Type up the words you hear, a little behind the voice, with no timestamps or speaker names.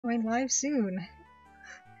join live soon.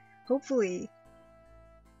 Hopefully.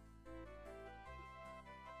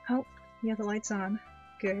 Oh, yeah, the light's on.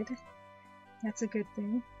 Good. That's a good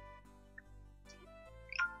thing.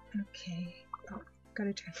 Okay. Oh,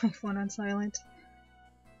 gotta turn my phone on silent.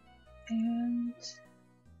 And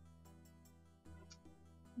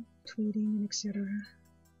tweeting and etc.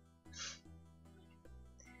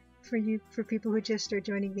 For people who just are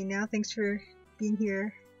joining me now, thanks for being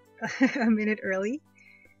here a minute early.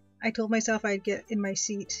 I told myself I'd get in my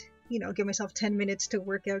seat, you know, give myself 10 minutes to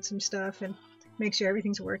work out some stuff and make sure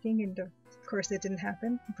everything's working, and of course that didn't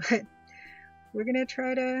happen, but we're gonna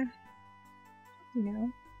try to, you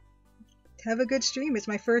know, have a good stream. It's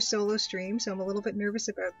my first solo stream, so I'm a little bit nervous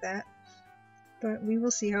about that, but we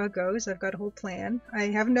will see how it goes. I've got a whole plan. I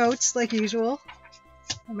have notes like usual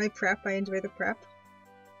on my prep. I enjoy the prep,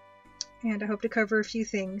 and I hope to cover a few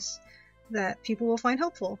things that people will find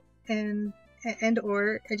helpful and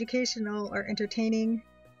or educational or entertaining,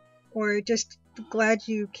 or just glad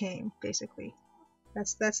you came, basically.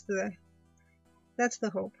 That's the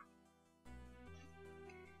hope.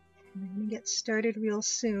 And I'm gonna get started real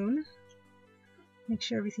soon. Make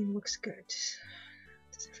sure everything looks good.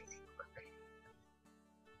 Does everything look okay?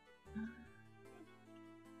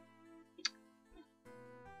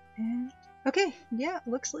 And okay, yeah,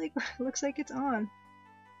 looks like it's on.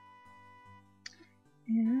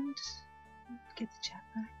 And get the chat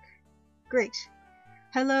back. Great.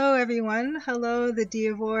 Hello everyone. Hello the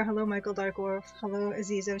Diavor. Hello Michael Darkworth. Hello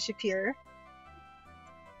Aziza Shapir.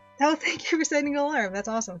 Oh, thank you for setting an alarm. That's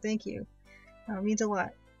awesome. Thank you. It means a lot.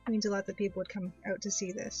 It means a lot that people would come out to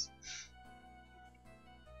see this.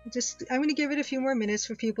 I'm going to give it a few more minutes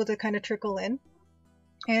for people to kind of trickle in.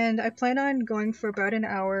 And I plan on going for about an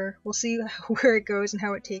hour. We'll see where it goes and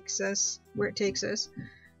how it takes us, where it takes us.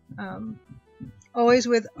 Always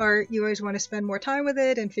with art, you always want to spend more time with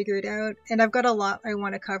it and figure it out. And I've got a lot I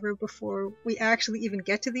want to cover before we actually even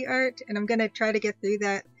get to the art. And I'm going to try to get through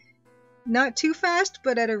that not too fast,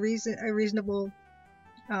 but at a reasonable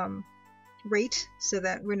rate, so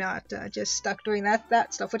that we're not just stuck doing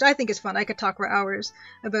that stuff, which I think is fun. I could talk for hours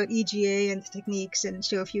about EGA and the techniques and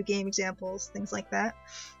show a few game examples, things like that.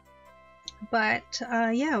 But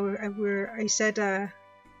yeah, I said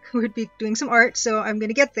we'd be doing some art, so I'm going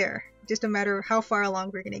to get there. Just a matter of how far along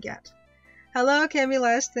we're going to get. Hello,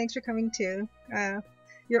 Camulest. Thanks for coming too.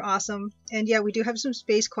 You're awesome. And yeah, we do have some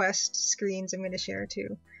Space Quest screens I'm going to share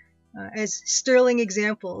too, as sterling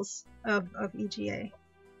examples of EGA.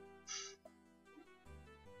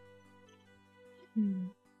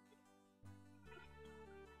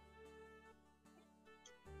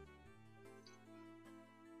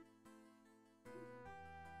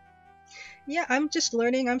 Yeah, I'm just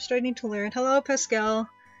learning. I'm starting to learn. Hello, Pascal.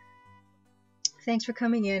 Thanks for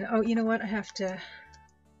coming in. Oh, you know what? I have to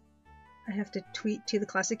tweet to the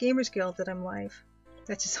Classic Gamers Guild that I'm live.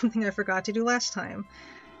 That's just something I forgot to do last time.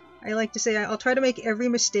 I like to say I'll try to make every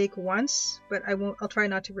mistake once, but I won't. I'll try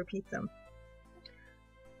not to repeat them.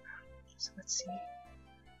 So let's see.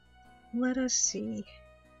 Let us see.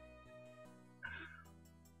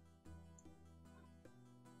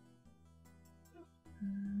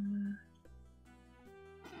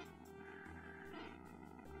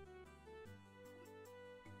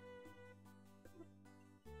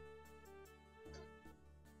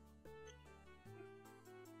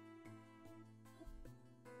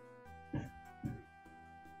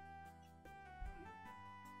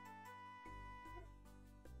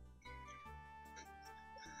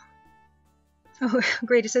 Oh,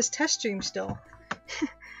 great, it says test stream still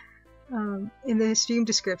in the stream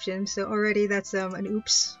description, so already that's an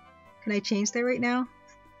oops. Can I change that right now?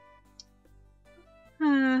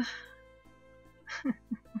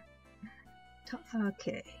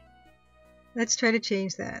 Okay, let's try to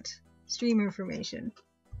change that. Stream information.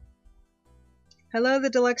 Hello, the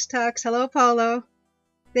Deluxe Tux. Hello, Paulo.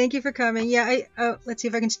 Thank you for coming. Yeah, let's see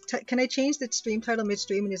if I can I change the stream title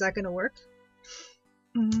midstream, and is that going to work?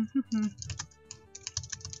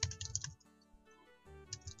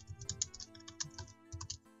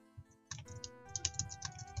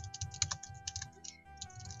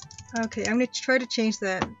 Okay, I'm going to try to change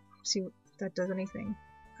that, see if that does anything.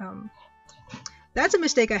 That's a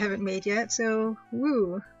mistake I haven't made yet, so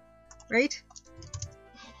woo, right?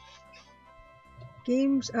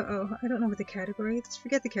 Games, uh-oh, I don't know what the category, let's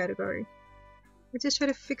forget the category. Let's just try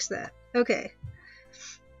to fix that. Okay.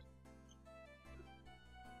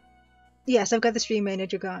 Yes, I've got the stream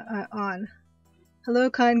manager on. Hello,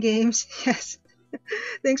 Con Games, yes.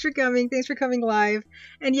 Thanks for coming. Thanks for coming live.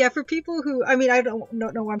 And yeah, for people who, I mean, I don't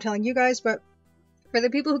know what I'm telling you guys, but For the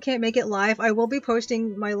people who can't make it live, I will be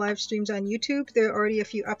posting my live streams on YouTube. There are already a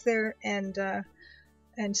few up there, and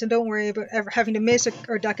so don't worry about ever having to miss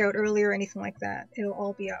or duck out early or anything like that. It'll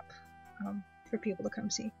all be up for people to come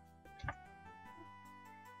see.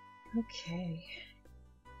 Okay.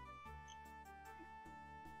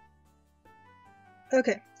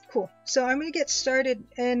 Okay, cool. So I'm gonna get started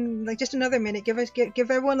in like just another minute. Give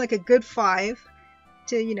everyone like a good 5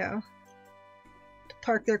 to, you know, to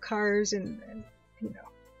park their cars and you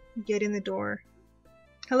know, get in the door.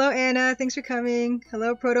 Hello Anna, thanks for coming.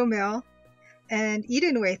 Hello Proto Mel. And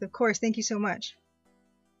Edenwaith, of course, thank you so much.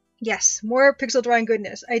 Yes, more pixel drawing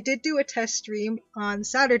goodness. I did do a test stream on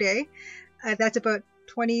Saturday. That's about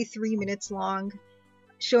 23 minutes long,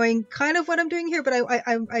 showing kind of what I'm doing here, but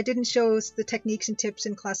I didn't show the techniques and tips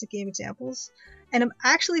and classic game examples. And I'm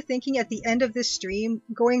actually thinking at the end of this stream,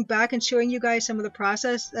 going back and showing you guys some of the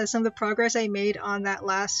progress I made on that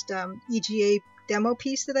last EGA demo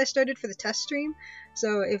piece that I started for the test stream.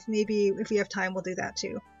 So if we have time, we'll do that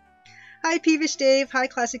too. Hi Peevish Dave, hi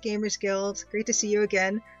Classic Gamers Guild, great to see you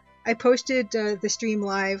again. I posted the stream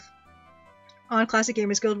live on Classic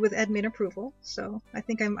Gamers Guild with admin approval, so I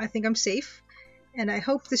think I'm safe, and I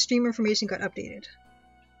hope the stream information got updated.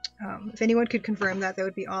 If anyone could confirm that, that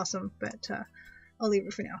would be awesome, but I'll leave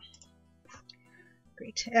it for now.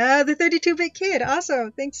 Great. The 32-bit kid,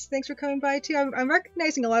 awesome. Thanks for coming by too. I'm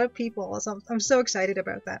recognizing a lot of people, so I'm so excited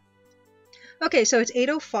about that. Okay, so it's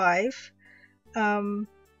 8:05.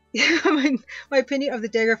 My opinion of the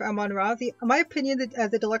Dagger of Amon-Ra. My opinion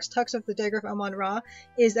that the deluxe tux of the Dagger of Amon-Ra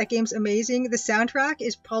is that game's amazing. The soundtrack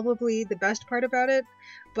is probably the best part about it,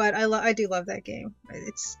 but I do love that game.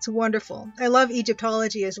 It's wonderful. I love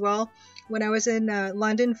Egyptology as well. When I was in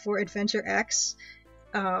London for Adventure X,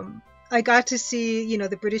 I got to see, you know,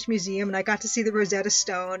 the British Museum, and I got to see the Rosetta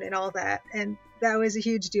Stone and all that, and that was a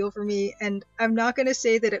huge deal for me. And I'm not going to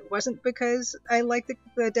say that it wasn't because I like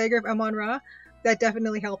the Dagger of Amon-Ra. That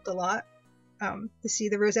definitely helped a lot. To see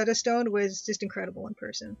the Rosetta Stone was just incredible in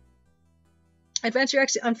person. Adventure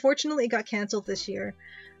X, unfortunately, got canceled this year,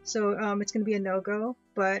 so it's going to be a no-go.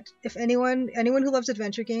 But if anyone who loves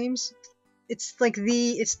adventure games, it's like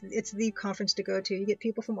it's the conference to go to. You get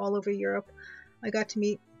people from all over Europe. I got to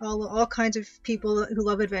meet all kinds of people who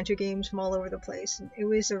love adventure games from all over the place. And it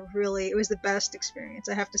was the best experience,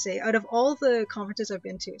 I have to say. Out of all the conferences I've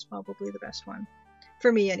been to, it's probably the best one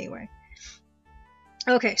for me, anyway.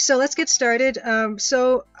 Okay, so let's get started.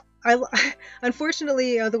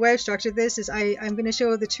 Unfortunately, the way I've structured this is I'm going to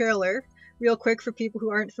show the trailer real quick for people who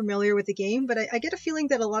aren't familiar with the game, but I get a feeling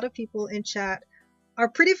that a lot of people in chat are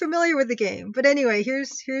pretty familiar with the game. But anyway,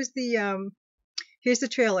 here's the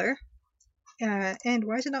trailer. And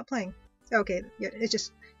why is it not playing? Okay, yeah, it's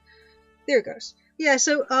just, there it goes. Yeah,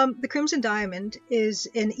 so the Crimson Diamond is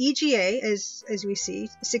an EGA, as we see,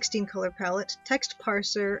 16 color palette, text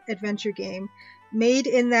parser adventure game, made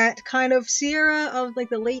in that kind of Sierra of like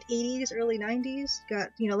the late 80s, early 90s. Got,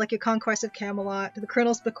 you know, like your Conquest of Camelot, the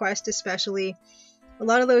Colonel's Bequest especially. A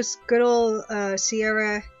lot of those good old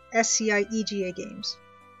Sierra SCI EGA games.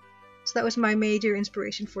 So that was my major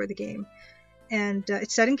inspiration for the game. And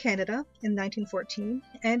it's set in Canada in 1914.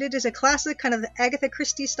 And it is a classic kind of Agatha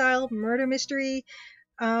Christie style murder mystery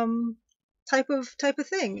type of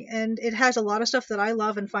thing. And it has a lot of stuff that I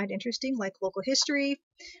love and find interesting, like local history.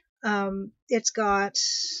 It's got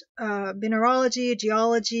mineralogy,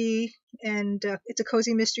 geology, and it's a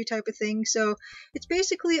cozy mystery type of thing. So it's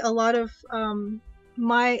basically a lot of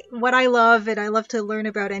what I love and I love to learn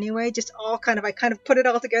about anyway. Just all I kind of put it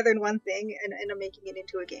all together in one thing, and I'm making it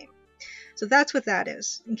into a game. So that's what that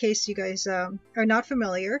is. In case you guys are not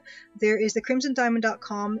familiar, there is the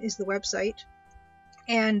crimsondiamond.com is the website.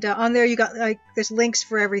 And on there you got there's links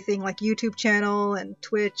for everything, like YouTube channel and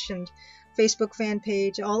Twitch and Facebook fan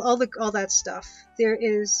page, all that stuff. There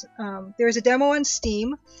is a demo on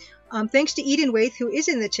Steam. Thanks to Edenwaith, who is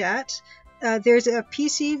in the chat. There's a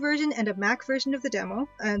PC version and a Mac version of the demo.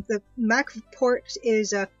 And the Mac port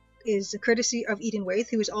is a courtesy of Edenwaith,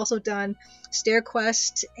 who has also done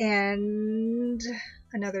StairQuest and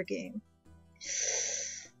another game.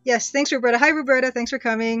 Yes, thanks Roberta. Hi Roberta, thanks for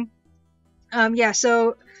coming. Yeah,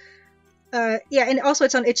 and also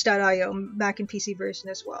it's on itch.io, Mac and PC version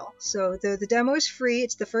as well. So the demo is free.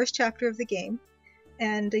 It's the first chapter of the game.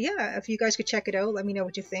 And yeah, if you guys could check it out, let me know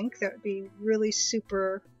what you think. That would be really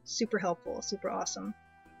super, super helpful, super awesome.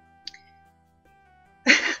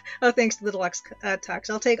 Oh, thanks to the deluxe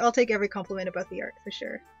tux. I'll take every compliment about the art for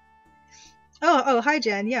sure. Oh, hi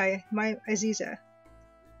Jen. Yeah, my Aziza.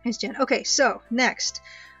 It's Jen. Okay, so next.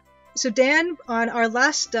 So Dan, on our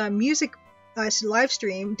last music live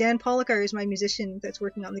stream, Dan Policar is my musician that's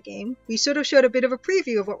working on the game. We sort of showed a bit of a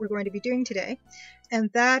preview of what we're going to be doing today, and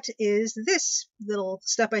that is this little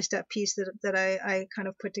step-by-step piece that I kind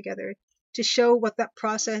of put together to show what that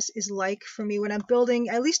process is like for me when I'm building,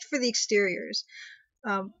 at least for the exteriors,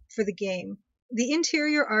 for the game. The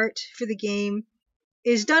interior art for the game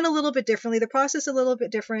is done a little bit differently. The process a little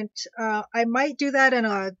bit different. I might do that in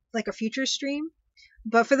a future stream,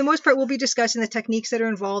 but for the most part, we'll be discussing the techniques that are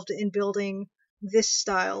involved in building this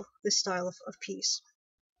style of piece.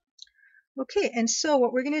 Okay, and so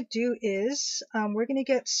what we're going to do is we're going to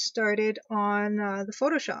get started on the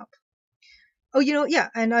Photoshop. Oh, yeah,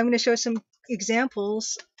 and I'm going to show some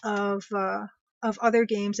examples of other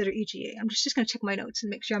games that are EGA. I'm just going to check my notes and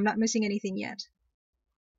make sure I'm not missing anything yet.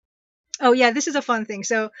 Oh yeah, this is a fun thing.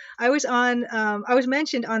 So I was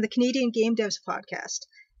mentioned on the Canadian Game Devs podcast,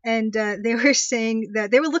 and they were saying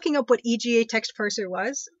that they were looking up what EGA text parser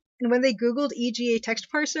was, and when they Googled EGA text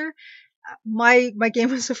parser, my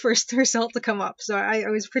game was the first result to come up. So I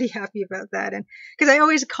was pretty happy about that, and because I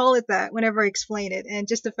always call it that whenever I explain it, and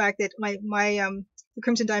just the fact that the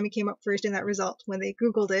Crimson Diamond came up first in that result when they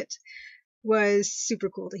Googled it was super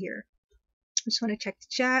cool to hear. I just want to check the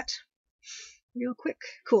chat real quick.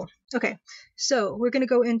 Cool. Okay, so we're going to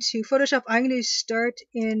go into Photoshop. I'm going to start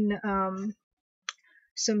in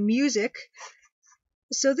some music.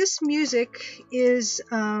 So this music is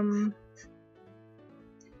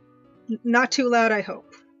not too loud, I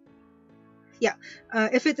hope. Yeah,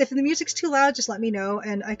 if the music's too loud, just let me know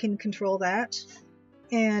and I can control that.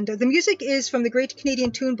 And the music is from the Great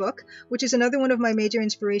Canadian Tune Book, which is another one of my major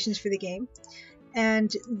inspirations for the game.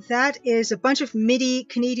 And that is a bunch of MIDI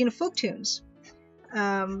Canadian folk tunes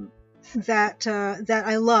that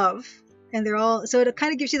I love, and they're all, so it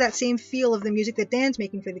kind of gives you that same feel of the music that Dan's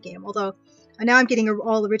making for the game, although now I'm getting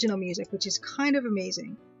all original music, which is kind of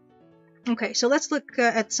amazing. Okay, so let's look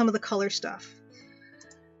at some of the color stuff.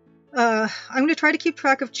 I'm going to try to keep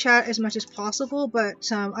track of chat as much as possible,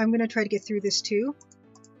 but I'm going to try to get through this too.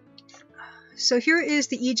 So here is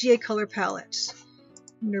the EGA color palette.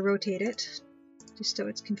 I'm going to rotate it just so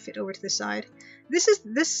it can fit over to the side. This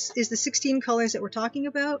is the 16 colors that we're talking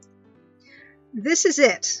about. This is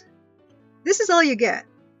it. This is all you get.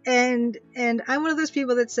 And I'm one of those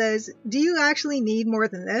people that says, do you actually need more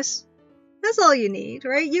than this? That's all you need,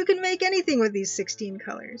 right? You can make anything with these 16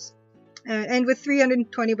 colors. And with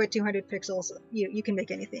 320 by 200 pixels, you can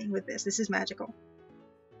make anything with this. This is magical.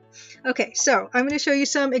 Okay, so I'm going to show you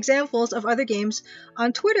some examples of other games.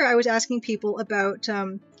 On Twitter, I was asking people about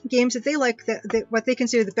games that they like, what they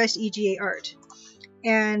consider the best EGA art.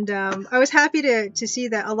 And I was happy to see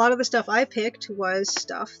that a lot of the stuff I picked was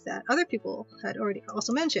stuff that other people had already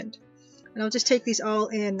also mentioned. And I'll just take these all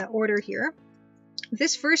in order here.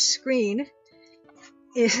 This first screen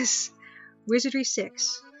is Wizardry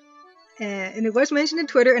 6. And it was mentioned in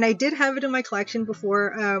Twitter, and I did have it in my collection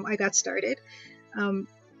before I got started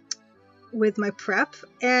with my prep.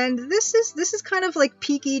 And this is kind of like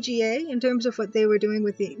peak EGA in terms of what they were doing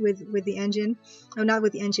with the engine. Oh, not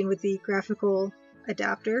with the engine, with the graphical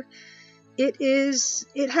adapter.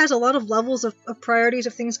 It has a lot of levels of priorities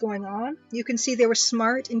of things going on. You can see they were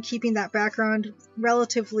smart in keeping that background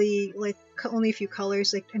relatively like only a few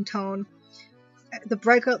colors and tone.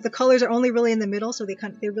 The colors are only really in the middle, so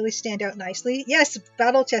they really stand out nicely. Yes,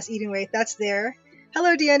 Battle Chess Eating Weight, that's there.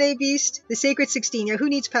 Hello DNA Beast, the Sacred 16. Yeah, who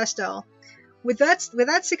needs pastel? With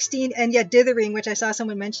that 16 and yet dithering, which I saw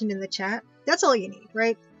someone mention in the chat, that's all you need,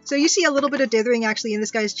 right? So you see a little bit of dithering actually in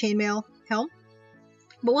this guy's chainmail helm,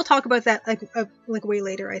 but we'll talk about that like way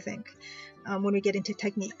later, I think, when we get into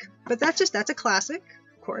technique. But that's a classic,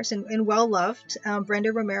 of course, and well loved.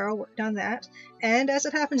 Brenda Romero worked on that, and as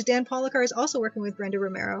it happens, Dan Policar is also working with Brenda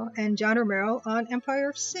Romero and John Romero on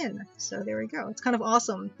Empire of Sin. So there we go. It's kind of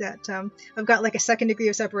awesome that I've got like a second degree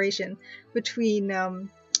of separation between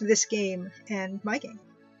this game and my game.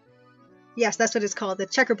 Yes, that's what it's called, the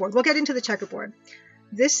checkerboard. We'll get into the checkerboard.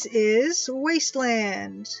 This is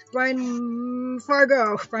Wasteland. Brian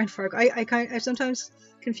Fargo. I sometimes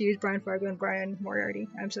confuse Brian Fargo and Brian Moriarty.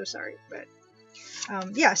 I'm so sorry, but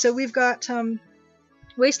yeah. So we've got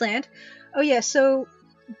Wasteland. Oh yeah. So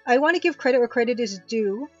I want to give credit where credit is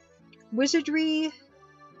due. Wizardry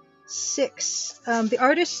 6. The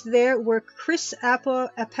artists there were Chris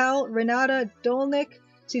Appel, Renata Dolnick,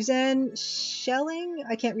 Suzanne Schelling,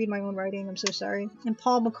 I can't read my own writing, I'm so sorry, and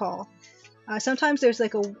Paul McCall. Sometimes there's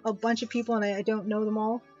like a bunch of people and I don't know them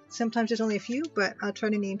all. Sometimes there's only a few, but I'll try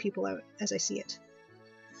to name people out as I see it.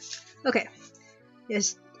 Okay,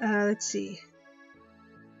 yes, let's see.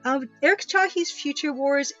 Eric Chahi's Future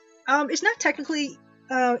Wars is not technically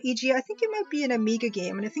EGA. I think it might be an Amiga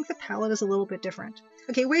game, and I think the palette is a little bit different.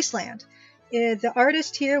 Okay, Wasteland. The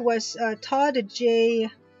artist here was Todd J.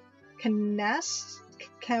 Camasta.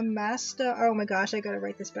 Oh my gosh, I gotta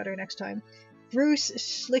write this better next time. Bruce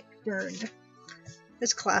Schlickburn.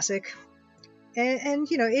 That's classic. And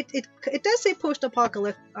you know, it does say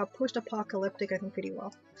post-apocalyptic, I think, pretty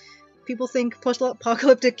well. People think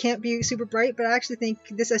post-apocalyptic can't be super bright, but I actually think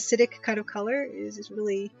this acidic kind of color is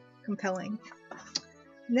really compelling.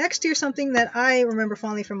 Next, here's something that I remember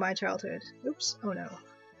fondly from my childhood. Oops, oh no.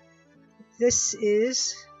 This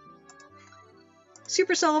is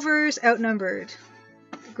Super Solvers Outnumbered.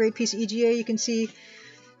 Great piece of EGA. You can see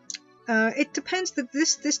it depends.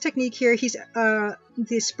 This technique here,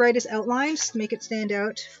 the sprite is outlined to make it stand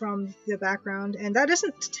out from the background, and that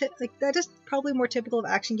is probably more typical of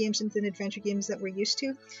action games than adventure games that we're used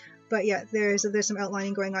to. But yeah, there's some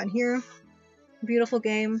outlining going on here. Beautiful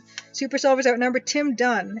game. Super Solvers Outnumbered, Tim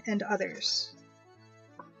Dunn and others.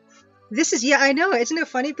 This is, yeah, I know, isn't it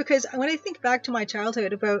funny? Because when I think back to my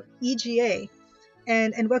childhood about EGA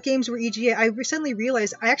and what games were EGA, I suddenly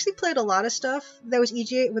realized I actually played a lot of stuff that was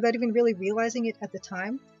EGA without even really realizing it at the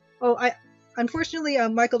time. Oh, unfortunately,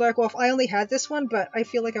 Michael Darkwolf, I only had this one, but I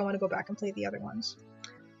feel like I want to go back and play the other ones.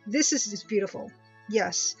 This is just beautiful.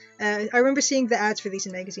 Yes. I remember seeing the ads for these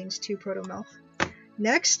in magazines too, Proto-Melf.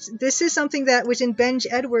 Next, this is something that was in Benj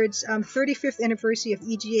Edwards' 35th anniversary of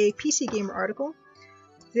EGA PC Gamer article.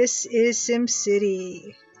 This is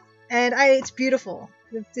SimCity. And it's beautiful.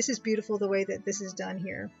 This is beautiful the way that this is done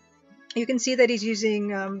here. You can see that he's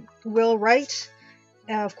using Will Wright,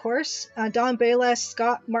 of course, Don Bayless,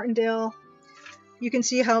 Scott Martindale. You can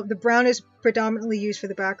see how the brown is predominantly used for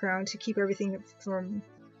the background to keep everything from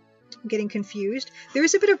getting confused. There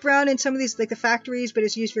is a bit of brown in some of these, like the factories, but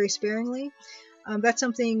it's used very sparingly. That's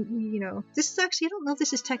something, you know, this is actually, I don't know if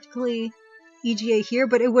this is technically EGA here,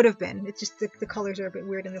 but it would have been. It's just the colors are a bit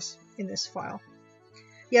weird in this file.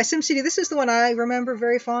 Yeah, SimCity, this is the one I remember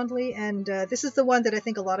very fondly, and this is the one that I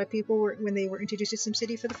think a lot of people were, when they were introduced to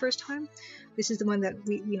SimCity for the first time, this is the one that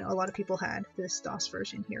a lot of people had, this DOS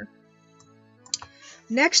version here.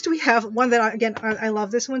 Next we have one that, again, I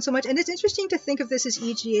love this one so much, and it's interesting to think of this as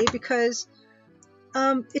EGA because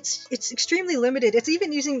it's extremely limited. It's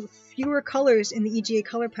even using fewer colors in the EGA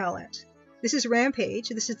color palette. This is Rampage.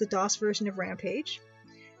 This is the DOS version of Rampage,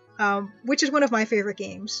 which is one of my favorite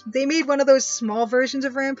games. They made one of those small versions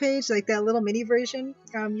of Rampage, like that little mini version.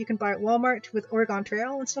 You can buy at Walmart with Oregon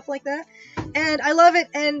Trail and stuff like that. And I love it.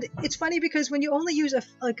 And it's funny because when you only use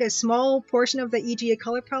a small portion of the EGA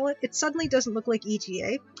color palette, it suddenly doesn't look like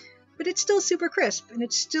EGA, but it's still super crisp and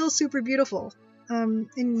it's still super beautiful. And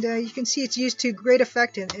you can see it's used to great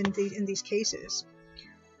effect in these cases.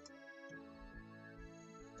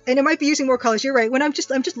 And it might be using more colors. You're right. When I'm just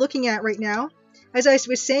looking at right now, as I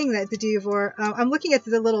was saying that, the Diavor, I'm looking at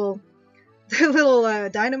the little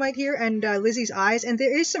dynamite here and Lizzie's eyes, and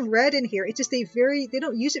there is some red in here. It's just they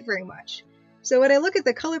don't use it very much. So when I look at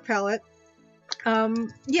the color palette,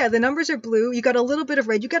 yeah, the numbers are blue. You got a little bit of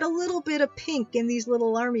red. You got a little bit of pink in these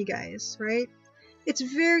little army guys, right? It's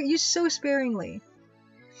very used so sparingly.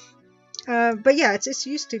 But yeah, it's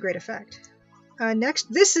used to great effect.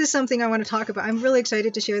 Next, this is something I want to talk about. I'm really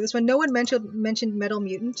excited to share this one. No one mentioned Metal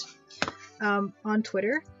Mutant on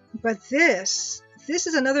Twitter, but this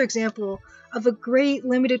is another example of a great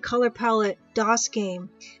limited color palette DOS game.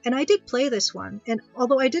 And I did play this one, and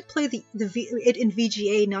although I did play it in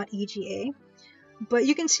VGA, not EGA, but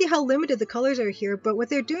you can see how limited the colors are here. But what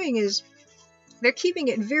they're doing is they're keeping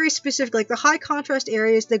it very specific. Like the high contrast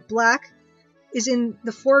areas, the black is in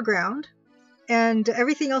the foreground, and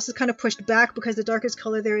everything else is kind of pushed back because the darkest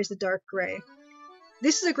color there is the dark gray.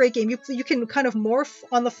 This is a great game. You can kind of morph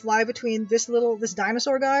on the fly between this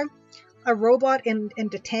dinosaur guy, a robot, and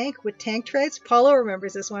a tank with tank treads. Paulo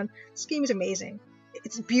remembers this one. This game is amazing.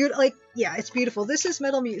 It's beautiful. Yeah, it's beautiful. This is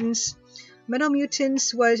Metal Mutants. Metal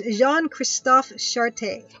Mutants was Jean-Christophe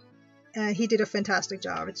Chartet. He did a fantastic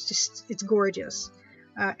job. It's gorgeous.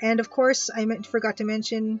 And of course, I forgot to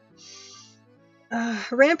mention,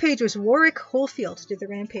 Rampage was Warwick Holefield did the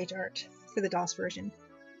Rampage art for the DOS version.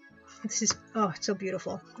 This is, oh, it's so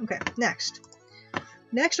beautiful. Okay, next.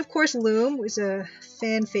 Next, of course, Loom was a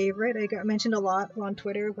fan favorite. I got mentioned a lot on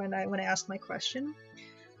Twitter when I asked my question.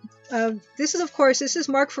 This is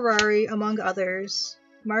Mark Ferrari, among others.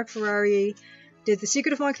 Mark Ferrari did The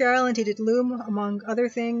Secret of Monkey Island. He did Loom, among other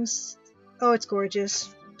things. Oh, it's gorgeous.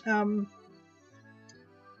 We're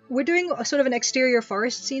doing a sort of an exterior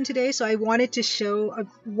forest scene today, so I wanted to show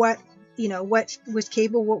what was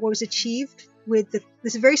capable, what was achieved with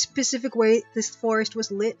this very specific way this forest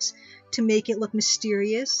was lit to make it look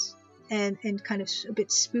mysterious and kind of a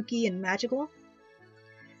bit spooky and magical.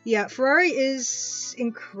 Yeah, Ferrari is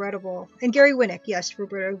incredible. And Gary Winnick, yes,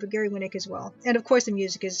 Roberto, but Gary Winnick as well. And of course the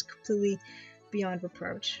music is completely beyond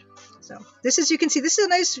reproach. So this is, you can see, this is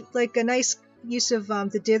a nice use of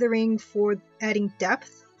the dithering for adding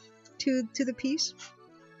depth to the piece.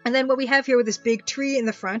 And then what we have here with this big tree in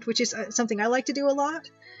the front, which is something I like to do a lot,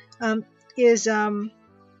 is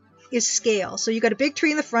scale. So you got a big tree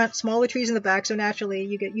in the front, smaller trees in the back, so naturally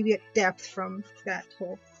you get depth from that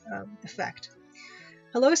whole effect.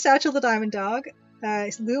 Hello, Satchel the Diamond Dog.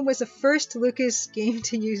 Loom was the first Lucas game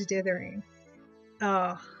to use dithering.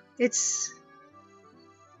 Oh, it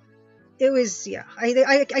was, yeah,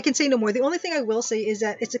 I can say no more. The only thing I will say is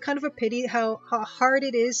that it's a kind of a pity how hard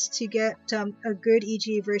it is to get a good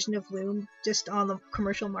EGA version of Loom just on the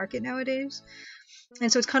commercial market nowadays.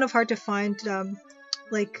 And so it's kind of hard to find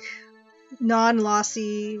like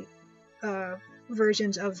non-lossy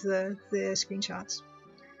versions of the screenshots.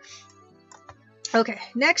 Okay,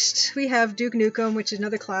 next we have Duke Nukem, which is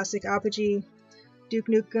another classic. Apogee, Duke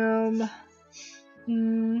Nukem.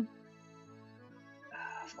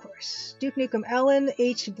 Of course, Duke Nukem. Alan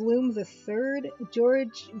H. Bloom III,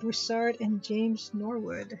 George Broussard, and James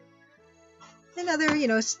Norwood. Another, you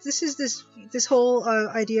know, this is this whole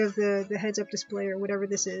idea of the heads-up display or whatever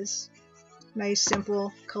this is. Nice,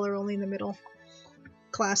 simple, color only in the middle.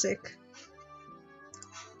 Classic.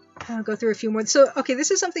 I'll go through a few more. So, okay,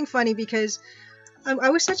 this is something funny because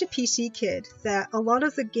I was such a PC kid that a lot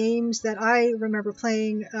of the games that I remember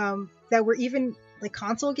playing that were even like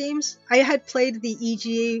console games, I had played the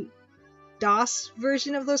EGA DOS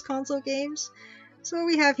version of those console games. So what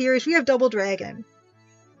we have here is we have Double Dragon.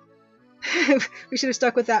 We should have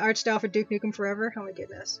stuck with that art style for Duke Nukem forever. Oh my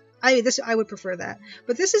goodness. I would prefer that.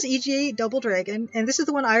 But this is EGA Double Dragon, and this is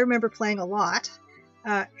the one I remember playing a lot.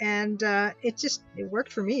 It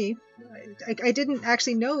worked for me. I didn't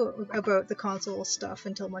actually know about the console stuff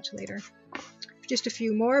until much later. Just a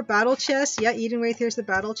few more. Battle Chess. Yeah, Edenwaith, here's the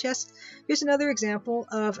Battle Chess. Here's another example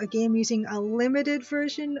of a game using a limited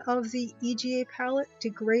version of the EGA palette to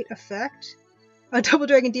great effect. Double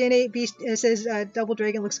Dragon DNA Beast says Double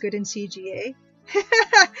Dragon looks good in CGA.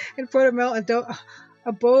 And Portamel,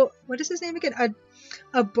 what is his name again?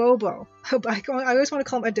 A Bobo. I always want to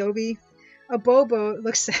call him Adobe. A Bobo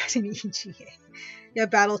looks sad in EGA. Yeah,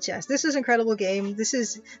 Battle Chess. This is an incredible game. This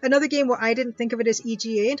is another game where I didn't think of it as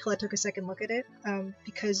EGA until I took a second look at it,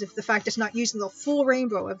 because of the fact it's not using the full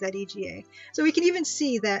rainbow of that EGA. So we can even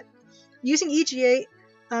see that using EGA,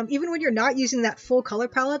 even when you're not using that full color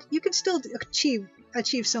palette, you can still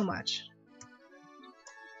achieve so much.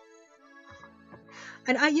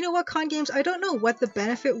 And you know what, Con Games, I don't know what the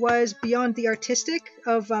benefit was beyond the artistic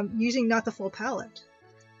of using not the full palette.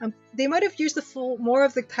 They might have used more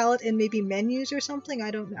of the palette in maybe menus or something.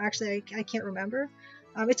 I can't remember.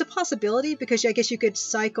 It's a possibility because I guess you could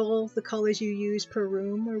cycle the colors you use per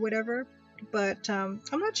room or whatever. But I'm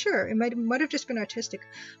not sure. It might have just been artistic.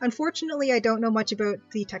 Unfortunately, I don't know much about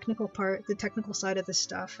the technical part, the technical side of this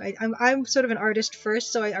stuff. I'm sort of an artist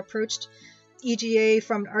first, so I approached EGA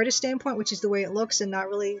from an artist standpoint, which is the way it looks, and not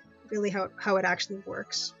really how it actually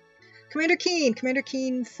works. Commander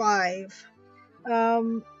Keen 5.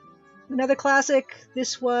 Another classic.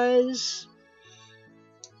 This was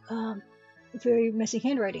very messy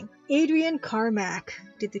handwriting. Adrian Carmack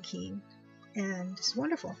did the Keen, and it's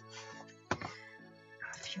wonderful.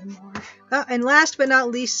 A few more. And last but not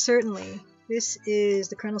least, certainly, this is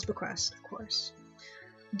the Colonel's Bequest, of course.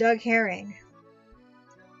 Doug Herring.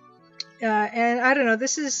 And I don't know.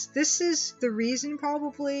 This is the reason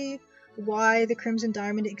probably why the Crimson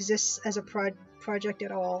Diamond exists as a project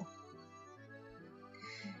at all.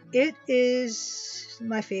 It is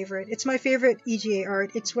my favorite. It's my favorite EGA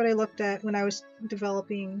art. It's what I looked at when I was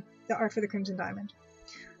developing the art for the Crimson Diamond.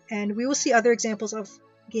 And we will see other examples of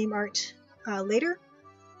game art later,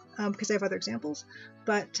 because I have other examples.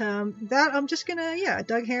 But that I'm just gonna, yeah,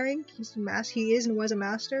 Doug Herring. He is and was a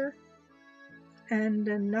master, and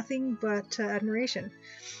nothing but admiration.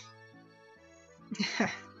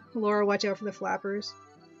 Laura, watch out for the flappers.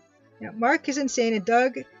 Yeah, Mark is insane, and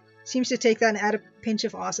Doug seems to take that and add a pinch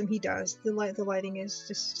of awesome. He does. The lighting is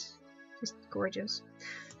just gorgeous.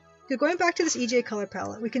 So going back to this EGA color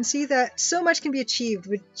palette, we can see that so much can be achieved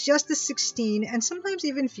with just the 16, and sometimes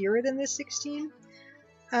even fewer than this 16.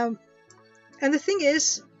 And the thing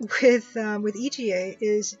is with EGA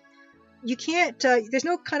is you can't. There's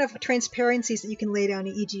no kind of transparencies that you can lay down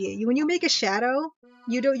in EGA. When you make a shadow,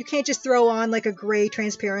 you can't just throw on like a gray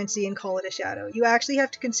transparency and call it a shadow. You actually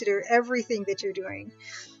have to consider everything that you're doing,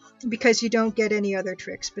 because you don't get any other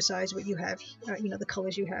tricks besides what you have, the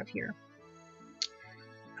colors you have here.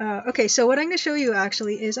 Okay, so what I'm going to show you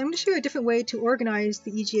actually is I'm going to show you a different way to organize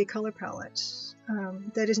the EGA color palette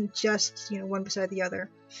that isn't just, one beside the other.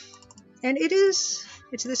 And it's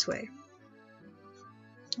this way.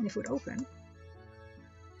 And if it would open,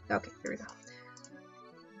 okay, here we go.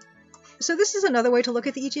 So this is another way to look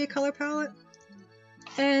at the EGA color palette.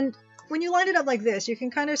 And when you line it up like this, you can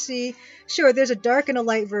kind of see, sure, there's a dark and a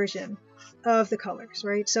light version of the colors,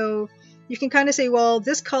 right? So you can kind of say, well,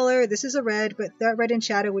 this color, this is a red, but that red in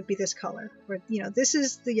shadow would be this color. Or, this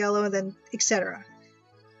is the yellow, and then etc.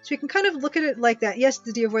 So you can kind of look at it like that. Yes,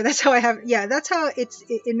 the Diavoy, that's how I have, yeah, that's how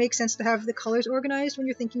it makes sense to have the colors organized when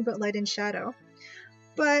you're thinking about light and shadow.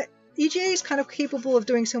 But EGA is kind of capable of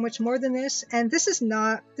doing so much more than this, and this is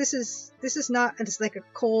not it's like a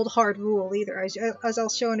cold hard rule either, as I'll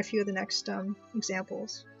show in a few of the next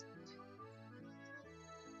examples.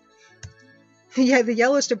 Yeah, the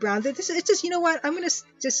yellows to brown. It's just, you know what? I'm gonna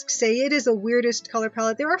just say it is the weirdest color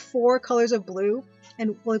palette. There are 4 colors of blue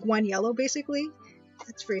and like 1 yellow, basically.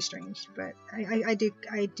 It's very strange, but I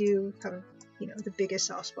do have the biggest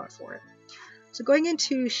soft spot for it. So going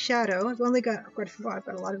into shadow, I've got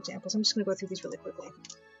a lot of examples. I'm just going to go through these really quickly.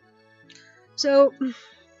 So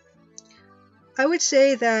I would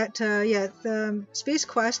say that the Space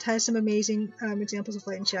Quest has some amazing examples of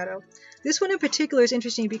light and shadow. This one in particular is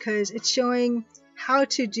interesting because it's showing how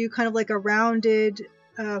to do kind of like a rounded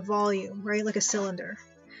volume, right, like a cylinder.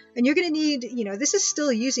 And you're going to need, this is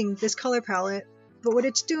still using this color palette. But what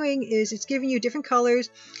it's doing is it's giving you different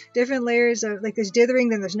colors, different layers of, like there's dithering,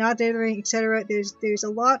 then there's not dithering, etc. There's a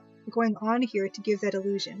lot going on here to give that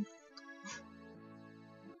illusion.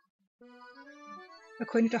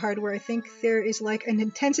 According to hardware, I think there is like an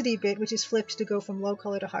intensity bit which is flipped to go from low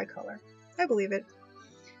color to high color. I believe it.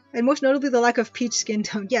 And most notably the lack of peach skin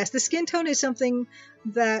tone. Yes, the skin tone is something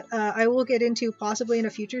that I will get into possibly in a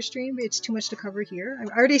future stream. It's too much to cover here.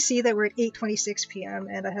 I already see that we're at 8:26 p.m.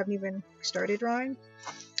 and I haven't even started drawing.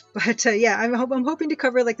 But yeah, I'm hoping to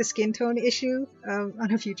cover like the skin tone issue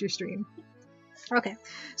on a future stream. Okay,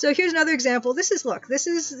 so here's another example. This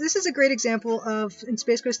is a great example of in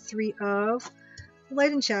Space Quest 3 of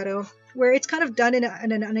light and shadow, where it's kind of done in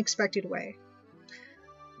an unexpected way.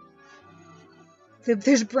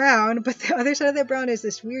 There's brown, but the other side of that brown is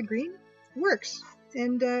this weird green. It works,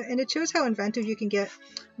 and it shows how inventive you can get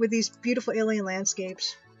with these beautiful alien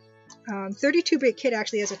landscapes. 32-Bit Kid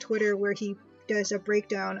actually has a Twitter where he does a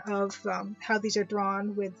breakdown of how these are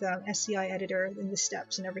drawn with SCI editor and the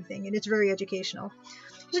steps and everything, and it's very educational.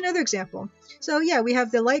 Here's another example. So yeah, we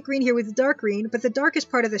have the light green here with the dark green, but the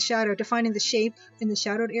darkest part of the shadow, defining the shape in the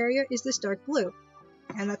shadowed area, is this dark blue,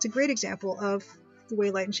 and that's a great example of the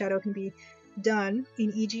way light and shadow can be done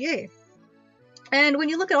in EGA. And when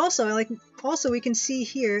you look at also we can see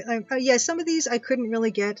here, yeah, some of these I couldn't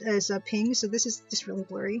really get as ping, so this is just really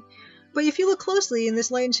blurry. But if you look closely in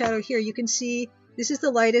this light and shadow here, you can see this is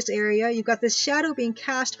the lightest area. You've got this shadow being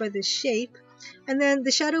cast by this shape, and then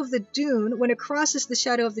the shadow of the dune, when it crosses the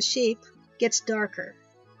shadow of the shape, gets darker.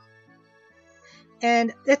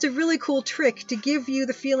 And that's a really cool trick to give you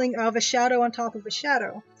the feeling of a shadow on top of a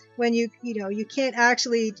shadow. When you can't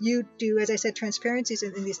actually do, as I said, transparencies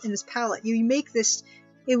in this palette. You make this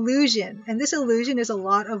illusion, and this illusion is a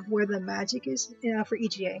lot of where the magic is for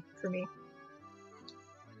EGA for me.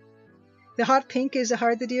 The hot pink is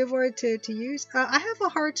hard, the Diavoy, to use. I have a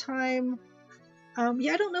hard time.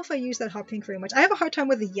 Yeah, I don't know if I use that hot pink very much. I have a hard time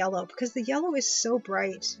with the yellow because the yellow is so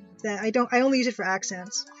bright that I only use it for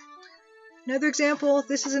accents. Another example,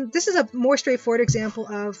 this is a more straightforward example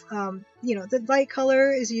of, the light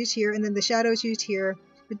color is used here, and then the shadow is used here.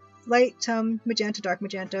 The light magenta, dark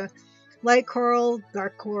magenta, light coral,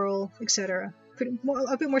 dark coral, etc.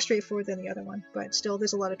 A bit more straightforward than the other one, but still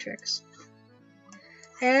there's a lot of tricks.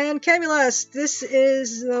 And Camulus, this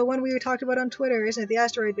is the one we talked about on Twitter, isn't it? The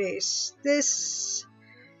asteroid base. It's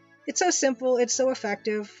so simple, it's so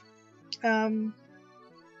effective.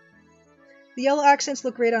 The yellow accents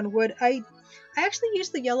look great on wood. I actually use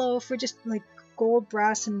the yellow for just like gold,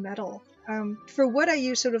 brass, and metal. For wood, I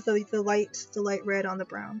use sort of the light red on the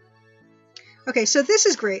brown. Okay, so this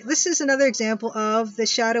is great. This is another example of the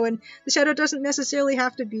shadow, and the shadow doesn't necessarily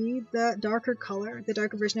have to be the darker color, the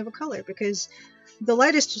darker version of a color, because the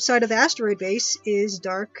lightest side of the asteroid base is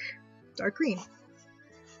dark green.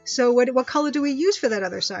 So what color do we use for that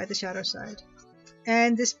other side, the shadow side?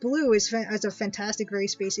 And this blue is a fantastic, very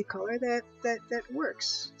spacey color that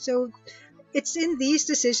works. So it's in these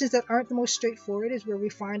decisions that aren't the most straightforward is where we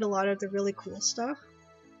find a lot of the really cool stuff.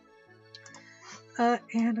 And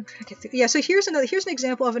I'm trying to get through. Yeah, so here's an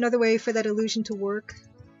example of another way for that illusion to work.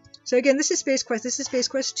 So again, this is Space Quest. This is Space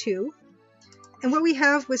Quest 2. And what we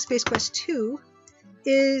have with Space Quest 2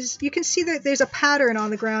 is you can see that there's a pattern on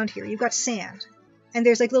the ground here. You've got sand, and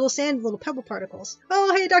there's like little pebble particles.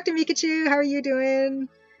 Oh, hey, Dr. Mikachu, how are you doing?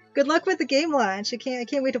 Good luck with the game launch. I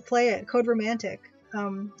can't wait to play it. Code Romantic.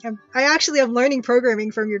 I actually am learning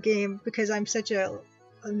programming from your game because I'm such a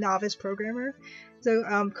novice programmer.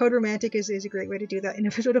 So Code Romantic is a great way to do that in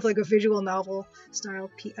a sort of like a visual novel style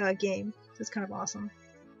game. So it's kind of awesome.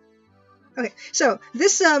 Okay, so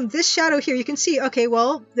this shadow here, you can see, okay,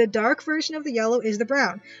 well, the dark version of the yellow is the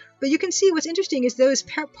brown. But you can see what's interesting is those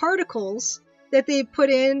particles that they put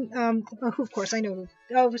in, of course, I know who.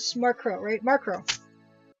 Oh, it's Mark Crow, right? Mark Crow.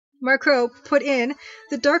 Mark Crow put in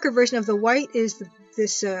the darker version of the white is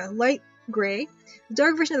this light gray. The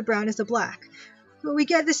dark version of the brown is the black. But we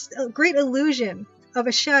get this great illusion of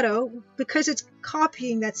a shadow because it's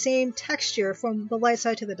copying that same texture from the light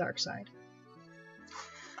side to the dark side.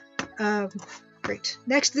 Great.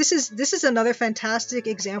 Next, this is another fantastic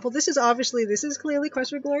example. This is clearly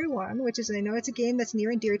Quest for Glory 1, which is, I know it's a game that's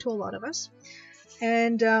near and dear to a lot of us.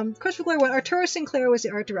 And Quest for Glory 1, Arturo Sinclair was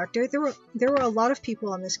the art director. There were a lot of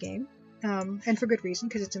people on this game, and for good reason,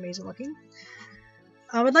 because it's amazing looking.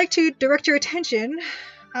 I'd like to direct your attention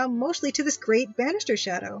mostly to this great banister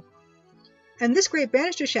shadow. And this great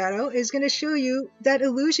banister shadow is going to show you that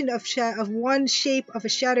illusion of one shape of a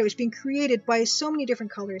shadow is being created by so many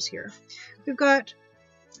different colors here. We've got,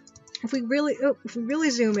 if we really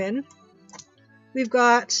zoom in, we've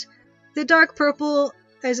got the dark purple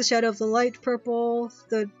as a shadow of the light purple,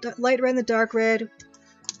 the light red and the dark red.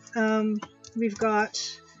 We've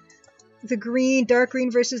got the green, dark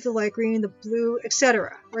green versus the light green, the blue,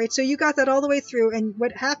 etc. Right? So you got that all the way through, and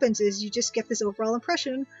what happens is you just get this overall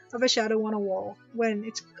impression of a shadow on a wall, when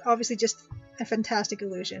it's obviously just a fantastic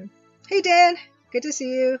illusion. Hey Dan, good to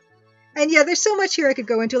see you. And yeah, there's so much here I could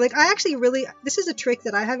go into. Like, this is a trick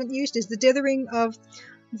that I haven't used, is the dithering of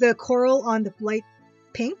the coral on the light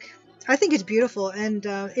pink. I think it's beautiful, and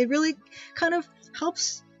it really kind of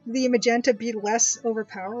helps the magenta be less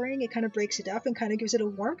overpowering. It kind of breaks it up and kind of gives it a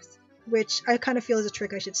warmth, which I kind of feel is a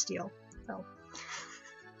trick I should steal. So,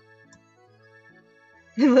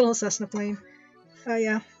 little Cessna plane. Oh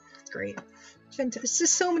yeah, it's great. It's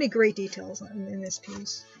just so many great details in this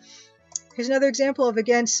piece. Here's another example of,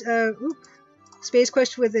 again, Space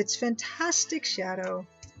Quest with its fantastic shadow.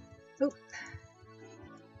 Oh,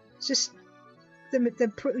 it's just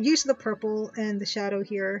the use of the purple and the shadow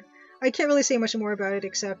here. I can't really say much more about it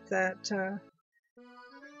except that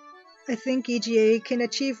I think EGA can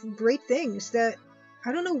achieve great things. That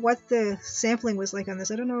I don't know what the sampling was like on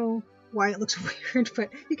this. I don't know why it looks weird,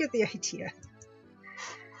 but you get the idea.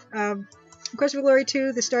 Quest for Glory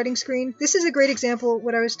 2, the starting screen. This is a great example of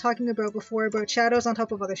what I was talking about before, about shadows on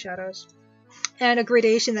top of other shadows. And a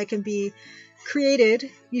gradation that can be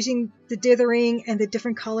created using the dithering and the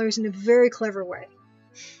different colors in a very clever way.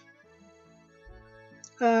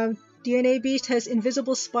 DNA Beast has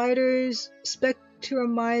invisible spiders,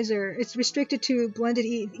 spectrumizer. It's restricted to blended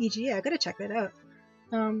EGA. I gotta check that out.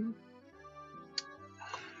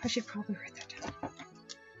 I should probably write that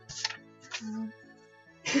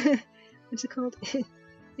down. What's it called?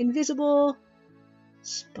 Invisible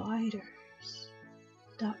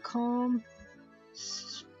spiders.com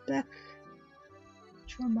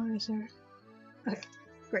spectrumizer. Okay,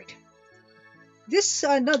 great. This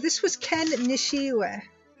this was Ken Nishiue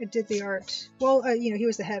who did the art. Well, he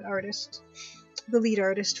was the head artist, the lead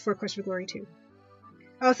artist for Quest for Glory 2.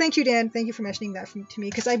 Oh, thank you, Dan. Thank you for mentioning that to me,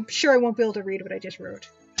 because I'm sure I won't be able to read what I just wrote.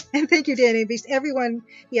 And thank you, Dan. Beast. Everyone,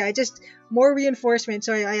 yeah, just more reinforcement,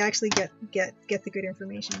 so I actually get the good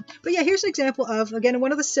information. But yeah, here's an example of, again,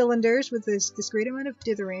 one of the cylinders with this great amount of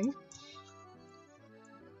dithering.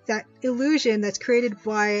 That illusion that's created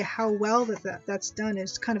by how well that's done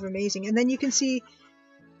is kind of amazing. And then you can see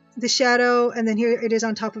the shadow, and then here it is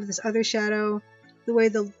on top of this other shadow. The way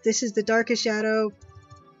this is the darkest shadow,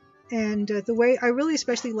 and the way I really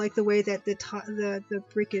especially like the way that the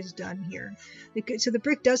brick is done here. So the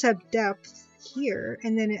brick does have depth here,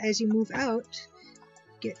 and then as you move out,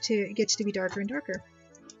 it gets to be darker and darker.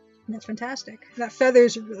 And that's fantastic. That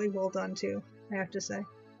feather's really well done too, I have to say.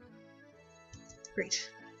 Great.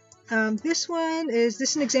 This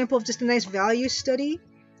is an example of just a nice value study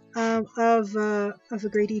of a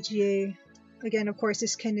great EGA. Again, of course,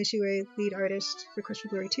 this is Ken Nishiue, lead artist for Quest for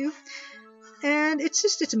Glory 2. And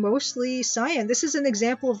it's mostly cyan. This is an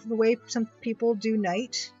example of the way some people do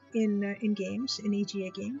night in games, in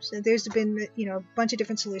EGA games. And there's been a bunch of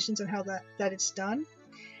different solutions on how that it's done.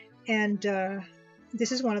 And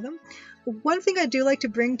this is one of them. One thing I do like to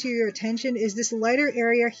bring to your attention is this lighter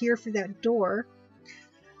area here for that door.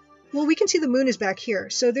 Well, we can see the moon is back here,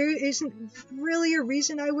 so there isn't really a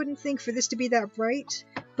reason, I wouldn't think, for this to be that bright.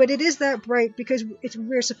 But it is that bright because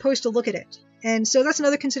we're supposed to look at it. And so that's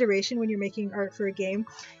another consideration when you're making art for a game,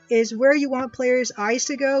 is where you want players' eyes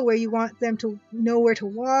to go, where you want them to know where to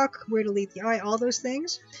walk, where to lead the eye, all those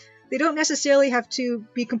things. They don't necessarily have to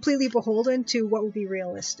be completely beholden to what would be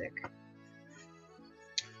realistic.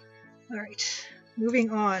 Alright,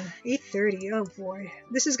 moving on. 8:30, oh boy.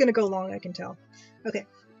 This is going to go long, I can tell. Okay.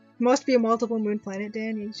 Must be a multiple moon planet,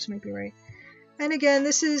 Dan. You just might be right. And again,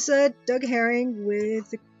 this is Doug Herring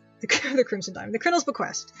with the Crimson Diamond, the Colonel's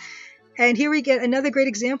Bequest. And here we get another great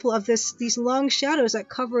example of these long shadows that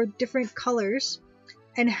cover different colors,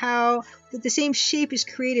 and how the same shape is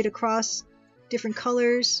created across different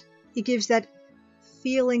colors. It gives that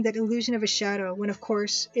feeling, that illusion of a shadow, when of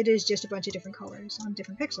course it is just a bunch of different colors on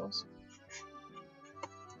different pixels.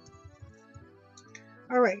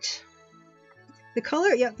 Alright. The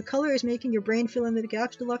color is making your brain fill in the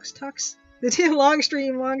gaps, Deluxe Tux. Long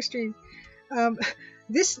stream.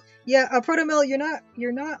 Protomil,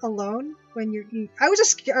 you're not alone when I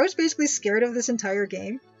was basically scared of this entire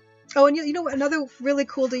game. Oh, and you know what? Another really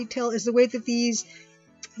cool detail is the way that these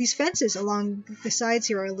fences along the sides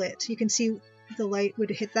here are lit. You can see the light would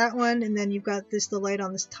hit that one, and then you've got the light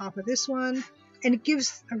on the top of this one, and it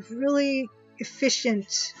gives a really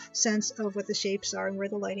efficient sense of what the shapes are and where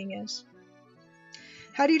the lighting is.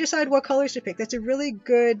 How do you decide what colors to pick? That's a really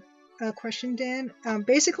good question, Dan.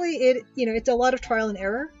 Basically, it's a lot of trial and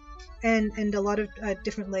error, and a lot of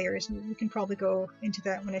different layers. And we can probably go into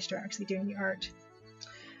that when I start actually doing the art.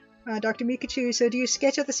 Dr. Mikachu, so do you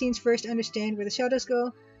sketch out the scenes first, understand where the shadows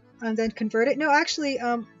go, and then convert it? No, actually,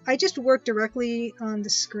 I just work directly on the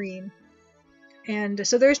screen. And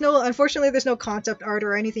so unfortunately, there's no concept art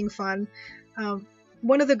or anything fun.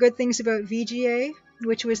 One of the good things about VGA,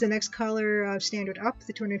 which was the next color standard up,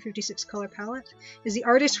 the 256 color palette, is the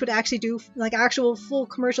artist would actually do like actual full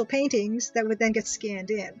commercial paintings that would then get scanned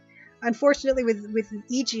in. Unfortunately, with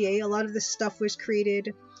EGA, a lot of this stuff was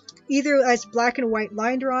created either as black and white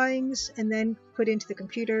line drawings and then put into the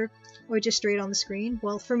computer, or just straight on the screen.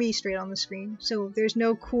 Well, for me, straight on the screen. So there's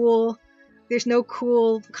no cool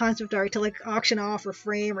concept art to like auction off or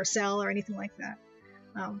frame or sell or anything like that,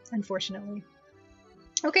 unfortunately.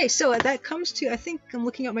 Okay, so that comes to, I think I'm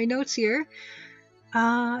looking at my notes here.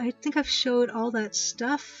 I think I've showed all that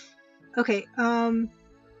stuff. Okay, I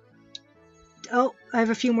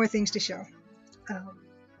have a few more things to show. Wow,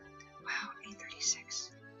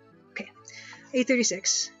 8:36. Okay,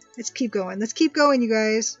 8:36. Let's keep going, you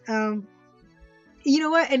guys. You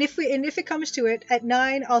know what? And if it comes to it, at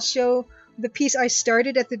 9, I'll show the piece I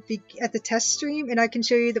started at the test stream, and I can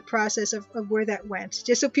show you the process of where that went,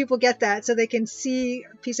 just so people get that, so they can see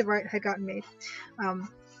a piece of art had gotten made.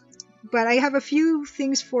 But I have a few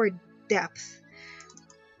things for depth.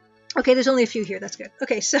 Okay, there's only a few here. That's good.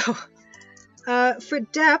 Okay, so for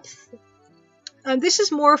depth, this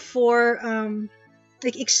is more for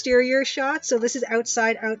like exterior shots. So this is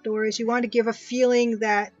outside, outdoors. You want to give a feeling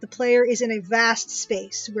that the player is in a vast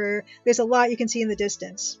space where there's a lot you can see in the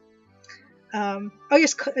distance. Oh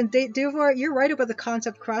yes, Devar, you're right about the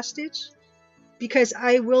concept cross stitch, because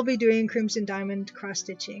I will be doing Crimson Diamond cross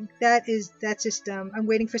stitching. That's just I'm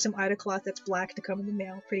waiting for some Ida cloth that's black to come in the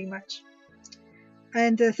mail, pretty much.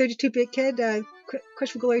 And the 32-bit kid,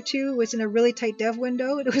 Quest for Glory 2 was in a really tight dev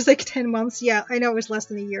window. It was like 10 months. Yeah, I know it was less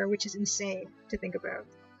than a year, which is insane to think about.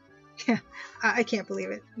 Yeah, I can't believe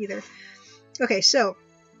it either. Okay, so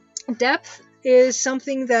depth is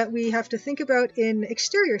something that we have to think about in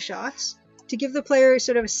exterior shots to give the player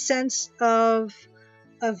sort of a sense of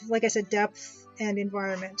like I said, depth and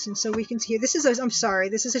environment. And so we can see here, I'm sorry,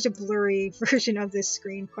 this is such a blurry version of this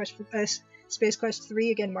screen. Space Quest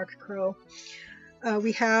 3, again, Mark Crow.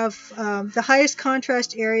 We have the highest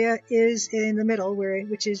contrast area is in the middle,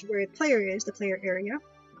 which is where the player is, the player area.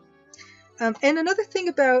 And another thing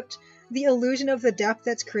about the illusion of the depth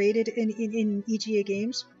that's created in EGA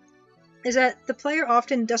games is that the player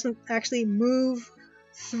often doesn't actually move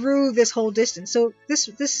through this whole distance. So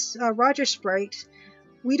this Roger sprite,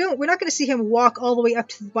 we're not going to see him walk all the way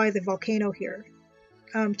up by the volcano here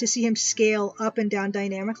to see him scale up and down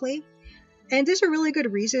dynamically. And there's a really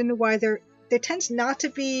good reason why there tends not to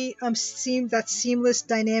be that seamless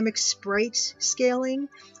dynamic sprite scaling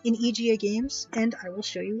in EGA games, and I will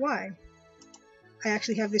show you why. I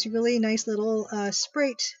actually have this really nice little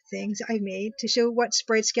sprite things I made to show what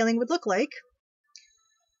sprite scaling would look like.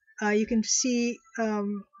 You can see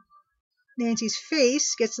Nancy's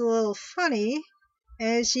face gets a little funny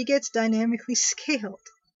as she gets dynamically scaled.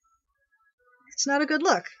 It's not a good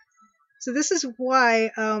look. So this is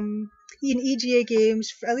why in EGA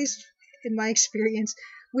games, at least in my experience,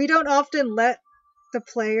 we don't often let the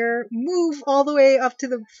player move all the way up to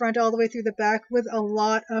the front, all the way through the back with a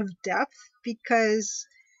lot of depth, because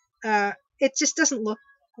it just doesn't look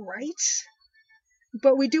right.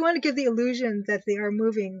 But we do want to give the illusion that they are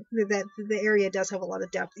moving, that the area does have a lot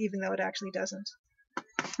of depth, even though it actually doesn't.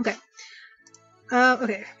 Okay.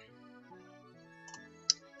 Okay.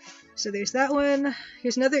 So there's that one.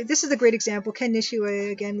 Here's another. This is a great example. Ken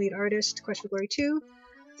Nishio, again, lead artist, Quest for Glory 2.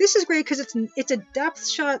 This is great because it's a depth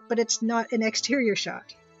shot, but it's not an exterior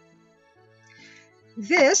shot.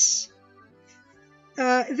 This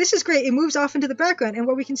is great. It moves off into the background, and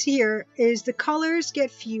what we can see here is the colors get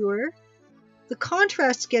fewer, the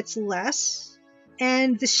contrast gets less,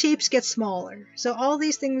 and the shapes get smaller. So all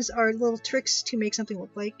these things are little tricks to make something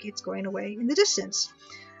look like it's going away in the distance.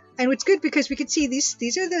 And it's good because we can see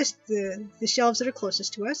these are the shelves that are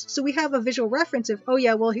closest to us. So we have a visual reference of, oh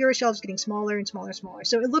yeah, well here are shelves getting smaller and smaller and smaller.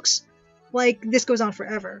 So it looks like this goes on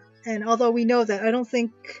forever. And although we know that, I don't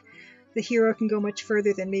think the hero can go much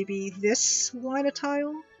further than maybe this line of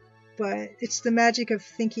tile. But it's the magic of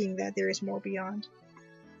thinking that there is more beyond.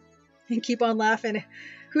 And Keep On Laughing.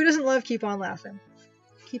 Who doesn't love Keep On Laughing?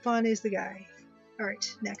 Keep On is the guy.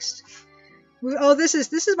 Alright, next. Oh,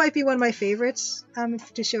 this might be one of my favorites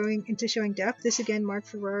into showing depth. This again, Mark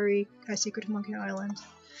Ferrari, Secret of Monkey Island.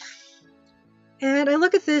 And I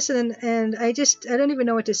look at this and I don't even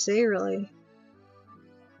know what to say really.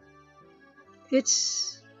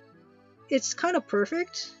 It's kind of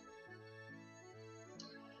perfect.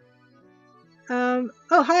 Oh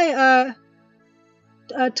hi,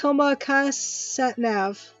 Toma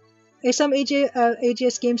Kasatnav. Some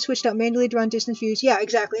AGS games switched out manually drawn distance views. Yeah,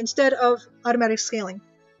 exactly. Instead of automatic scaling.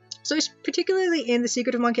 So it's particularly in The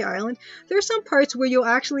Secret of Monkey Island, there are some parts where you'll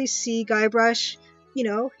actually see Guybrush, you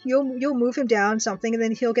know, you'll move him down something and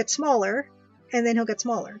then he'll get smaller, and then he'll get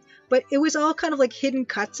smaller. But it was all kind of like hidden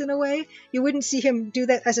cuts in a way. You wouldn't see him do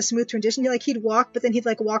that as a smooth transition. He'd walk, but then he'd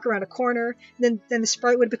like walk around a corner. Then the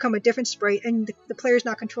sprite would become a different sprite, and the player's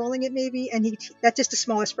not controlling it maybe, and that's just a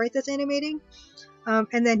smaller sprite that's animating.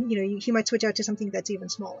 And then he might switch out to something that's even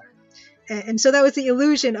smaller. And so that was the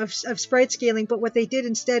illusion of sprite scaling. But what they did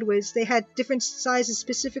instead was they had different sizes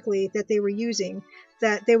specifically that they were using,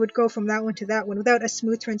 that they would go from that one to that one without a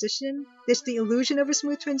smooth transition. There's the illusion of a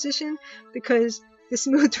smooth transition, because the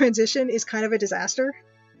smooth transition is kind of a disaster,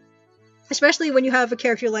 especially when you have a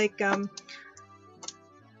character like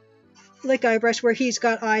Guybrush, where he's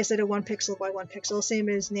got eyes that are 1 pixel by 1 pixel, same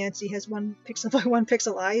as Nancy has 1 pixel by 1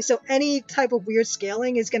 pixel eyes. So any type of weird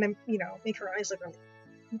scaling is gonna, make her eyes look really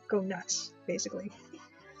go nuts, basically.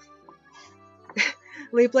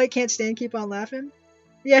 Leap Light can't stand Keep On Laughing.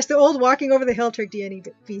 Yes, the old walking over the hill trick DNA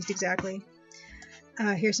Beast, exactly.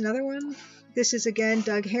 Here's another one. This is again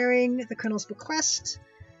Doug Herring, The Colonel's Bequest.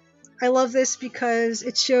 I love this because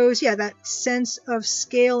it shows, that sense of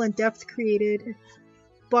scale and depth created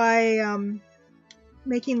by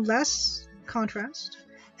making less contrast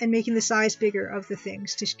and making the size bigger of the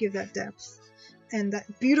things to give that depth. And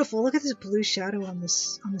that beautiful, look at this blue shadow on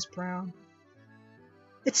this brown.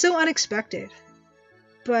 It's so unexpected,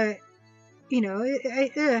 but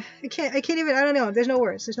I can't even, I don't know, there's no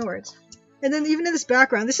words. And then even in this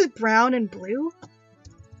background, this is brown and blue,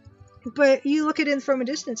 but you look at it from a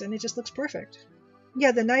distance and it just looks perfect.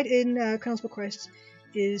 Yeah, the night in Colonel's Bequest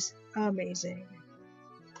is amazing.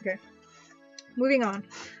 Okay, moving on.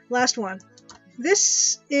 Last one.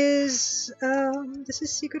 This is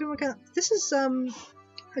Secret of Monkey Island. This is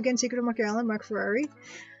again Secret of Monkey Island, Mark Ferrari.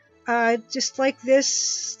 Just like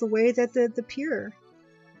this, the way that the pier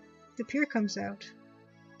comes out,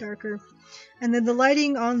 darker, and then the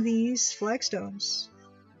lighting on these flagstones.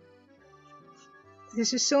 There's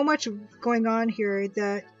just so much going on here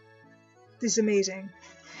that is amazing.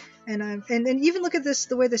 And even look at this,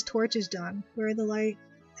 the way this torch is done, where the light,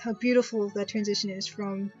 how beautiful that transition is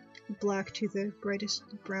from the black to the brightest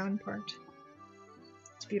brown part.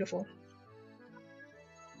 It's beautiful.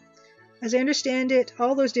 As I understand it,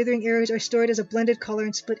 all those dithering arrows are stored as a blended color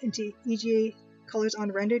and split into EGA colors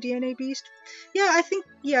on render DNA Beast. Yeah, I think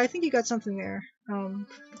you got something there.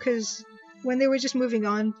 Because when they were just moving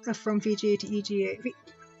on from VGA to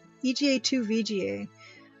EGA to VGA,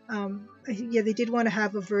 they did want to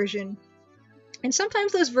have a version. And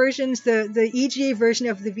sometimes those versions, the EGA version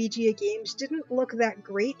of the VGA games didn't look that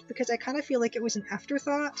great, because I kind of feel like it was an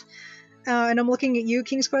afterthought. And I'm looking at you,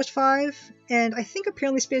 King's Quest V, and I think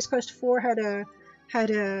apparently Space Quest 4 had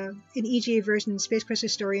an EGA version. Space Quest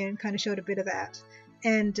Historian kind of showed a bit of that,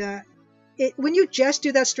 and when you just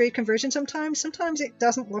do that straight conversion, sometimes it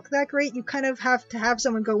doesn't look that great. You kind of have to have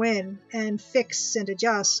someone go in and fix and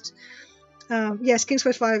adjust. Yes, King's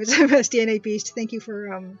Quest 5 is the best DNA beast. Thank you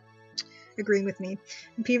for agreeing with me.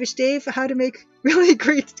 And Peevish Dave, how to make really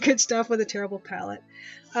good stuff with a terrible palette.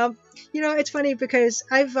 It's funny because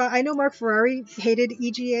I know Mark Ferrari hated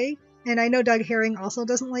EGA, and I know Doug Herring also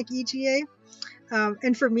doesn't like EGA.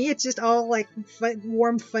 And for me, it's just all like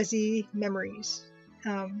warm, fuzzy memories.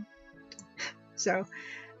 So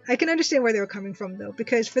I can understand where they were coming from, though,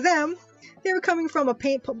 because for them, they were coming from a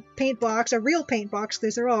paint box, a real paint box,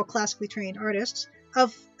 because they're all classically trained artists,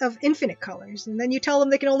 of infinite colors. And then you tell them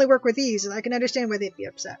they can only work with these, and I can understand why they'd be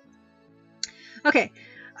upset. Okay,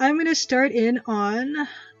 I'm going to start in on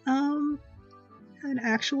an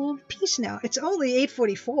actual piece now. It's only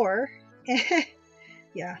 8:44.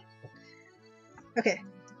 Yeah. Okay,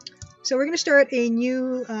 so we're going to start a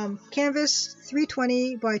new canvas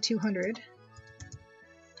 320 by 200.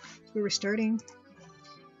 Where we're starting.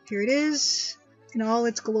 Here it is in all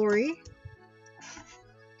its glory.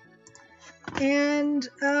 And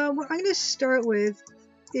what I'm going to start with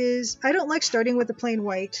is, I don't like starting with the plain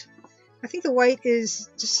white. I think the white is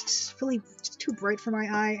just really too bright for my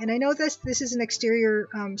eye, and I know this is an exterior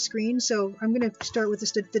screen, so I'm going to start with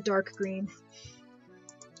just the dark green.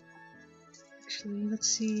 Actually, let's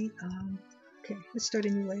see. Okay, let's start a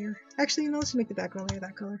new layer. Actually, no, let's make the background layer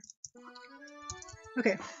that color.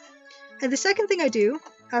 Okay. And the second thing I do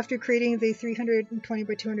after creating the 320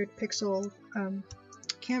 by 200 pixel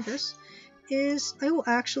canvas is I will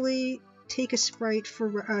actually take a sprite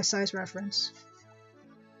for size reference.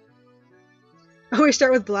 Oh, we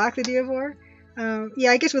start with black, the Diavor?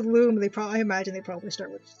 Yeah, I guess with Loom, I imagine they probably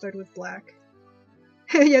start with black.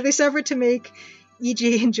 Yeah, they suffered to make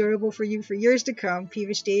EG enjoyable for you for years to come,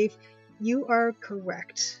 Peevish Dave. You are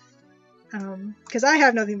correct. Because I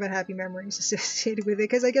have nothing but happy memories associated with it,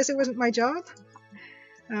 because I guess it wasn't my job.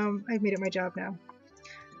 I've made it my job now.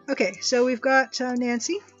 Okay, so we've got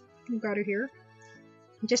Nancy. We've got her here.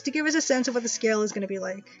 Just to give us a sense of what the scale is going to be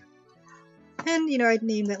like. And, I'd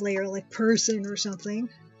name that layer like person or something,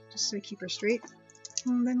 just so I keep her straight.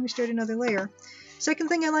 And then we start another layer. Second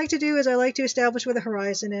thing I like to do is I like to establish where the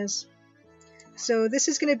horizon is. So this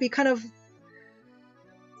is going to be kind of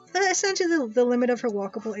essentially the limit of her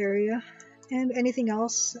walkable area. And anything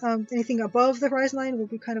else, anything above the horizon line will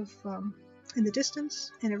be kind of in the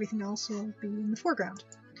distance, and everything else will be in the foreground.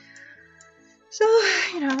 So,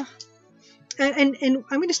 and I'm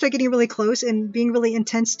going to start getting really close and being really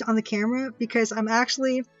intense on the camera, because I've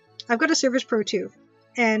got a Surface Pro 2.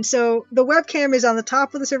 And so the webcam is on the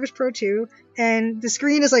top of the Surface Pro 2, and the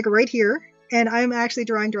screen is like right here, and I'm actually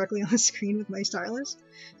drawing directly on the screen with my stylus.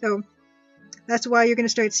 So that's why you're going to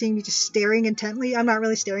start seeing me just staring intently. I'm not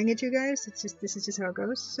really staring at you guys. This is just how it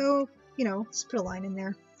goes. So, let's put a line in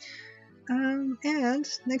there. And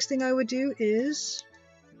next thing I would do is,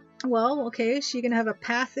 well, okay, so you're going to have a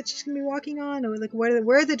path that she's going to be walking on, or like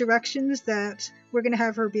where are the directions that we're going to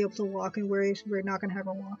have her be able to walk, and where we're not going to have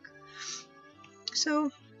her walk.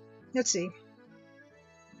 So, let's see.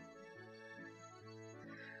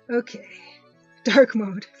 Okay. Dark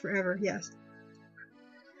mode forever, yes.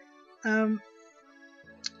 I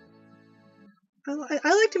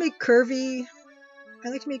like to make curvy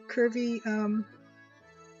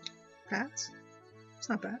paths. It's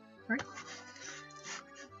not bad, right?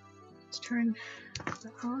 Let's turn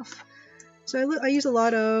that off. So I use a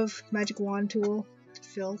lot of magic wand tool to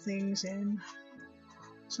fill things in.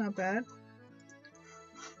 It's not bad.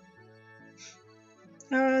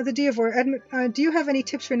 The Diavor, do you have any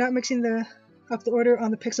tips for not mixing up the order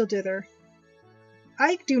on the pixel dither?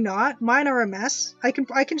 I do not. Mine are a mess. I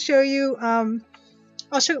can show you.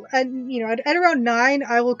 I'll show, and at around 9,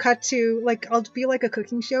 I will cut to I'll be like a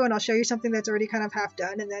cooking show, and I'll show you something that's already kind of half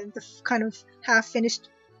done, and then the kind of half finished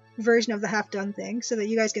version of the half done thing, so that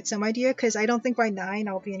you guys get some idea. Because I don't think by 9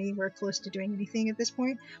 I'll be anywhere close to doing anything at this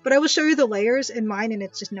point. But I will show you the layers in mine, and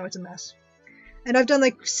it's a mess. And I've done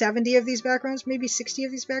like 70 of these backgrounds, maybe 60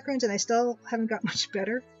 of these backgrounds, and I still haven't got much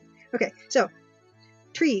better. Okay, so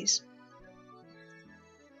trees.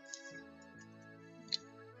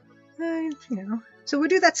 So we'll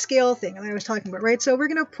do that scale thing that I was talking about, right? So we're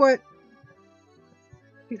gonna put,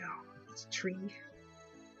 it's a tree.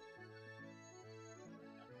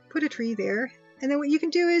 Put a tree there, and then what you can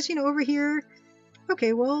do is, over here,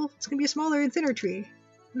 okay, well, it's gonna be a smaller and thinner tree,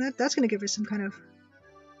 and that's gonna give us some kind of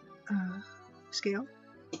scale,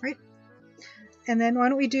 right? And then why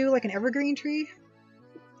don't we do like an evergreen tree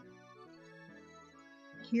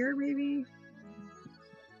here, maybe?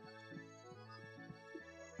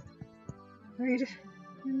 Right,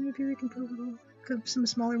 and maybe we can put a little some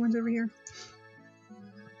smaller ones over here.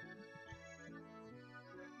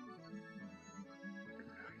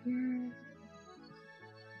 Here.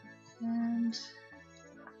 And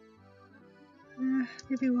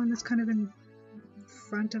maybe one that's kind of in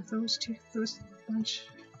front of those bunch.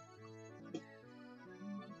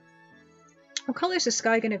 What color is the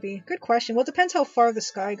sky going to be? Good question. Well, it depends how far the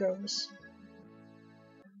sky goes.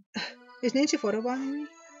 Is Nancy photobombing me?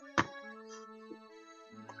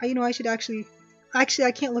 You know, I should actually I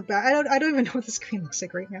can't look back. I don't even know what the screen looks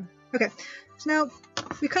like right now. Okay, so now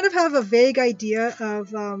we kind of have a vague idea of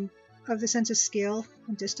the sense of scale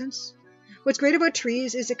and distance. What's great about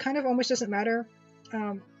trees is it kind of almost doesn't matter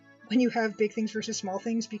when you have big things versus small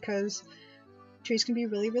things, because trees can be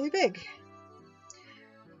really, really big.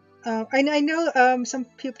 I know some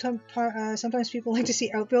people sometimes people like to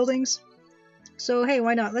see outbuildings, so hey,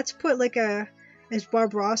 why not? Let's put like as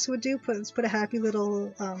Bob Ross would do, let's put a happy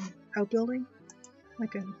little outbuilding,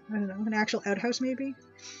 like I don't know, an actual outhouse maybe.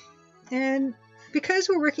 And because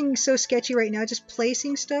we're working so sketchy right now, just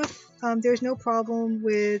placing stuff, there's no problem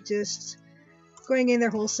with just going in there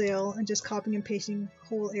wholesale and just copying and pasting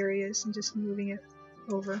whole areas and just moving it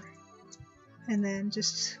over, and then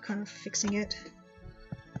just kind of fixing it,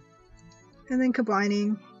 and then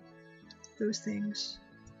combining those things.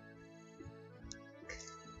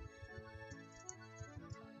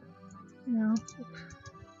 You know,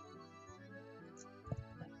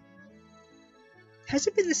 has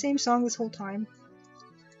it been the same song this whole time?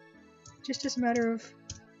 Just as a matter of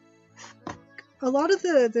a lot of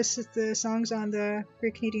the songs on the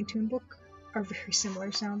Great Canadian Tune Book are very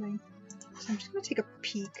similar sounding. So I'm just gonna take a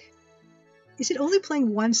peek. Is it only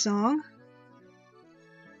playing one song?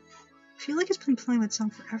 I feel like it's been playing that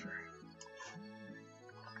song forever.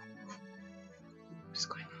 What's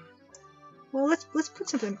going on? Well, let's put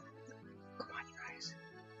something. Come on, you guys.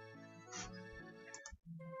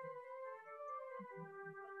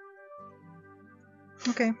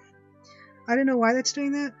 Okay. I don't know why that's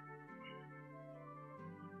doing that.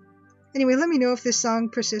 Anyway, let me know if this song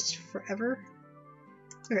persists forever.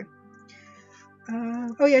 Okay.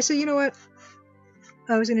 Oh yeah, so you know what?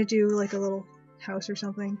 I was gonna do like a little house or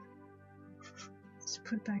something. Let's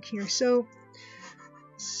put it back here. So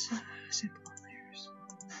simple layers.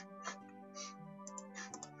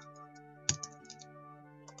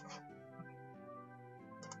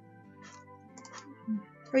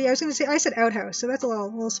 Oh yeah, I was gonna say, I said outhouse, so that's a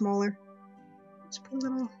little smaller. Let's put a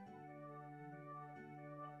little.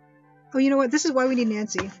 Oh, you know what? This is why we need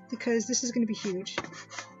Nancy, because this is gonna be huge,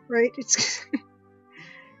 right? It's.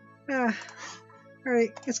 All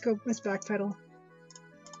right, let's go. Let's backpedal.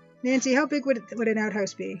 Nancy, how big would an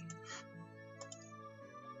outhouse be?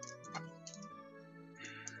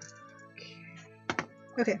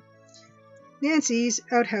 Okay. Nancy's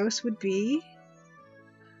outhouse would be.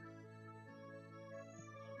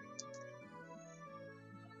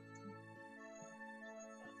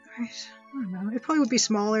 Right. I don't know. It probably would be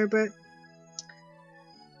smaller, but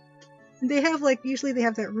they have like usually they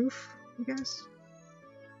have that roof, I guess.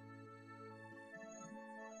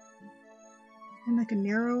 And like a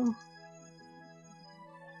narrow.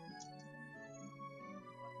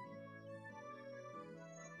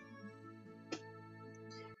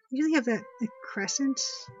 Usually have that like crescent.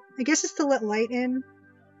 I guess it's to let light in,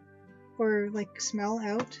 or like smell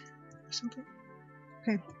out, or something.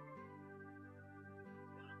 Okay.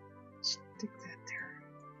 Stick that there.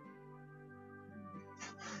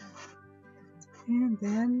 And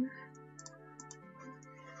then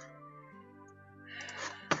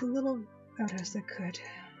a little outhouse that could.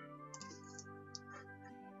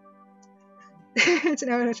 It's an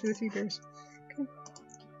outhouse for the three bears. Okay.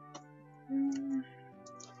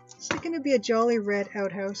 It's going to be a jolly red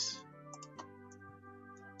outhouse.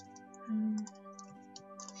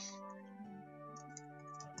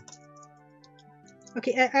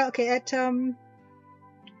 Okay, at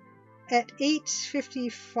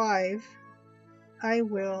 8:55, I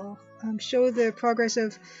will show the progress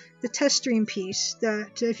of the test stream piece.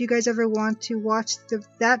 That if you guys ever want to watch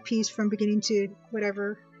that piece from beginning to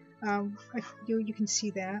whatever, you can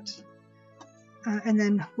see that, and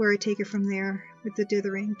then where I take it from there with the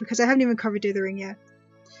dithering, because I haven't even covered dithering yet.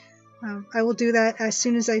 I will do that as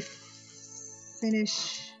soon as I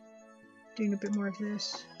finish doing a bit more of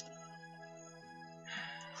this.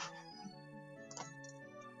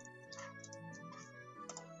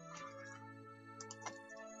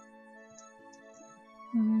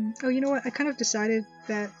 Oh, you know what? I kind of decided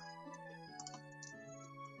that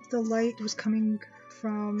the light was coming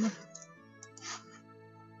from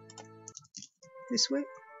this way.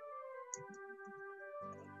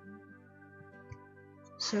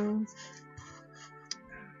 So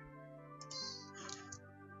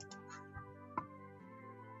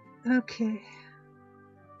Okay.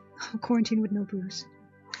 Quarantine with no booze.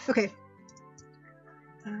 Okay.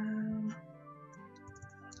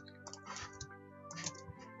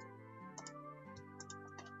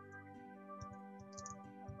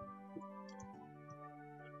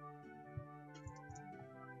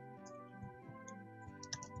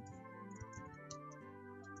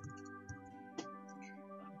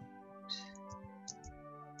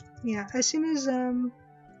 Yeah, as soon as I'm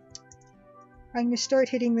gonna start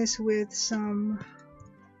hitting this with some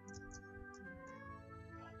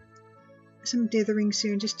dithering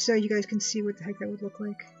soon, just so you guys can see what the heck that would look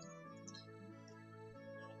like.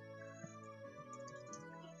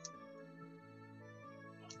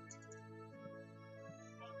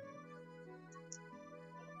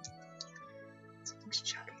 Something's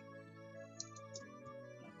chugging.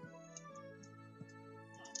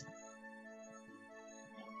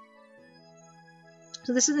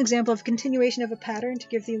 So this is an example of continuation of a pattern to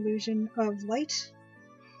give the illusion of light.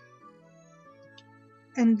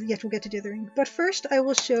 And yet we'll get to dithering. But first I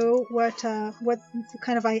will show what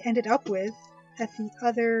kind of I ended up with at the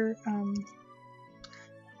other,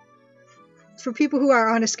 for people who are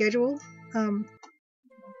on a schedule,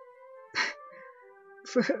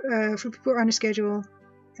 for people who are on a schedule,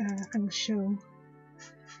 I will show.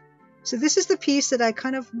 So this is the piece that I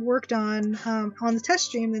kind of worked on the test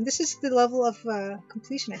stream, and this is the level of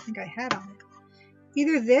completion I think I had on it.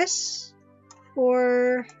 Either this,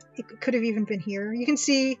 or it could have even been here. You can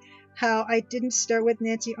see how I didn't start with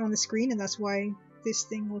Nancy on the screen, and that's why this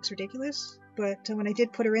thing looks ridiculous. But when I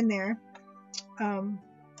did put her in there, well,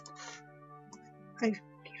 it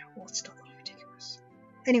still looks ridiculous.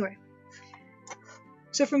 Anyway,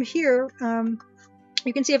 so from here,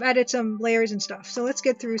 you can see I've added some layers and stuff. So let's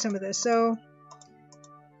get through some of this. So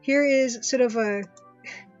here is sort of a...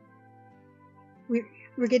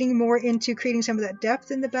 We're getting more into creating some of that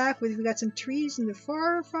depth in the back. We've got some trees in the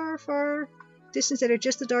far, far, far distance that are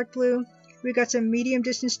just the dark blue. We've got some medium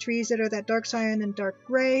distance trees that are that dark cyan and dark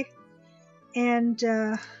gray. And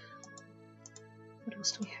what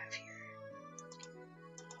else do we have here?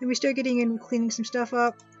 Then we start getting in, cleaning some stuff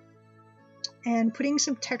up and putting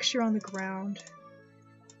some texture on the ground.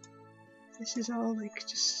 This is all like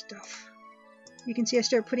just stuff. You can see I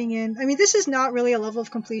start putting in, I mean, this is not really a level of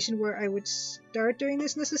completion where I would start doing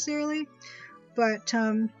this necessarily, but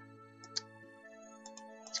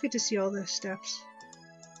it's good to see all the steps,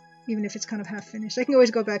 even if it's kind of half finished. I can always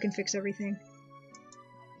go back and fix everything.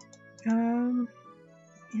 And,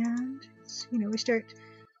 you know, we start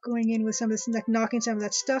going in with some of this, like knocking some of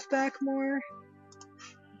that stuff back more.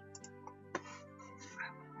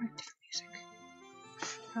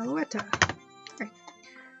 Alouetta. Right.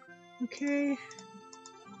 Okay.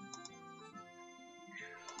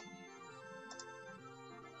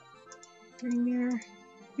 Getting there.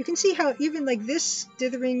 You can see how even like this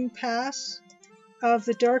dithering pass of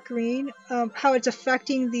the dark green, how it's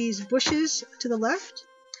affecting these bushes to the left.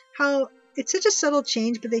 How it's such a subtle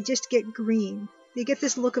change, but they just get green. They get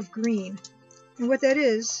this look of green. And what that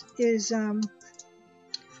is this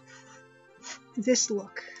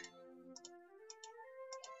look.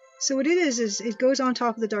 So what it is it goes on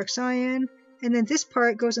top of the dark cyan, and then this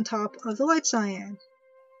part goes on top of the light cyan.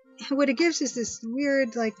 And what it gives is this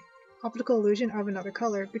weird, like, optical illusion of another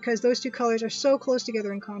color, because those two colors are so close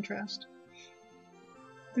together in contrast.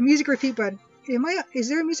 The music repeat button. Is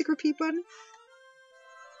there a music repeat button?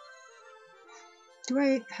 Do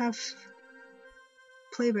I have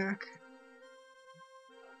playback?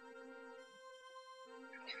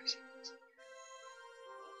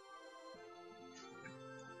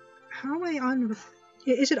 How am I on?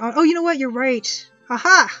 Is it on? Oh, you know what? You're right.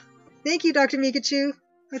 Aha! Thank you, Dr. Mikachu.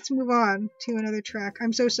 Let's move on to another track.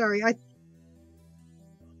 I'm so sorry.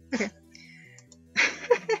 Okay.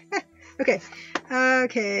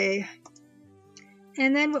 Okay.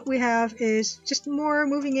 And then what we have is just more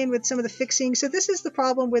moving in with some of the fixing. So this is the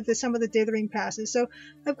problem with some of the dithering passes. So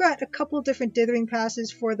I've got a couple different dithering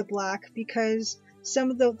passes for the black because some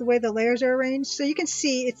of the way the layers are arranged. So you can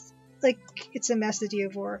see it's like it's a mess, the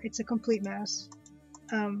Diavore. It's a complete mess.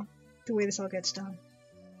 The way this all gets done.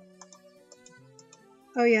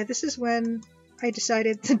 Oh yeah, this is when I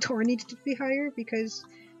decided the door needed to be higher because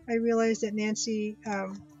I realized that Nancy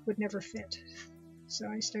would never fit. So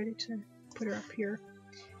I started to put her up here.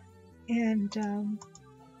 And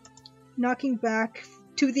knocking back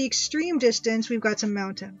to the extreme distance, we've got some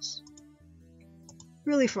mountains.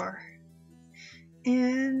 Really far.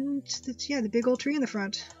 And that's, yeah, the big old tree in the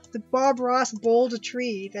front. The Bob Ross bold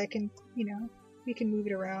tree that can, you know, we can move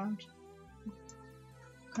it around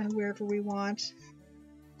kind of wherever we want.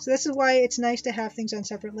 So this is why it's nice to have things on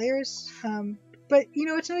separate layers. But you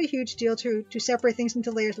know, it's not a huge deal to separate things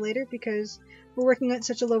into layers later because we're working at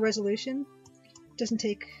such a low resolution. It doesn't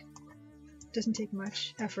take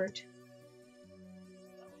much effort.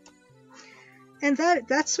 And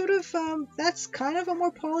that's sort of that's kind of a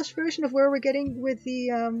more polished version of where we're getting with the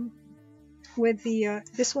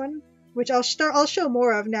this one, which I'll show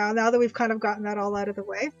more of now that we've kind of gotten that all out of the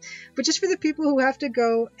way. But just for the people who have to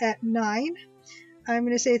go at 9, I'm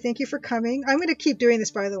going to say thank you for coming. I'm going to keep doing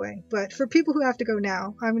this, by the way, but for people who have to go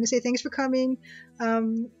now, I'm going to say thanks for coming.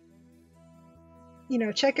 You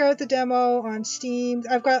know, check out the demo on Steam.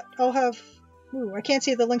 I can't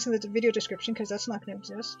see the links in the video description because that's not going to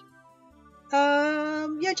exist.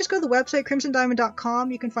 Yeah, just go to the website,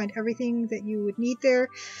 crimsondiamond.com. You can find everything that you would need there.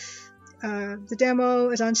 The demo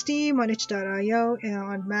is on Steam, on itch.io,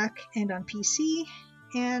 on Mac and on PC.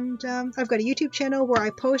 And I've got a YouTube channel where I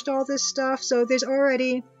post all this stuff. So there's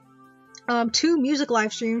already 2 music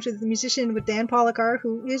live streams with the musician with Dan Policar,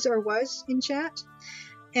 who is or was in chat.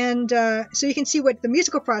 And so you can see what the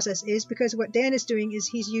musical process is, because what Dan is doing is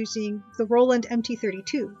he's using the Roland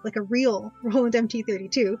MT32, like a real Roland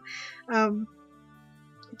MT32,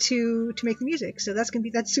 to make the music. So that's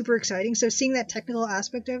super exciting. So seeing that technical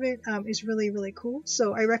aspect of it is really, really cool.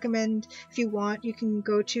 So I recommend, if you want, you can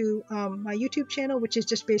go to my YouTube channel, which is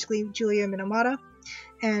just basically Julia Minamata,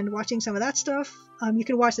 and watching some of that stuff. You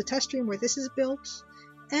can watch the test stream where this is built.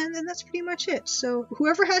 And then that's pretty much it. So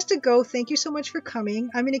whoever has to go, thank you so much for coming.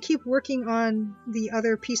 I'm going to keep working on the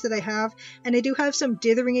other piece that I have. And I do have some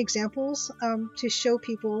dithering examples to show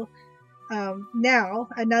people now.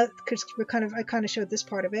 And now, because I kind of showed this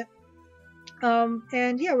part of it.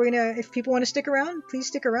 And yeah, if people want to stick around, please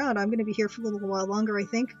stick around. I'm going to be here for a little while longer, I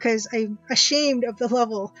think, because I'm ashamed of the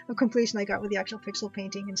level of completion I got with the actual pixel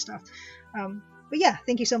painting and stuff. But yeah,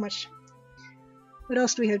 thank you so much. What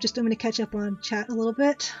else do we have? I'm going to catch up on chat a little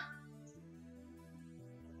bit.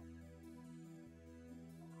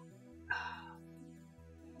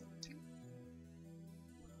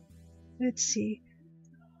 Let's see.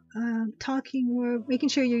 Making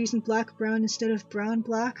sure you're using black-brown instead of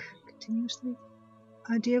brown-black continuously.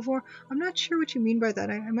 Idea of war. I'm not sure what you mean by that.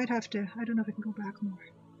 I might have to. I don't know if I can go back more.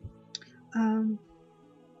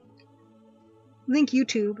 Link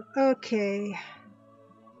YouTube. Okay.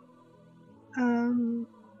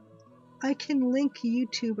 I can link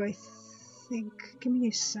YouTube, I think. Give me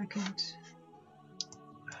a second.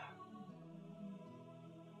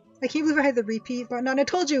 I can't believe I had the repeat button on. I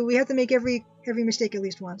told you we have to make every mistake at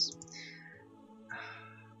least once.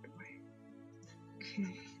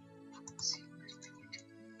 Okay. Let's see.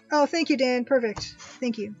 Oh, thank you, Dan. Perfect.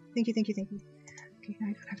 Thank you. Thank you. Okay, now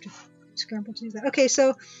I don't have to scramble to do that. Okay,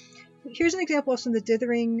 so here's an example of some of the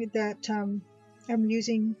dithering that I'm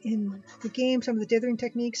using in the game, some of the dithering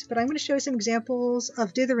techniques, but I'm going to show you some examples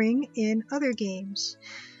of dithering in other games.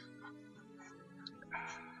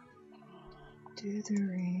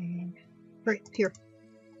 Dithering. Right, here.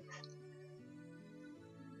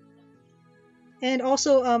 And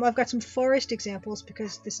also, I've got some forest examples,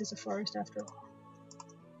 because this is a forest after all.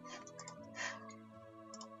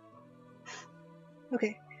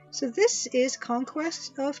 Okay. So this is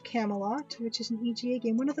Conquest of Camelot, which is an EGA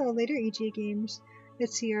game, one of the later EGA games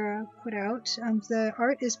that Sierra put out. The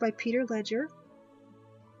art is by Peter Ledger.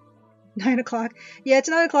 9 o'clock. Yeah, it's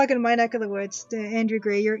 9 o'clock in my neck of the woods. Andrew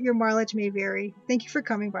Gray, your mileage may vary. Thank you for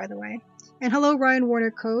coming, by the way. And hello, Ryan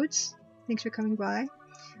Warner Codes. Thanks for coming by.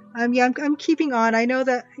 Yeah, I'm keeping on. I know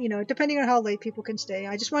that, depending on how late people can stay.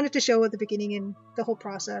 I just wanted to show at the beginning and the whole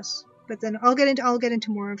process. But then I'll get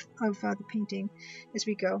into more of the painting as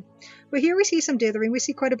we go. But here we see some dithering. We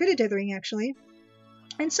see quite a bit of dithering, actually.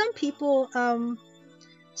 And some people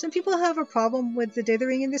have a problem with the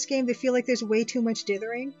dithering in this game. They feel like there's way too much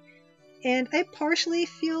dithering. And I partially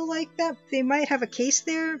feel like that they might have a case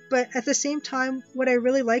there, but at the same time, what I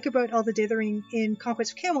really like about all the dithering in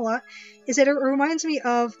Conquest of Camelot is that it reminds me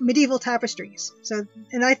of medieval tapestries.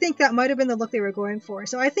 And I think that might have been the look they were going for.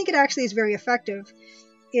 So I think it actually is very effective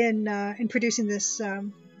in producing this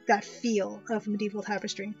that feel of medieval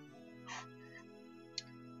tapestry.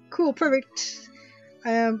 Cool, perfect.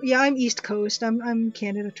 Yeah, I'm East Coast. I'm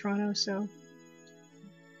Canada, Toronto, so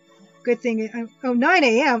good thing. 9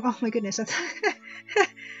 a.m. Oh my goodness.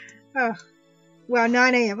 Oh, wow,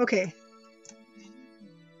 9 a.m. Okay.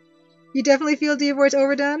 You definitely feel Diavor's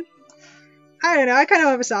overdone? I don't know. I kind of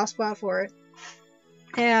have a soft spot for it.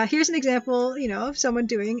 Here's an example, of someone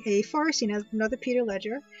doing a forest scene, another Peter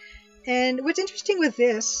Ledger. And what's interesting with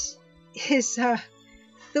this is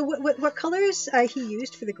what colors he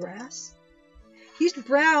used for the grass. He used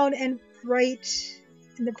brown and bright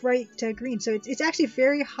bright green. So it's actually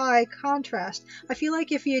very high contrast. I feel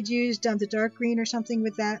like if you had used the dark green or something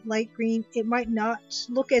with that light green, it might not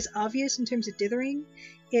look as obvious in terms of dithering.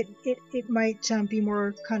 It might be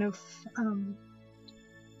more kind of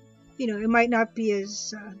it might not be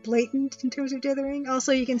as blatant in terms of dithering.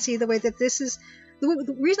 Also, you can see the way that this is.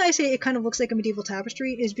 The reason I say it kind of looks like a medieval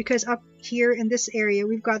tapestry is because up here in this area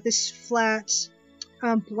we've got this flat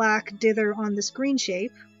black dither on this green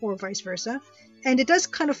shape, or vice versa. And it does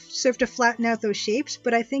kind of serve to flatten out those shapes,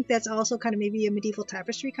 but I think that's also kind of maybe a medieval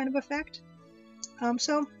tapestry kind of effect.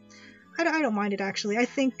 So I don't mind it actually. I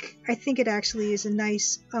think it actually is a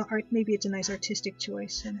nice art. Maybe it's a nice artistic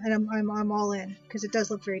choice, and I'm all in because it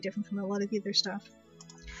does look very different from a lot of the other stuff.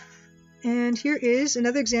 And here is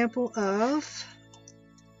another example of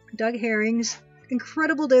Doug Herring's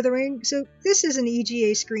incredible dithering. So this is an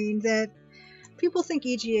EGA screen that people think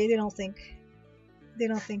EGA. They don't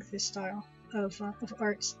think this style of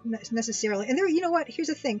art necessarily. And there, you know what? Here's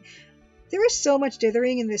the thing: there is so much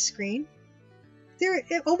dithering in this screen.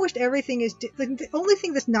 Almost everything is like, the only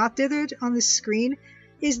thing that's not dithered on this screen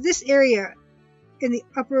is this area in the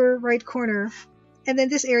upper right corner, and then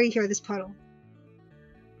this area here, this puddle.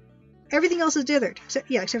 Everything else is dithered,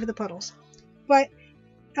 except for the puddles. But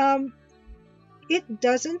it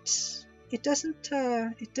doesn't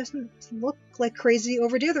look like crazy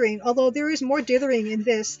over dithering, although there is more dithering in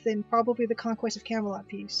this than probably the Conquest of Camelot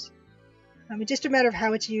piece. It's just a matter of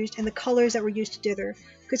how it's used and the colors that were used to dither.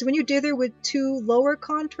 Because when you dither with two lower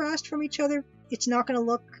contrast from each other, it's not going to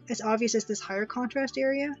look as obvious as this higher contrast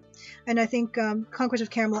area. And I think Conquest of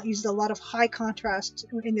Camelot uses a lot of high contrast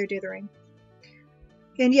in their dithering.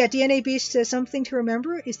 And yeah, DNA Beast says something to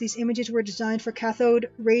remember is these images were designed for cathode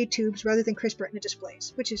ray tubes rather than crisp retina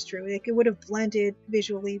displays, which is true. Like, it would have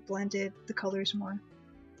visually blended the colors more.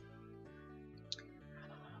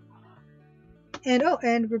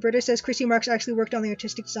 And Roberta says Christy Marks actually worked on the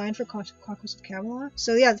artistic design for Conquest of Camelot.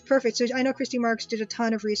 So yeah, perfect. So I know Christy Marks did a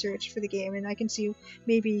ton of research for the game, and I can see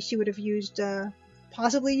maybe she would have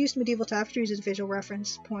possibly used medieval tapestries as a visual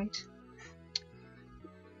reference point.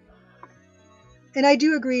 And I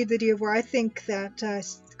do agree with the idea where I think that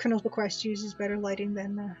Colonel's Bequest uses better lighting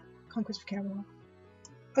than Conquest of Camelot.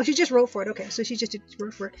 Oh, she just wrote for it. Okay, so she just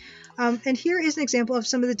wrote for it. And here is an example of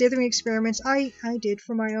some of the dithering experiments I did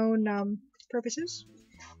for my own purposes.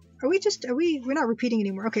 We're not repeating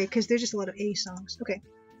anymore. Okay, because there's just a lot of A songs.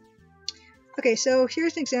 Okay, so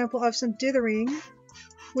here's an example of some dithering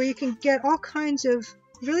where you can get all kinds of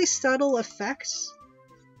really subtle effects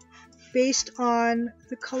based on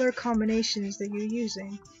the color combinations that you're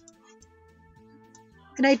using.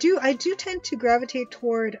 And I do tend to gravitate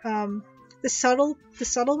toward the subtle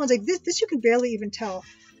ones. Like this you can barely even tell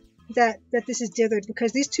that this is dithered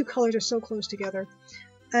because these two colors are so close together.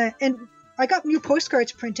 And I got new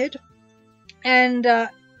postcards printed, and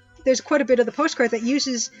there's quite a bit of the postcard that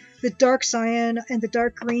uses the dark cyan and the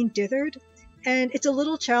dark green dithered, and it's a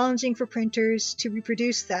little challenging for printers to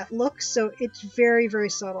reproduce that look, so it's very, very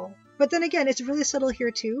subtle. But then again, it's really subtle here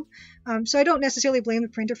too, so I don't necessarily blame the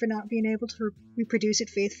printer for not being able to reproduce it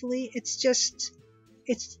faithfully. It's just,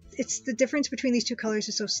 it's the difference between these two colors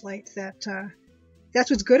is so slight that that's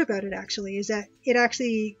what's good about it actually, is that it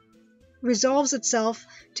actually resolves itself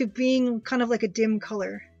to being kind of like a dim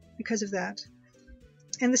color because of that.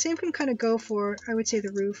 And the same can kind of go for, I would say,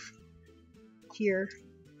 the roof here.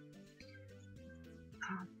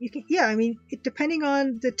 Depending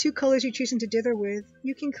on the two colors you're choosing to dither with,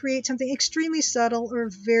 you can create something extremely subtle or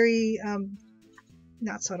very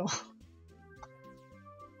not subtle.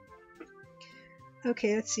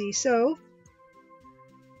 Okay, let's see. So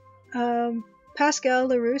Pascal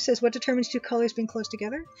Leroux says, what determines two colors being close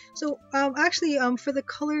together? So actually, for the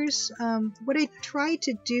colors, what I try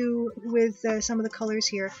to do with some of the colors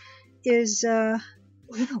here is, you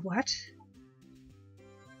know what?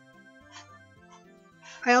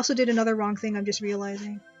 I also did another wrong thing, I'm just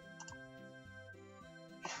realizing.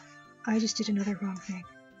 I just did another wrong thing.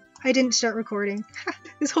 I didn't start recording.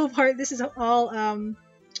 This whole part, this is all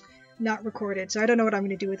not recorded, so I don't know what I'm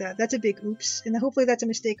going to do with that. That's a big oops, and hopefully that's a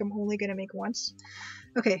mistake I'm only going to make once.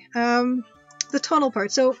 Okay, the tonal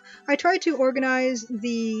part. So I tried to organize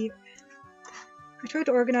you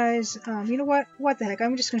know what the heck,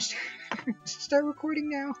 I'm just going to start recording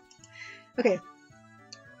now. Okay.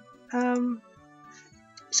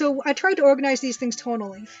 So I tried to organize these things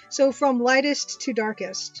tonally. So from lightest to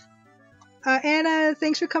darkest. Anna,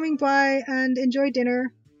 thanks for coming by and enjoy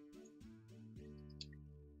dinner.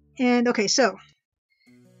 And okay, so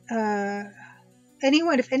if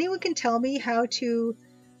anyone can tell me how to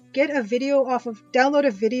get a video download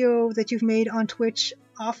a video that you've made on Twitch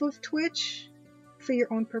off of Twitch, for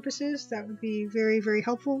your own purposes, that would be very, very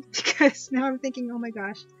helpful, because now I'm thinking, oh my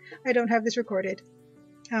gosh, I don't have this recorded.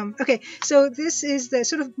 Okay, so this is the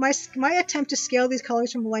sort of my attempt to scale these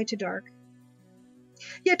colors from light to dark.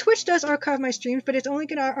 Yeah, Twitch does archive my streams, but it's only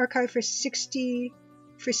going to archive for 60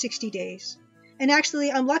 days. And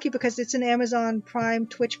actually, I'm lucky because it's an Amazon Prime,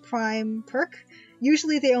 Twitch Prime perk.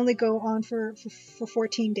 Usually they only go on for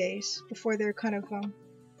 14 days before they're kind of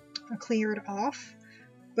cleared off.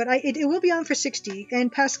 But it will be on for 60.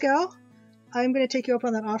 And Pascal, I'm going to take you up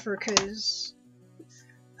on that offer because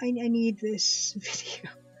I need this video.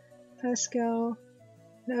 Pascal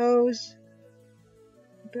knows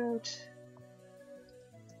about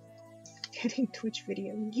getting Twitch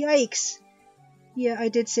video. Yikes! Yeah, I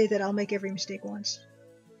did say that I'll make every mistake once.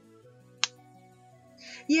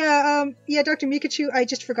 Yeah, Dr. Mikachu, I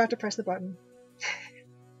just forgot to press the button.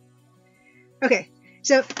 Okay,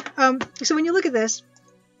 so when you look at this,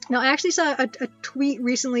 now I actually saw a tweet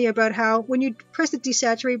recently about how when you press the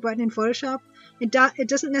desaturate button in Photoshop, it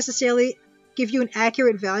doesn't necessarily give you an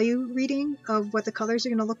accurate value reading of what the colors are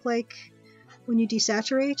going to look like when you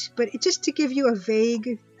desaturate, but it's just to give you a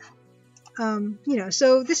vague,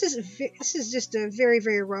 so this is just a very,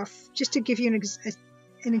 very rough, just to give you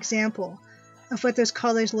an example of what those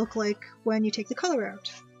colors look like when you take the color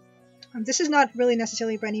out. This is not really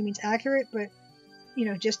necessarily by any means accurate, but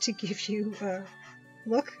just to give you a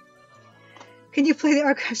look. Can you play the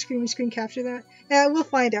archive screen capture that? We'll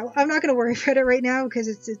find out. I'm not going to worry about it right now because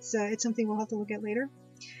it's something we'll have to look at later.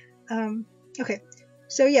 Okay,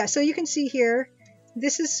 so yeah, so you can see here,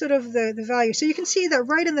 this is sort of the value. So you can see that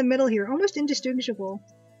right in the middle here, almost indistinguishable,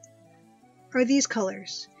 are these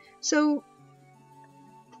colors. So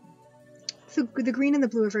the green and the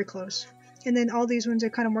blue are very close. And then all these ones are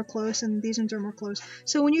kind of more close, and these ones are more close.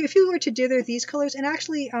 So if you were to dither these colors, and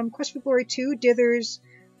actually Quest for Glory 2 dithers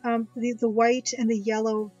the white and the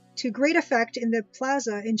yellow to great effect in the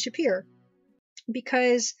plaza in Shapir,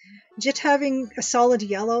 because just having a solid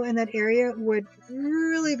yellow in that area would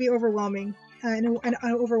really be overwhelming, an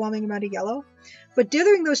overwhelming amount of yellow. But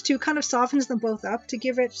dithering those two kind of softens them both up to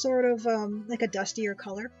give it sort of like a dustier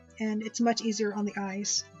color, and it's much easier on the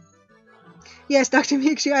eyes. Yes, Dr.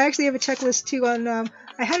 Mixu, I actually have a checklist too on,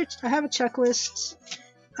 I have a checklist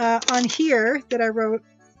on here that I wrote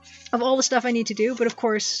of all the stuff I need to do, but of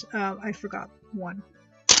course, I forgot one.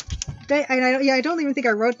 I don't even think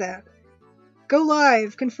I wrote that. Go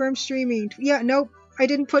live, confirm streaming. Yeah, nope, I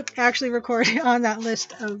didn't put actually record on that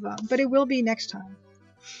list of, but it will be next time.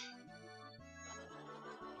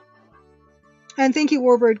 And thank you,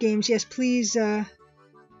 Warbird Games. Yes, please,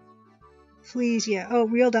 please, yeah. Oh,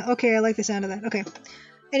 real done. Okay, I like the sound of that. Okay.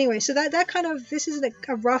 Anyway, so that kind of, this is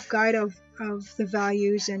a rough guide of the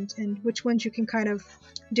values and which ones you can kind of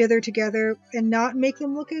dither together and not make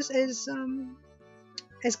them look as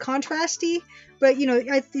contrasty. But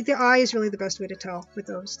I think the eye is really the best way to tell with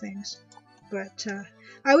those things. But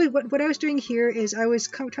what I was doing here is I was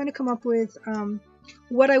trying to come up with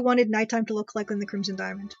what I wanted nighttime to look like in the Crimson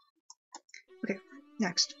Diamond. Okay,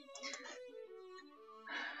 next.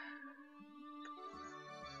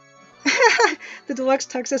 The deluxe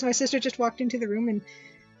tux says my sister just walked into the room and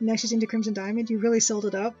now she's into Crimson Diamond. You really sold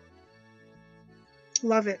it up.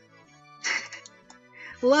 Love it.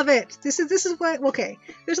 Love it. This is why. Okay,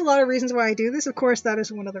 there's a lot of reasons why I do this. Of course, that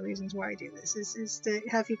is one of the reasons why I do this. Is to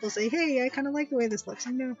have people say, "Hey, I kind of like the way this looks.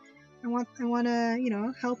 I want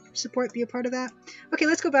to help support, be a part of that." Okay,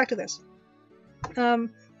 let's go back to this. We'll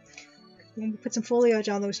put some foliage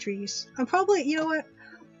on those trees. I'm probably, what?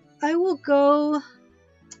 I will go.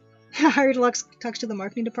 Hire deluxe tux to the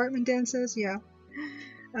marketing department, Dan says. Yeah.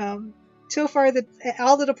 So far,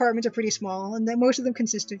 all the departments are pretty small, and most of them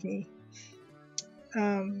consist of me.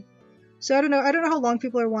 So I don't know how long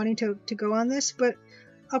people are wanting to go on this, but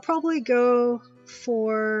I'll probably go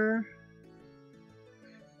for,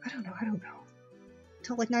 I don't know,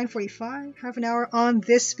 till like 9:45, half an hour on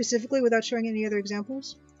this specifically without showing any other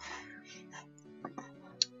examples.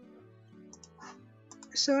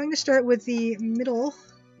 So I'm going to start with the middle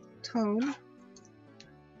tone,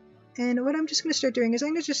 and what I'm just going to start doing is I'm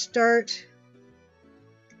going to just start,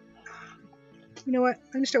 I'm going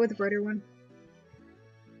to start with the brighter one.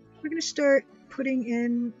 We're going to start putting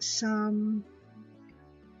in some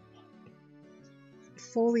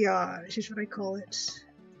foliage, is what I call it.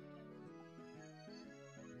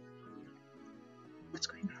 What's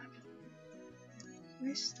going on? Why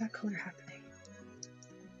is that color happening?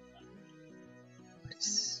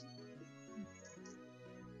 It's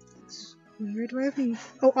weird. Do I have any?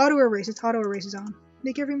 Oh, auto erase. It's auto erase is on.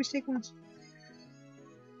 Make every mistake once.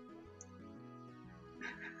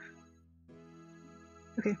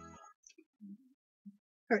 Okay.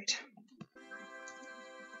 Alright.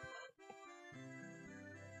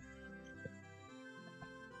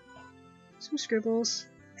 Some scribbles.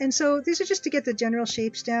 And so these are just to get the general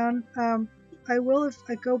shapes down. I will, if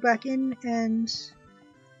I go back in and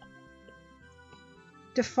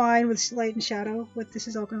define with light and shadow what this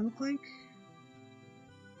is all going to look like.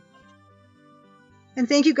 And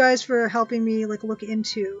thank you guys for helping me like look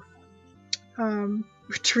into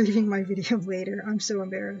retrieving my video later. I'm so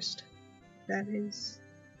embarrassed. That is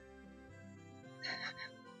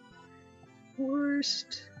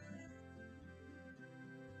worst.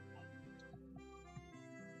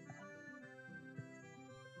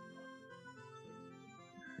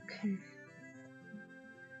 Okay.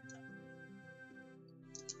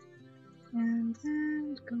 And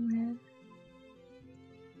then go ahead.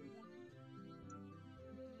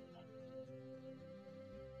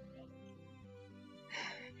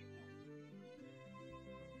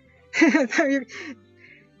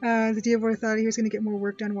 The Diabor thought he was going to get more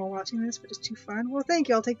work done while watching this, but it's too fun. Well, thank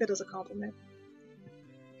you. I'll take that as a compliment.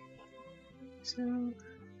 So,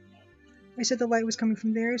 I said the light was coming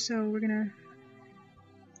from there, so we're going to...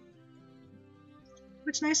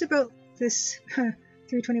 What's nice about this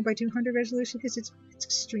 320 by 200 resolution is it's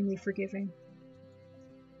extremely forgiving.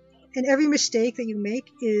 And every mistake that you make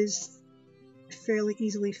is fairly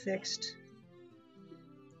easily fixed.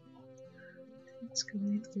 Let's go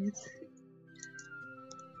in with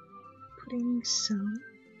putting some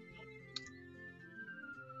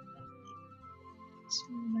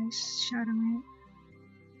nice shadowing.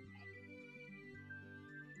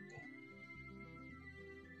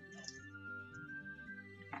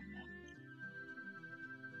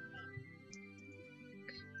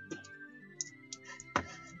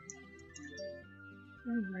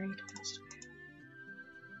 Alright, let's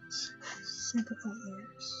sample all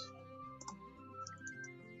layers.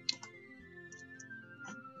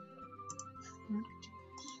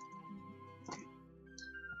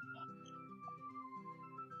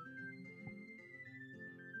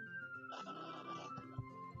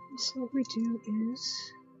 So what we do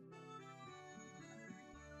is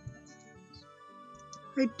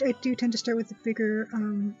I do tend to start with the bigger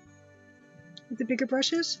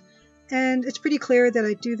brushes, and it's pretty clear that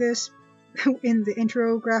I do this in the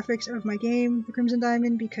intro graphics of my game, the Crimson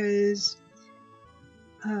Diamond, because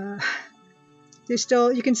there's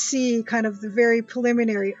still, you can see kind of the very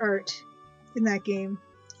preliminary art in that game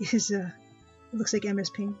is it looks like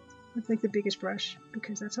MS Paint with like the biggest brush,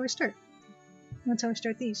 because that's how I start. That's how I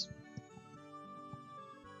start these.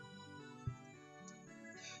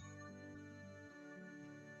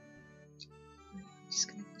 Just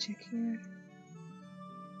gonna check here.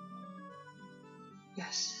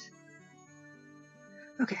 Yes.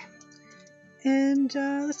 Okay. And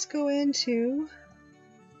let's go into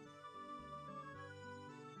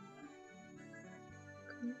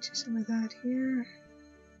some of that here.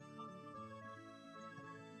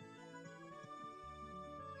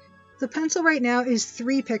 The pencil right now is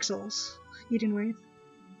 3 pixels Eden width.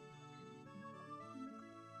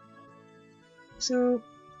 So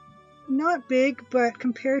not big, but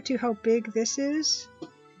compared to how big this is.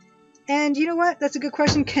 And you know what? That's a good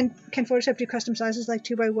question. Can Photoshop do custom sizes like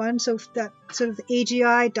 2x1? So that sort of the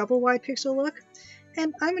AGI double wide pixel look?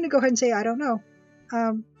 And I'm going to go ahead and say I don't know.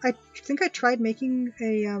 I think I tried making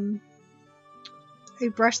a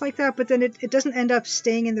brush like that, but then it doesn't end up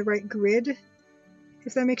staying in the right grid.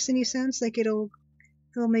 If that makes any sense, like it'll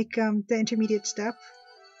make the intermediate step.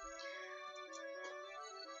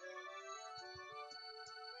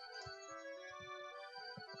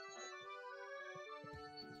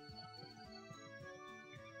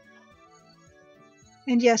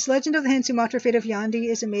 And yes, Legend of the Hand Sumatra Fate of Yandi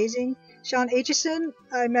is amazing. Sean Aitchison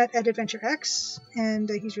I met at Adventure X, and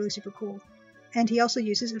he's really super cool. And he also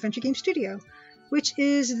uses Adventure Game Studio, which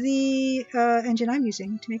is the engine I'm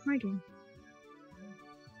using to make my game.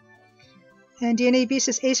 And DNA Beast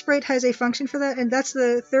says Sprite has a function for that, and that's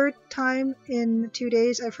the 3rd time in 2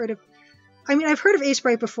 days I've heard of. I mean, I've heard of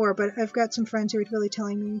Sprite before, but I've got some friends who are really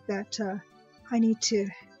telling me that I need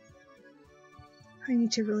to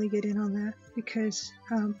really get in on that, because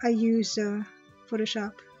I use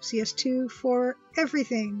Photoshop CS2 for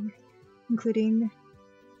everything, including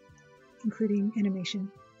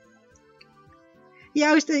animation.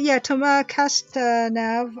 Yeah, Thomas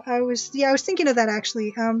Castanav. I was thinking of that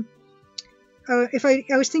actually.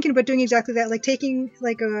 I was thinking about doing exactly that, like taking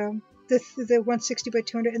like the 160 by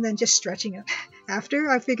 200 and then just stretching it after.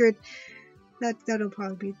 I figured that'll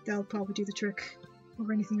probably do the trick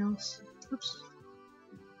over anything else. Oops.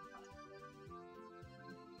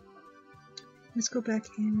 Let's go back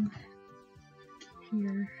in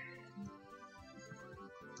here.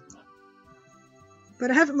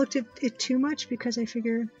 But I haven't looked at it too much because I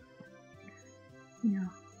figure,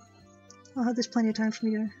 I'll have this plenty of time for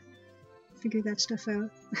me to figure that stuff out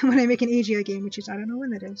when I make an AGI game, which is, I don't know when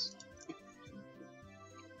that is.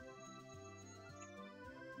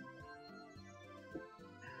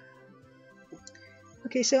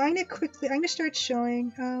 Okay, so I'm gonna start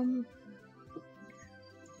showing how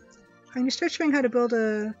to build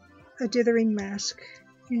a dithering mask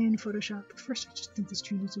in Photoshop. But first, I just think this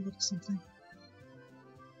tree needs a little something.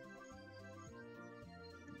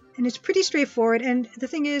 And it's pretty straightforward, and the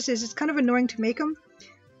thing is it's kind of annoying to make them,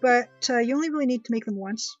 but you only really need to make them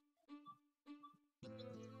once.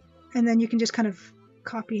 And then you can just kind of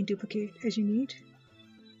copy and duplicate as you need.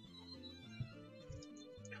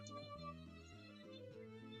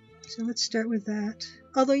 So let's start with that.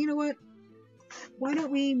 Although, you know what? Why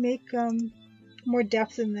don't we make more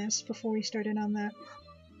depth in this before we start in on that?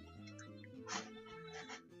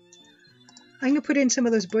 I'm going to put in some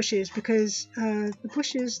of those bushes because the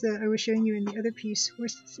bushes that I was showing you in the other piece,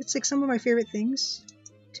 it's like some of my favorite things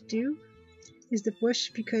to do is the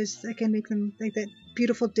bush, because I can make them like that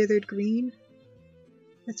beautiful dithered green.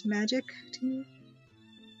 That's magic to me.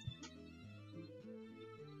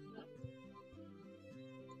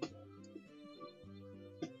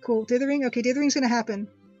 Cool. Dithering? Okay, dithering's going to happen.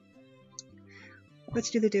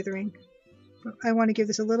 Let's do the dithering. But I want to give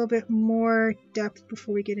this a little bit more depth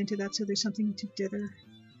before we get into that, so there's something to dither.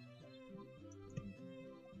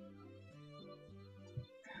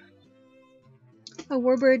 Oh,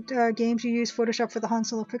 Warbird Games, you use Photoshop for the Han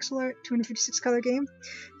Solo pixel art, 256 color game.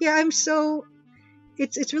 Yeah, I'm so...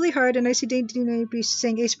 It's really hard, and I see Dana be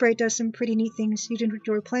saying Sprite does some pretty neat things you didn't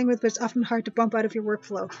enjoy playing with, but it's often hard to bump out of your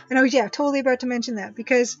workflow. And I was, yeah, totally about to mention that,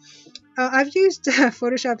 because I've used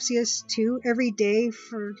Photoshop CS2 every day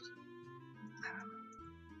for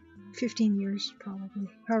 15 years, probably.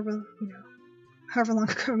 However long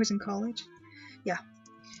ago I was in college. Yeah.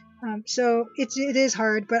 So it is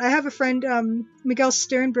hard, but I have a friend, Miguel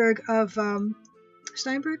Sternberg of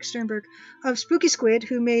Sternberg of Spooky Squid,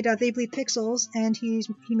 who made They Bleed Pixels, and he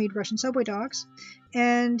made Russian Subway Dogs,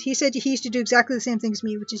 and he said he used to do exactly the same thing as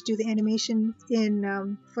me, which is do the animation in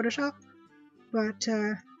Photoshop, but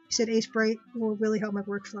he said Sprite will really help my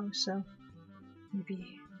workflow, so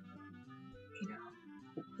maybe,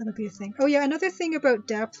 that'll be a thing. Oh yeah, another thing about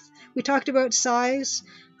depth, we talked about size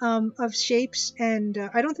of shapes, and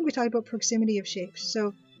I don't think we talked about proximity of shapes,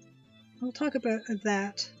 so I'll talk about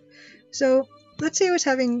that. So let's say I was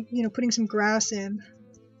having, putting some grass in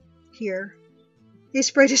here.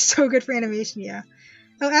 Sprite is so good for animation, yeah.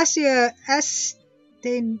 Oh, Asteonics.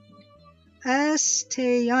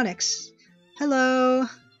 Hello,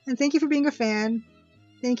 and thank you for being a fan.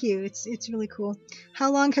 Thank you. It's really cool.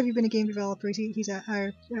 How long have you been a game developer?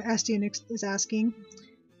 Asteonics is asking.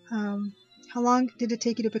 How long did it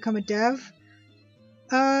take you to become a dev?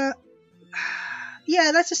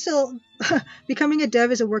 Yeah, that's still becoming a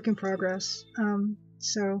dev is a work in progress.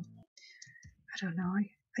 So I don't know.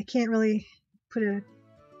 I can't really put a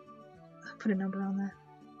number on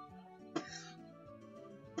that.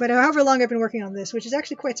 But however long I've been working on this, which is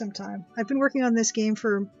actually quite some time. I've been working on this game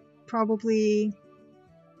for probably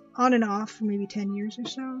on and off for maybe 10 years or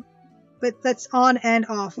so. But that's on and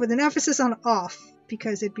off, with an emphasis on off,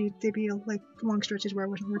 because there'd be like long stretches where I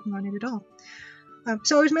wasn't working on it at all.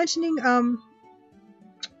 So I was mentioning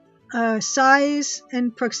size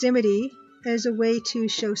and proximity as a way to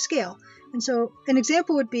show scale. And so an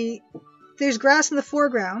example would be, there's grass in the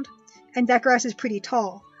foreground, and that grass is pretty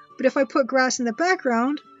tall. But if I put grass in the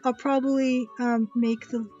background, I'll probably make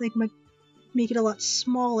it a lot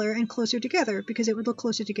smaller and closer together, because it would look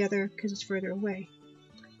closer together because it's further away.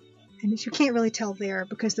 And you can't really tell there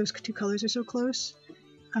because those two colors are so close.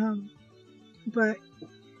 But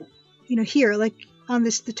here, like on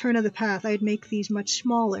the turn of the path, I'd make these much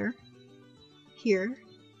smaller here,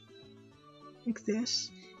 like this,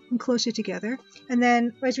 and closer together. And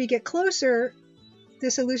then as we get closer,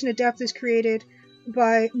 this illusion of depth is created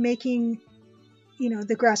by making,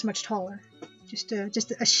 the grass much taller. Just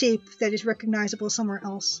a shape that is recognizable somewhere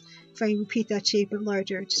else. If I repeat that shape but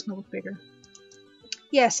larger, it's just going to look bigger.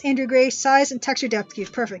 Yes, Andrew Gray, size and texture depth cues.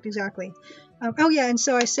 Perfect, exactly. Oh yeah, and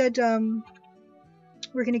so I said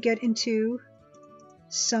we're going to get into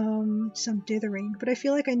some dithering, but I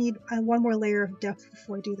feel like I need one more layer of depth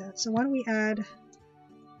before I do that. So why don't we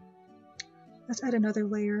let's add another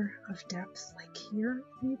layer of depth, like here,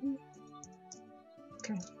 maybe?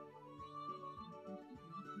 Okay.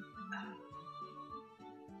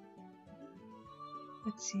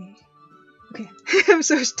 Let's see. Okay, I'm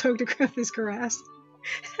so stoked to grab this grass.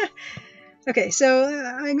 Okay, so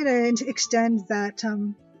I'm going to extend that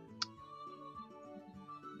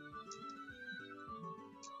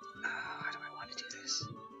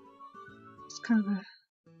kind of a...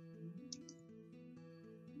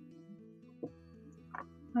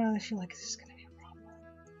 I feel like this is going to be a problem.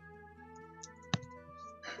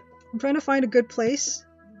 I'm trying to find a good place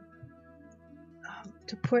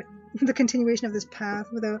to put the continuation of this path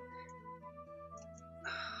without...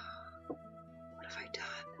 What have I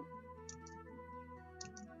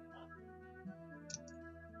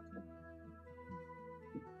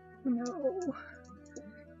done? No.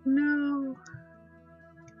 No.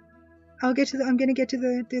 I'm gonna get to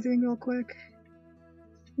the other thing real quick.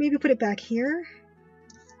 Maybe put it back here.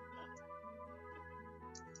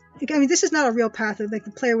 I mean, this is not a real path. Like,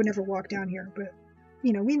 the player would never walk down here, but,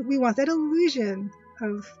 you know, we want that illusion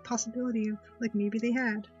of possibility of, like, maybe they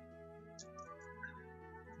had.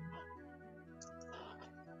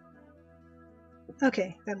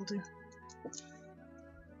 Okay, that'll do.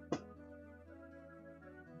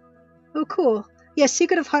 Oh, cool. Yeah,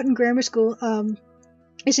 Secret of Hutton Grammar School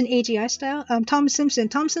is an AGI style. Tom Simpson,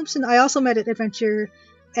 I also met at Adventure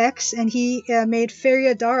X, and he made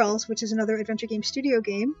Feria Darls, which is another Adventure Game Studio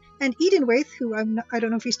game, and Edenwaith, who I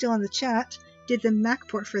don't know if he's still on the chat, did the Mac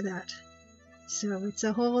port for that. So it's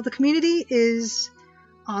a whole... The community is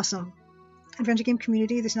awesome. Adventure game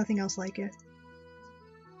community, there's nothing else like it.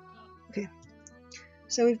 Okay,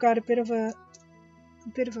 so we've got a bit of a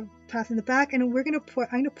path in the back, and I'm gonna put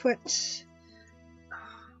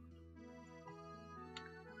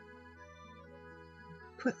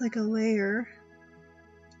like a layer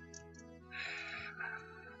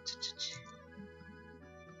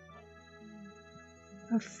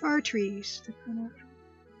of far trees to kind of...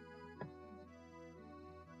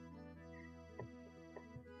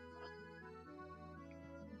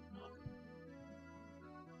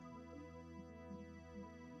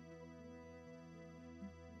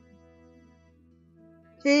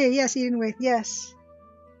 Hey, yes, Edenwaith, yes.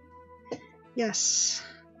 Yes.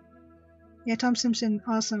 Yeah, Tom Simpson,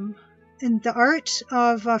 awesome. And the art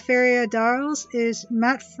of Feria Darls is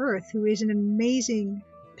Matt Firth, who is an amazing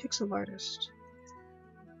pixel artist,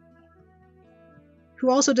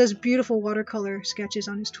 who also does beautiful watercolor sketches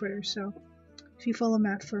on his Twitter. So if you follow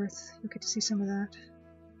Matt Firth, you'll get to see some of that.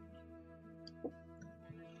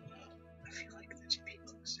 I feel like that should be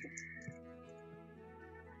closer.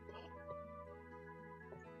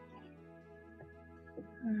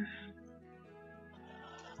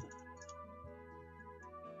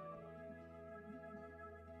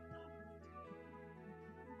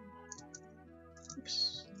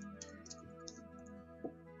 Oops.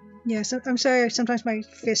 Yeah, so I'm sorry, sometimes my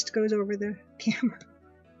fist goes over the camera.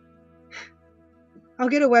 I'll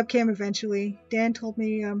get a webcam eventually. Dan told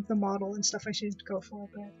me the model and stuff I should go for,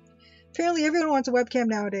 but apparently everyone wants a webcam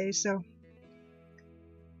nowadays, so...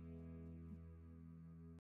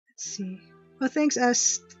 Let's see. Well, thanks,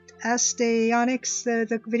 Asteonix,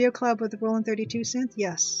 the video club with the Roland 32 synth.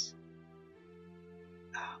 Yes.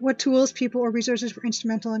 What tools, people, or resources were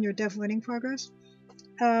instrumental in your dev learning progress?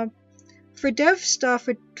 For dev stuff,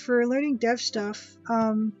 for learning dev stuff,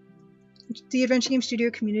 the Adventure Game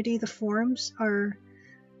Studio community, the forums are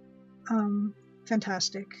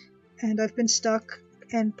fantastic. And I've been stuck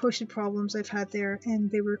and posted problems I've had there,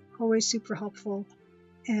 and they were always super helpful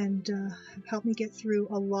and have helped me get through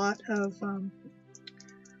a lot of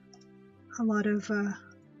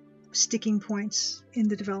sticking points in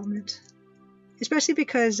the development. Especially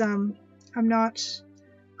because I'm not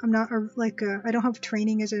I don't have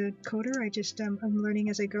training as a coder. I just I'm learning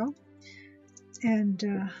as I go,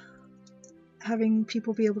 and having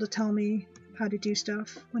people be able to tell me how to do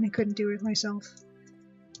stuff when I couldn't do it myself,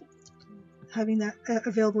 having that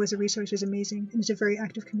available as a resource is amazing, and it's a very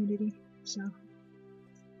active community. So,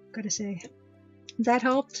 gotta say, that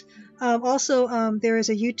helped. Also, there is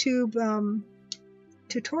a YouTube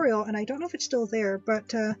tutorial, and I don't know if it's still there,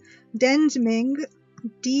 but Densming,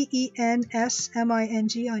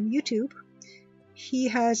 Densming on YouTube. He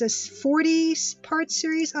has a 40-part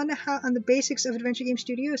series on the basics of Adventure Game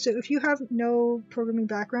Studio. So if you have no programming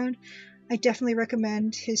background, I definitely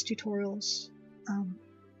recommend his tutorials.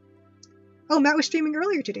 Oh, Matt was streaming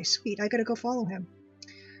earlier today. Sweet, I gotta go follow him.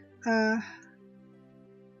 I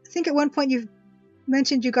think at one point you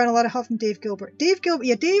mentioned you got a lot of help from Dave Gilbert.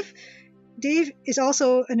 Yeah, Dave is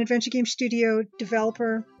also an Adventure Game Studio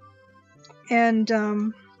developer, and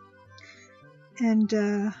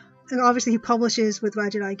obviously he publishes with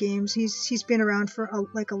Vajidai Games. He's been around for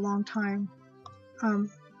a long time,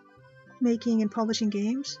 making and publishing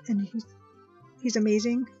games, and he's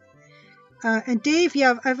amazing. And Dave,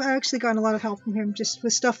 yeah, I've actually gotten a lot of help from him, just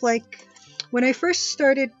with stuff like when I first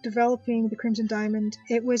started developing the Crimson Diamond.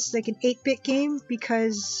 It was like an 8-bit game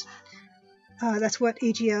because That's what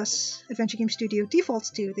AGS, Adventure Game Studio,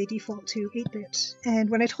 defaults to. They default to 8-bit. And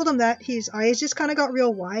when I told him that, his eyes just kind of got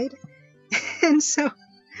real wide. And so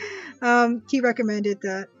he recommended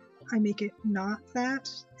that I make it not that.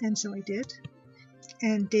 And so I did.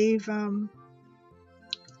 And Dave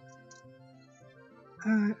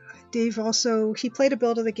also, he played a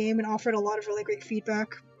build of the game and offered a lot of really great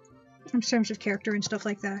feedback in terms of character and stuff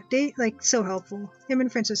like that. Dave, like, so helpful. Him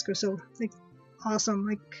and Francisco, so, like, awesome.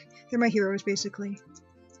 Like, they're my heroes, basically.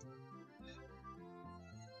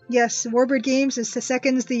 Yes, Warbird Games is the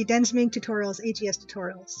seconds the Densming tutorials, AGS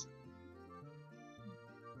tutorials.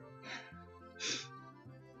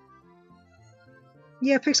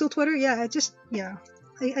 Yeah, Pixel Twitter. Yeah,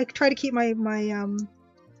 I try to keep my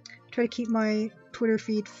Twitter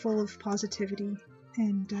feed full of positivity,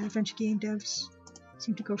 and Adventure Game devs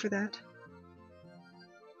seem to go for that.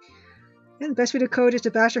 Yeah, the best way to code is to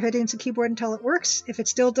bash your head against the keyboard until it works. If it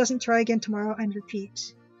still doesn't, try again tomorrow and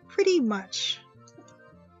repeat. Pretty much.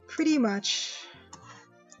 Pretty much.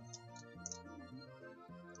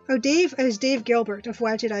 Oh, Dave is Dave Gilbert of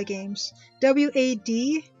Wadjet Eye Games.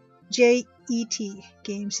 WADJET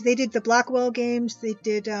Games. They did the Blackwell games. They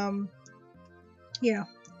did, yeah.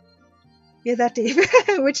 Yeah, that Dave.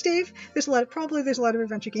 Which Dave? There's a lot of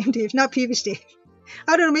Adventure Game Dave, not Peevish Dave.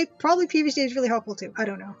 I don't know, probably Peevish Dave is really helpful too. I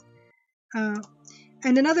don't know.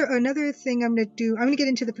 And another thing I'm gonna get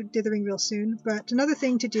into the dithering real soon, but another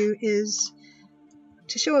thing to do is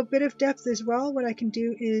to show a bit of depth as well. What I can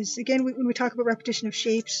do is, again, when we talk about repetition of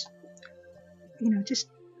shapes, just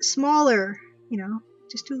smaller,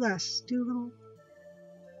 just do less, do little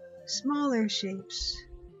smaller shapes,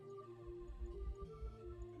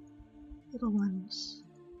 little ones.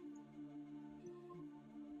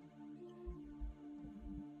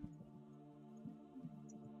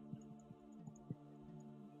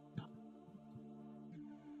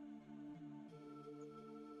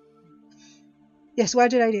 Yes, why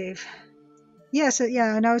did I, Dave? Yes,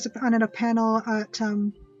 yeah, and I was on a panel at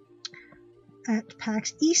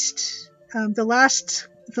PAX East, the last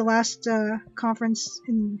conference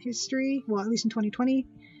in history, well, at least in 2020,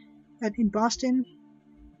 in Boston,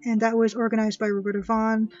 and that was organized by Roberta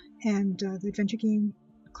Vaughn and the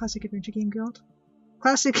Classic Adventure Game Guild,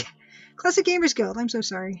 Classic Gamers Guild. I'm so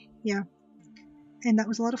sorry. Yeah, and that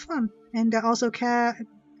was a lot of fun, and also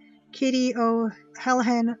Katie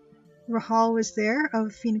O'Hallahan Rahal was there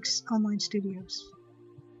of Phoenix Online Studios,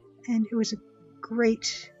 and it was a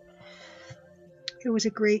great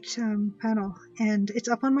panel, and it's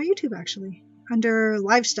up on my YouTube actually under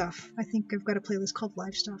live stuff. I think I've got a playlist called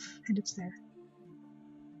live stuff, and it's there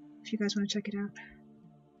if you guys want to check it out.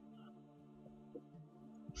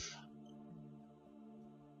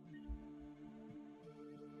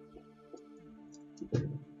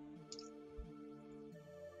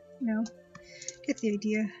 Get the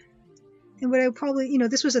idea. And what I would probably,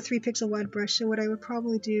 this was a 3-pixel wide brush, so what I would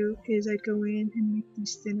probably do is I'd go in and make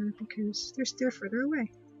these thinner because they're further away.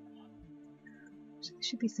 So they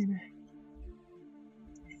should be thinner.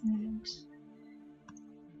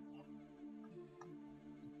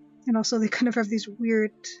 And also they kind of have these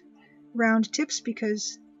weird round tips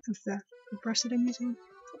because of the brush that I'm using.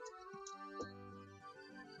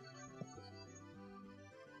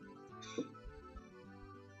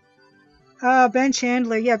 Ben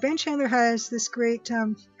Chandler. Yeah, Ben Chandler has this great,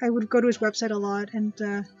 I would go to his website a lot, and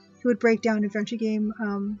he would break down adventure game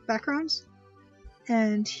backgrounds.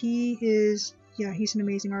 And he's an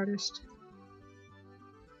amazing artist.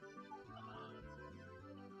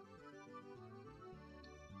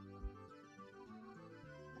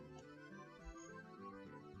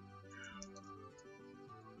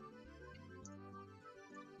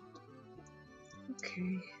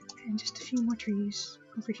 Okay, and just a few more trees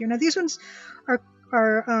over here. Now these ones are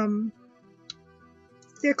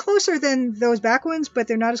they're closer than those back ones, but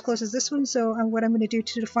they're not as close as this one. So what I'm going to do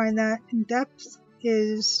to define that in depth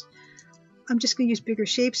is I'm just going to use bigger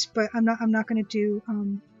shapes, but I'm not going to do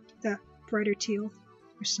that brighter teal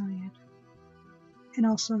or cyan. And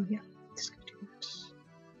also, yeah, just going to do that.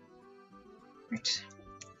 Right.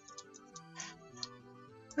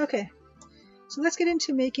 Okay. So let's get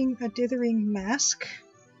into making a dithering mask.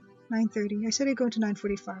 9:30. I said I'd go into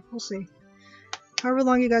 9:45. We'll see. However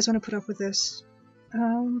long you guys want to put up with this.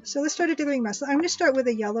 So let's start a dithering mask. I'm going to start with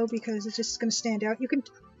a yellow because it's just going to stand out. You can,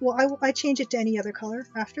 well, I change it to any other color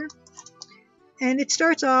after. And it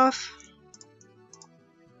starts off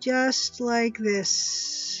just like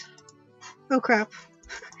this. Oh crap.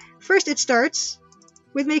 First it starts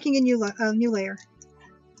with making a new layer.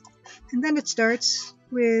 And then it starts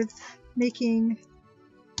with making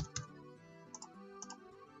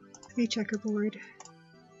a checkerboard.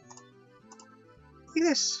 like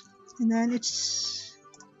this. And then it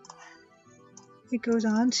goes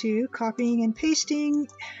on to copying and pasting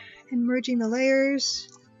and merging the layers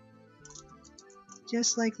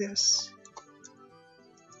just like this.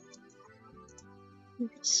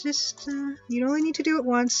 It's just, you only need to do it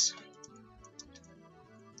once.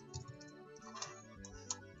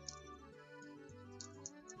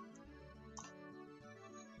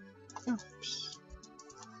 Oops.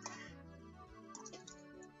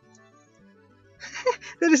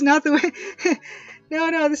 That is not the way.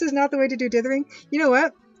 No, this is not the way to do dithering. You know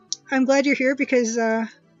what? I'm glad you're here because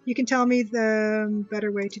you can tell me the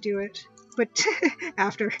better way to do it, but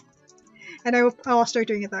after, and I'll start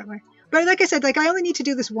doing it that way. But like I said, like I only need to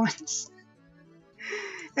do this once,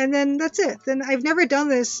 and then that's it. Then I've never done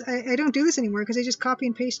this. I don't do this anymore because I just copy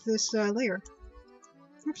and paste this layer.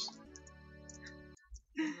 Oops.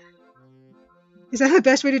 Is that the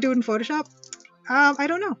best way to do it in Photoshop? I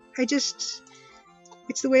don't know. It's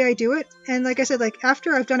the way I do it. And like I said, like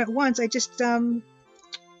after I've done it once, I just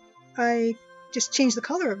change the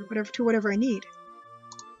color of it to whatever I need.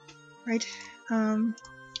 Right?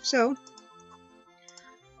 So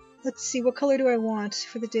let's see, what color do I want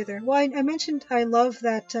for the dither? Well, I mentioned I love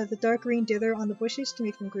that the dark green dither on the bushes to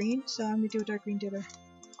make them green, so I'm going to do a dark green dither.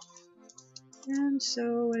 And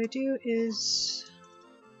so what I do is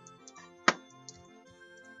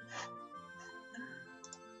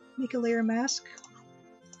make a layer mask.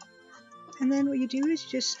 And then what you do is you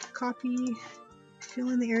just copy, fill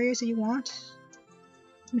in the areas that you want,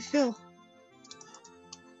 and fill.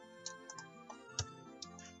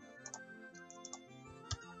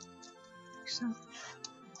 So.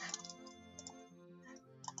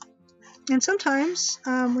 And sometimes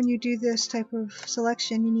when you do this type of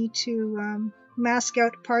selection, you need to mask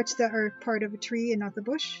out parts that are part of a tree and not the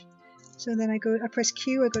bush. So then I press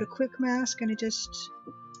Q, I go to quick mask, and I just,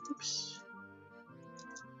 oops.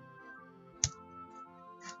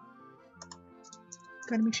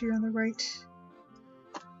 Gotta make sure you're on the right.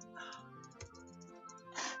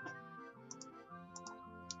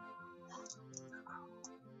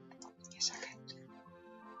 Give me a second.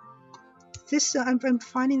 This I'm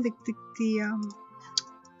finding the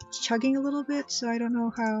chugging a little bit, so I don't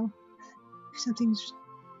know how, if something's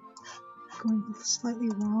going slightly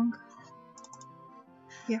wrong.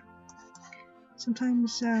 Yeah.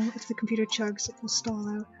 Sometimes if the computer chugs, it will stall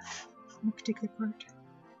out on a particular part.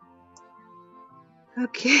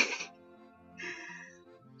 Okay.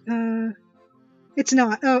 It's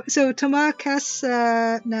not. Oh, so Toma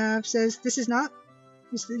Nav says this is not.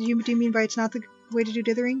 Do you mean by it's not the way to do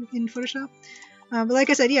dithering in Photoshop? But like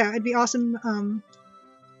I said, yeah, it'd be awesome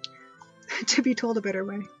to be told a better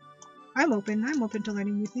way. I'm open to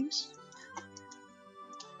learning new things.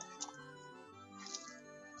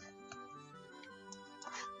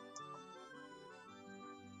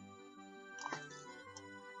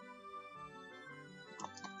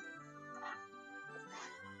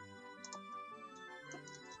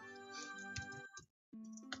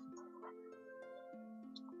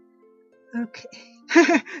 Okay.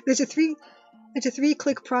 It's a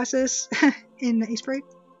three-click process in Aseprite.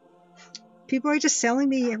 People are just selling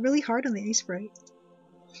me really hard on the Aseprite.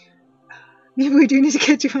 Maybe we do need to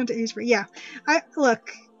get you onto Aseprite. Yeah. Look.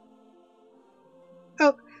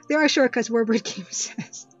 Oh, there are shortcuts, Warbird Game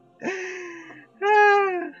says.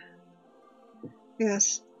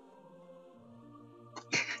 Yes.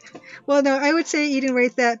 Well, no, I would say, Eden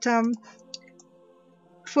Wraith, that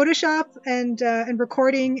Photoshop and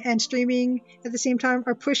recording and streaming at the same time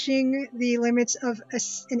are pushing the limits of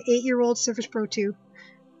an 8-year-old Surface Pro 2.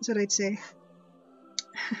 That's what I'd say.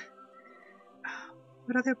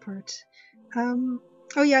 What other part?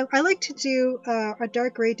 Oh yeah, I like to do a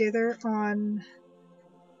dark gray dither on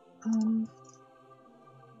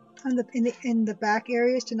in the back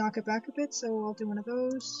areas to knock it back a bit. So I'll do one of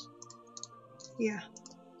those. Yeah.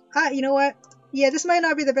 You know what? Yeah, this might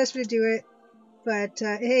not be the best way to do it, but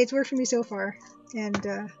hey, it's worked for me so far, and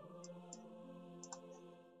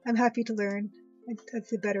I'm happy to learn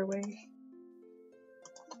the better way.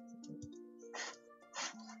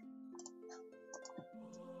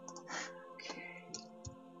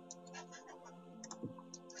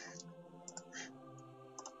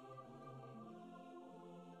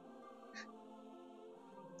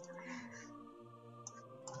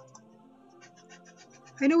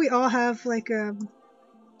 I know we all have like a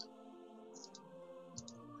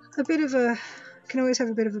bit of can always have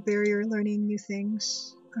a bit of a barrier learning new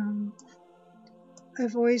things.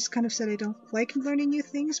 I've always kind of said I don't like learning new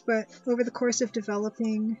things, but over the course of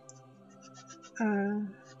developing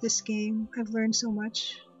this game, I've learned so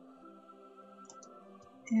much.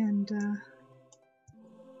 And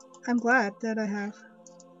I'm glad that I have.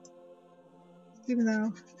 Even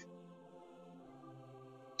though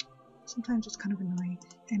sometimes it's kind of annoying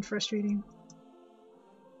and frustrating.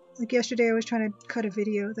 Like yesterday I was trying to cut a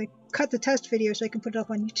video, like cut the test video so I can put it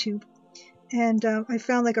up on YouTube. And I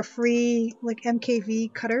found like a free like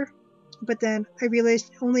MKV cutter, but then I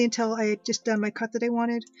realized only until I had just done my cut that I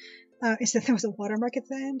wanted, is that there was a watermark at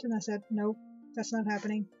the end, and I said, nope, that's not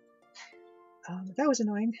happening. That was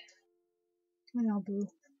annoying. And I'll boo.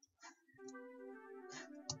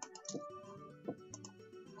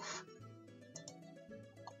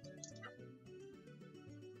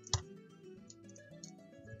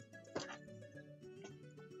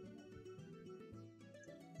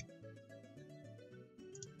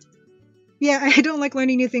 Yeah, I don't like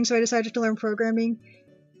learning new things, so I decided to learn programming.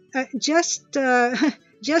 Just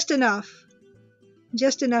enough.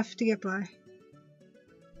 Just enough to get by.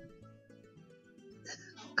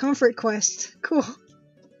 Comfort Quest. Cool.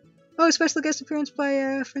 Oh, special guest appearance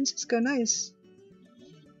by Francisco. Nice.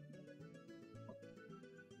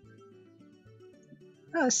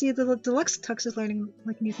 Oh, see, the Deluxe Tux is learning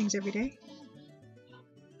like new things every day.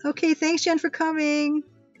 Okay, thanks, Jen, for coming.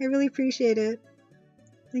 I really appreciate it.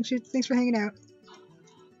 Thanks for hanging out.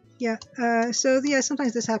 Yeah, so yeah,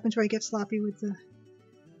 sometimes this happens where I get sloppy with the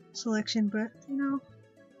selection, but, you know,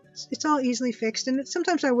 it's all easily fixed, and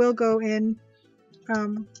sometimes I will go in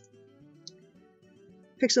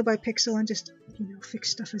pixel by pixel and just, you know,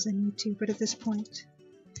 fix stuff as I need to, but at this point...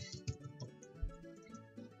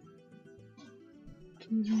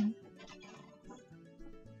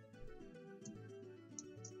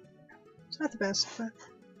 It's not the best, but...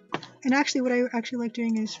 And actually, what I actually like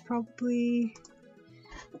doing is probably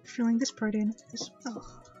filling this part in as well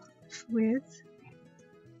with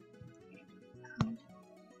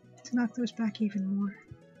to knock those back even more.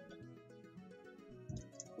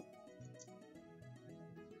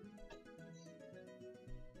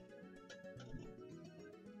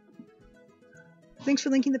 Thanks for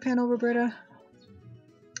linking the panel, Roberta.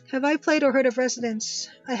 Have I played or heard of Residence?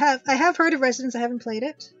 I have heard of Residence. I haven't played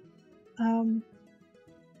it.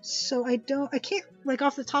 So I can't, like,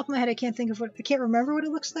 off the top of my head, I can't remember what it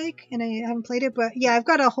looks like, and I haven't played it, but yeah, I've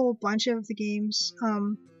got a whole bunch of the games,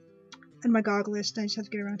 in my GOG list. I just have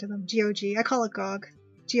to get around to them. GOG. I call it GOG.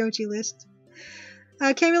 GOG list.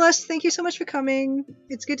 Camulus, thank you so much for coming.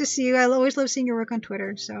 It's good to see you. I always love seeing your work on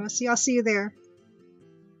Twitter, so I'll see you there.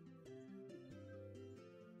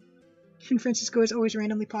 And Francisco is always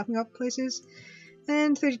randomly popping up places.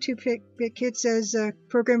 And 32-bit kid says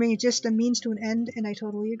programming is just a means to an end, and I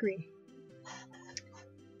totally agree.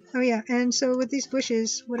 Oh yeah, and so with these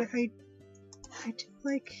bushes, what I do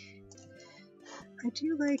like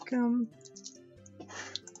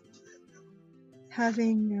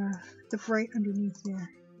having the bright underneath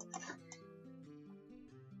there.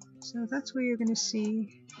 So that's where you're gonna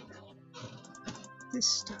see this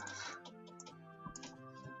stuff.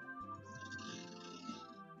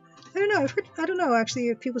 I don't know actually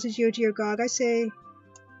if people say GOG or GOG. I say,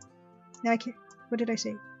 now I can't, what did I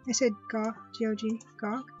say? I said GOG, GOG.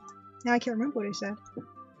 Now I can't remember what I said.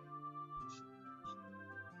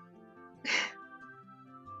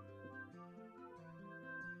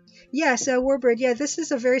 Yeah, so Warbird, yeah, this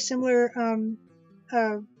is a very similar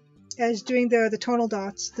as doing the tonal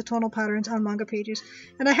dots, the tonal patterns on manga pages.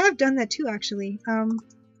 And I have done that too, actually.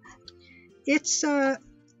 It's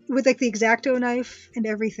with like the X-Acto knife and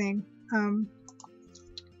everything.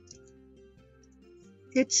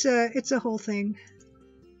 It's a whole thing.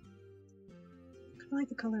 I like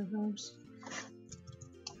the color of those.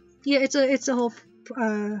 Yeah, it's a whole,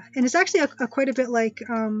 and it's actually quite a bit like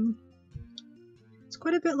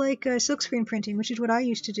silkscreen printing, which is what I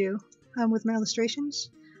used to do with my illustrations.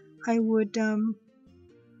 I would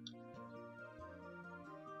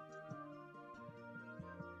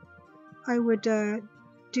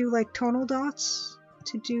do like tonal dots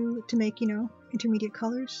to make, you know, intermediate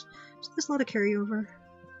colors. So there's a lot of carryover.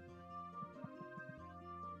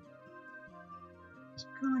 So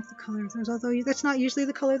I kind of like the color of those, although that's not usually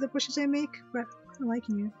the color of the bushes I make, but I'm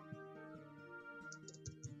liking it.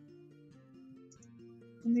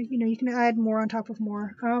 And then, you know, you can add more on top of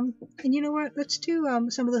more. And you know what? Let's do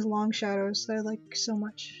some of those long shadows that I like so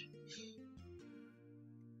much.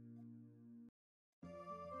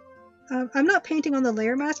 I'm not painting on the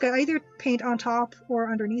layer mask. I either paint on top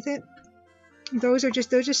or underneath it. Those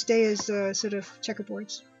just stay as sort of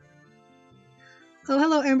checkerboards. Oh,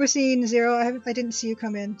 hello, Ambersine Zero. I didn't see you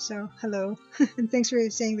come in, so hello. And thanks for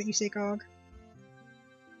saying that you say GOG.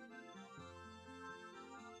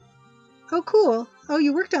 Oh, cool. Oh,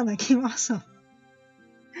 you worked on that game. Awesome.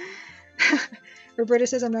 Roberta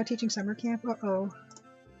says I'm not teaching summer camp. Uh-oh.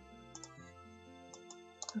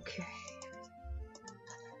 Okay.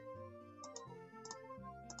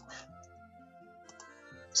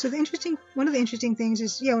 So one of the interesting things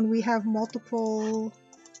is, yeah, when we have multiple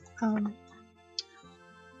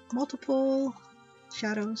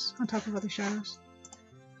shadows on top of other shadows.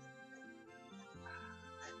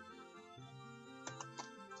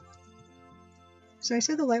 So I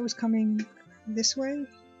said the light was coming this way,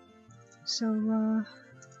 so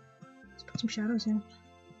let's put some shadows in.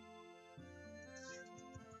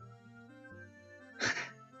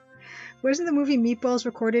 Wasn't the movie Meatballs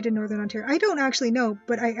recorded in Northern Ontario? I don't actually know,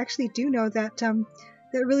 but I actually do know that that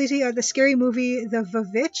really the scary movie The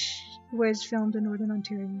Vavitch was filmed in Northern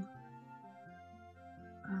Ontario.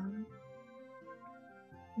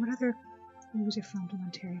 What other movies are filmed in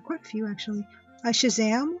Ontario? Quite a few, actually.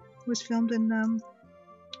 Shazam was filmed in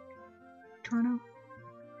Toronto.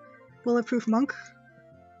 Bulletproof Monk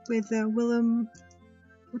with Willem,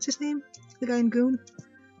 what's his name? The guy in Goon.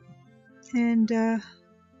 And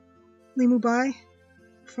Lee Mubai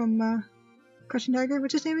from Crouching Tiger.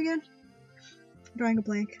 What's his name again? I'm drawing a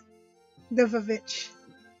blank. The Vavitch.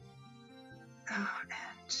 Oh, and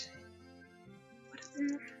what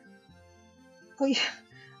other? Oh yeah,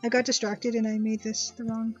 I got distracted and I made this the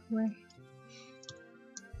wrong way.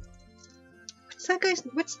 What's that guy's?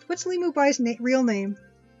 What's Lee Mubai's real name?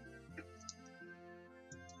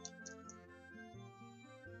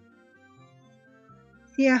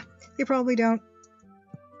 Yeah, they probably don't.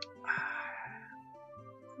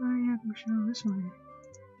 Oh yeah, I'm showing this one.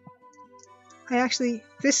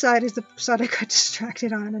 This side is the side I got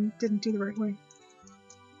distracted on and didn't do the right way.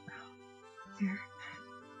 There.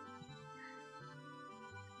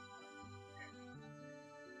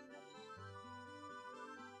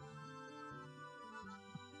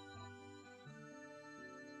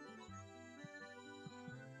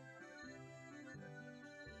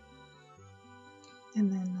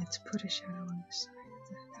 And then let's put a shadow on this side of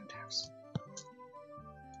the outhouse.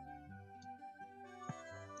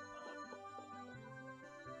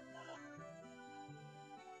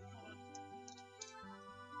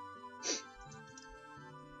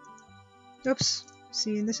 Oops.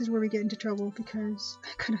 See, and this is where we get into trouble because I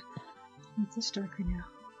kind of make this darker now.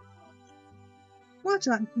 Well, it's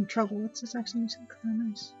not in trouble. It's just actually kind of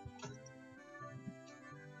nice.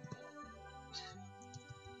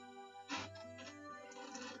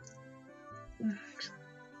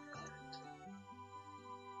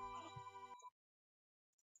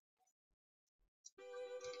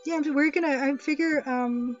 Yeah, I figure,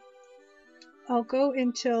 I'll go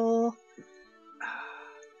until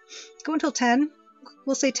 10.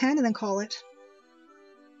 We'll say 10 and then call it.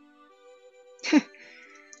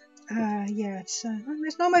 Yeah, it's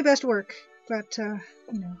not my best work, but, you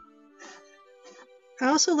know. I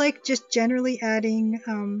also like just generally adding,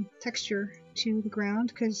 texture to the ground,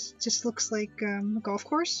 because it just looks like, a golf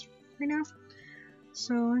course right now.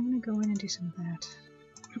 So I'm gonna go in and do some of that.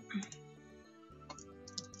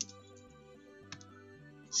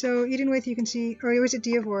 So Edenwith, you can see, or was it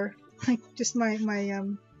Diavor? Like, just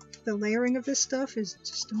the layering of this stuff is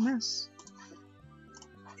just a mess.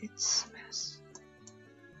 It's a mess.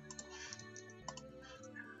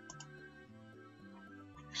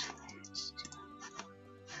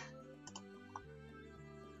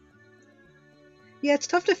 Yeah, it's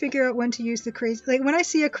tough to figure out when to use the crazy. Like when I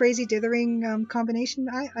see a crazy dithering combination,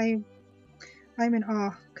 I'm in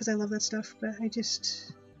awe because I love that stuff. But I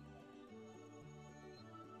just.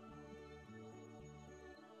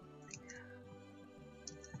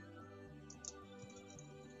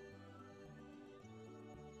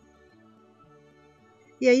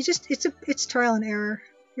 Yeah, it's trial and error.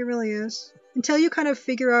 It really is. Until you kind of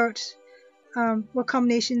figure out what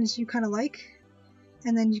combinations you kind of like,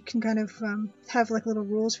 and then you can kind of have like little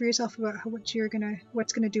rules for yourself about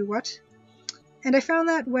what's gonna do what. And I found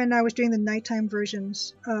that when I was doing the nighttime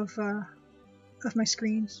versions of my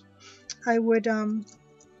screens, I'd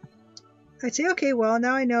say, okay, well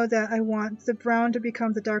now I know that I want the brown to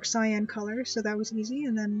become the dark cyan color, so that was easy.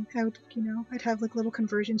 And then I'd have like little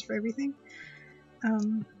conversions for everything.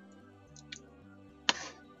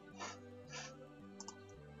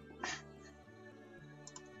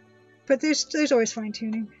 But there's always fine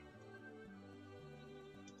tuning.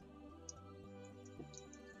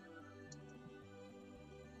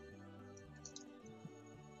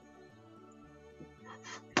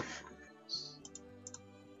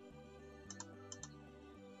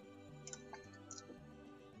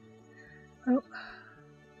 Oh.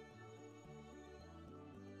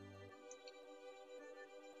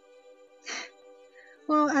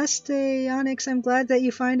 Well, Onyx, I'm glad that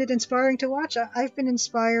you find it inspiring to watch. I've been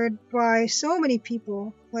inspired by so many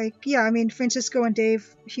people. Like, yeah, I mean, Francisco and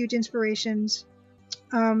Dave, huge inspirations.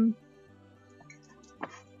 Oh,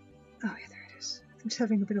 yeah, there it is. I'm just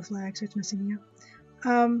having a bit of lag, so it's messing me up.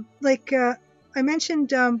 I mentioned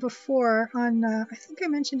before on, I think I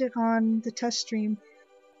mentioned it on the test stream,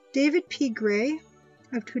 David P. Gray,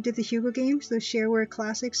 who did the Hugo games, those shareware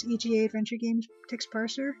classics, EGA adventure games, text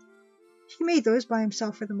parser. He made those by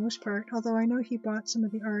himself for the most part, although I know he bought some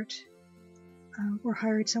of the art or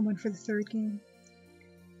hired someone for the third game.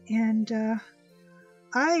 And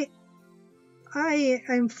I'm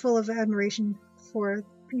full of admiration for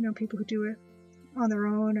people who do it on their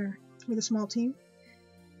own or with a small team.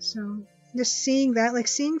 So just seeing that, like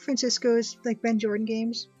seeing Francisco's like Ben Jordan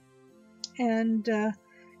games, and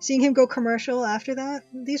seeing him go commercial after that,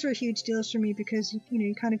 these were huge deals for me because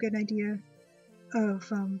you kind of get an idea of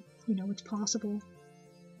what's possible.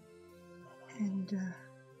 And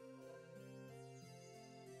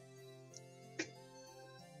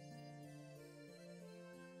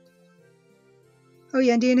oh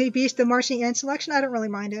yeah, and DNA Beast, the Marching Ant selection, I don't really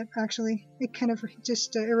mind it, actually. It kind of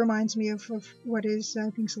just, it reminds me of what is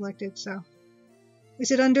being selected, so.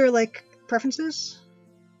 Is it under, like, preferences?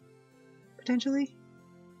 Potentially?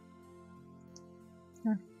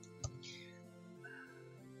 Yeah.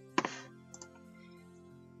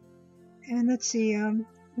 And let's see,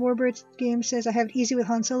 Warbird game says I have it easy with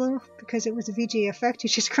Han Solo because it was a VGA effect. You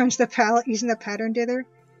just crunch the palette using the pattern dither,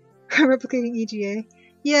 replicating EGA.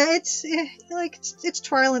 Yeah, it's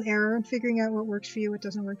trial and error and figuring out what works for you, what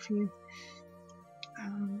doesn't work for you.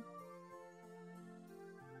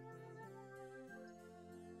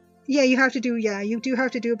 Yeah, you do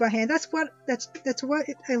have to do it by hand. That's what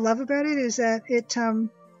I love about it, is that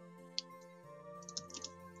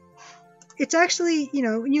it's actually,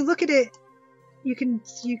 when you look at it, you can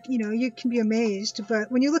be amazed,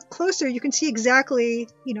 but when you look closer, you can see exactly,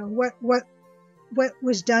 what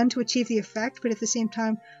was done to achieve the effect, but at the same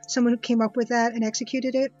time, someone who came up with that and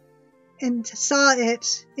executed it and saw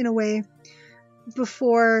it in a way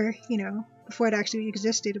before it actually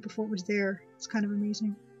existed, before it was there. It's kind of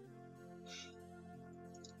amazing.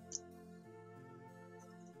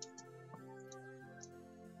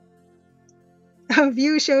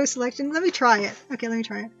 View show selection. Let me try it. Okay, let me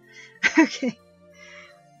try it. Okay.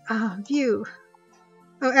 View.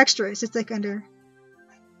 Oh, extras. It's like under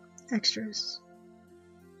extras.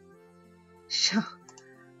 Show.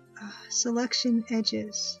 Selection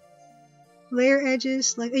edges. Layer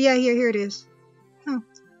edges. Like, yeah, here it is. Oh.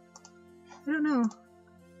 I don't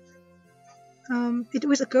know. It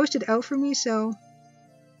was ghosted out for me, so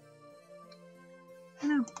I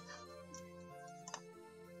don't know.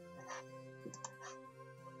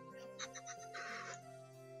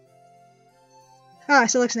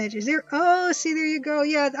 Selection edges. There. Oh, see, there you go.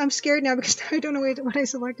 Yeah, I'm scared now because I don't know what I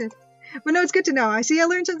selected. But no, it's good to know. I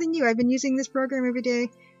learned something new. I've been using this program every day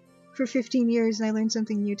for 15 years, and I learned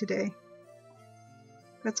something new today.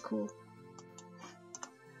 That's cool.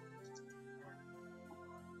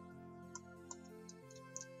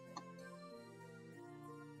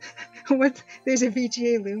 What? There's a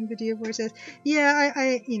VGA loom, the Diabor says. Yeah,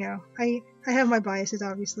 I have my biases,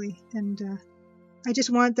 obviously, and I just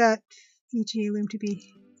want that VGA loom to be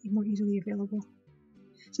more easily available.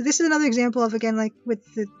 So this is another example of, again, like with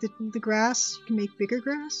the grass, you can make bigger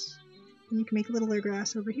grass, and you can make littler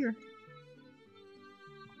grass over here.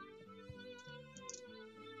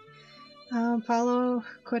 Paulo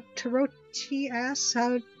Quattrochi asks,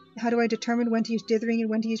 how do I determine when to use dithering and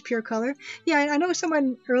when to use pure color? Yeah, I know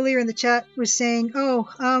someone earlier in the chat was saying,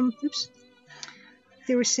 oops.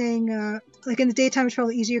 They were saying, like in the daytime it's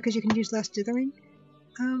probably easier because you can use less dithering.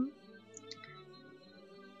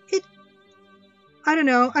 I don't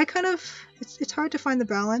know. It's hard to find the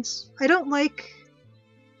balance. I don't like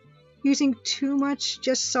using too much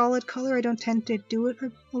just solid color. I don't tend to do it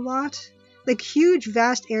a lot. Like huge,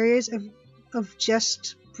 vast areas of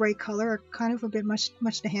just bright color are kind of a bit much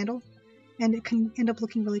to handle, and it can end up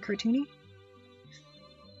looking really cartoony.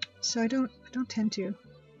 So I don't tend to.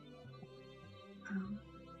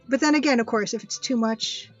 But then again, of course, if it's too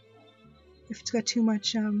much, if it's got too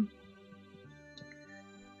much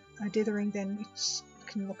dithering, then it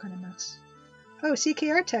can look kind of nuts. Oh,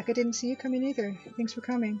 CKR Tech, I didn't see you come in either. Thanks for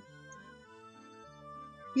coming.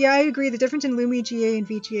 Yeah, I agree. The difference in Lumi GA and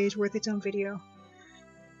VGA is worth its own video.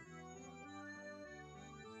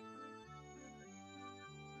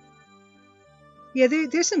 Yeah,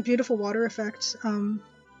 there's some beautiful water effects.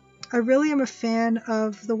 I really am a fan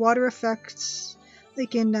of the water effects,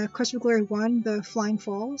 like in Quest for Glory 1, the Flying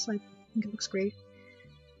Falls. I think it looks great.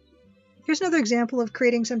 Here's another example of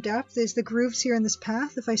creating some depth, is the grooves here in this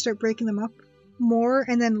path. If I start breaking them up more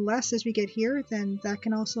and then less as we get here, then that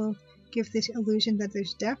can also give this illusion that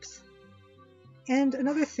there's depth. And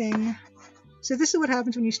another thing, so this is what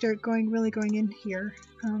happens when you start really going in here.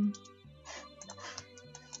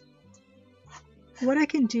 What I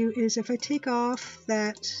can do is, if I take off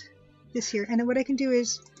this here, and what I can do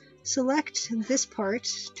is select this part,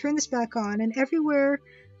 turn this back on, and everywhere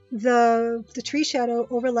the tree shadow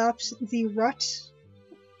overlaps the rut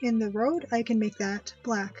in the road, I can make that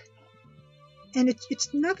black. And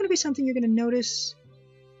it's not going to be something you're going to notice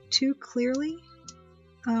too clearly,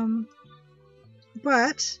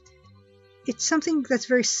 but it's something that's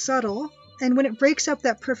very subtle, and when it breaks up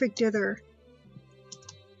that perfect dither,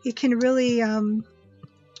 it can really,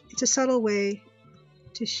 it's a subtle way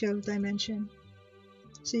to show dimension.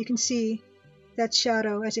 So you can see that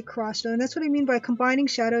shadow as it crossed, and that's what I mean by combining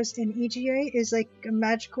shadows in EGA is like a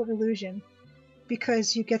magical illusion,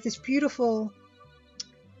 because you get this beautiful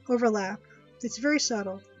overlap. It's very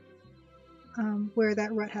subtle where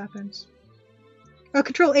that rut happens. Oh,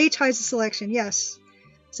 Control H hides the selection, yes.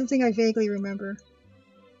 Something I vaguely remember.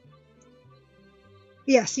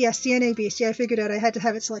 Yes, DNA Beast. Yeah, I figured out I had to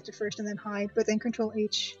have it selected first and then hide, but then Control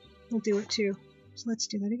H will do it too. So let's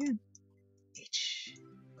do that again. H.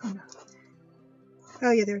 Oh no.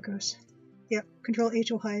 Oh yeah, there it goes. Yep, Control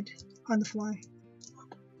H will hide on the fly.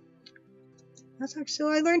 That's actually, so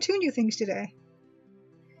I learned 2 new things today.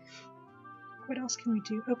 What else can we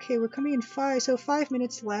do? Okay, we're coming in 5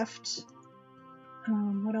 minutes left.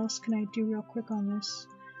 What else can I do real quick on this?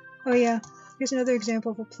 Oh yeah, here's another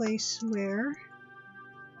example of a place where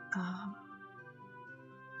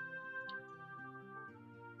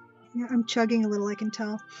yeah, I'm chugging a little, I can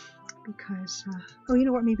tell, because oh, you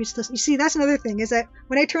know what, maybe it's this. You see, that's another thing, is that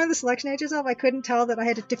when I turned the selection edges off, I couldn't tell that I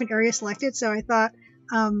had a different area selected, so I thought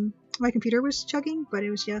my computer was chugging, but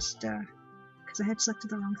it was just because I had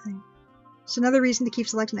selected the wrong thing. So another reason to keep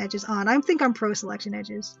selection edges on. I think I'm pro selection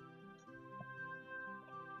edges.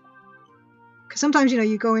 Because sometimes, you know,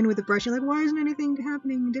 you go in with a brush, you're like, why isn't anything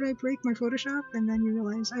happening? Did I break my Photoshop? And then you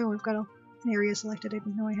realize, oh, I've got an area selected I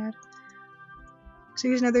didn't know I had. So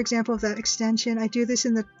here's another example of that extension. I do this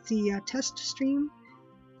in the test stream,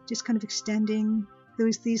 just kind of extending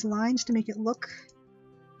these lines to make it look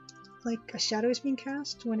like a shadow is being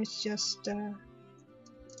cast when it's just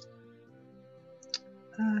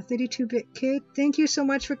 32-bit kid. Thank you so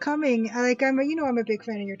much for coming. I'm a big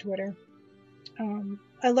fan of your Twitter.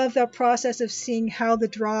 I love that process of seeing how the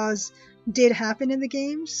draws did happen in the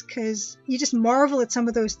games, because you just marvel at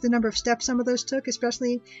the number of steps some of those took,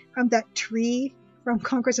 especially that tree from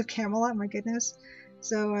Conquest of Camelot. My goodness.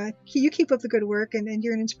 So you keep up the good work, and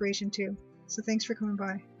you're an inspiration too. So thanks for coming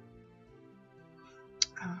by.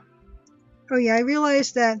 Oh yeah, I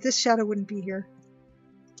realized that this shadow wouldn't be here.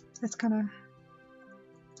 That's kind of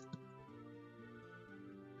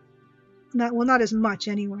not as much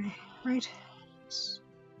anyway, right?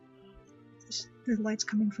 The light's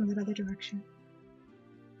coming from that other direction.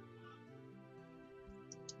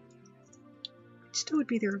 It still would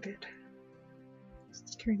be there a bit.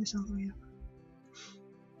 Let's carry this all the way up.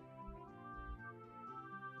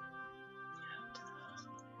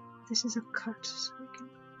 This is a cut, so we can.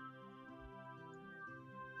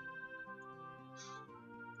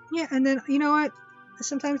 Yeah, and then you know what?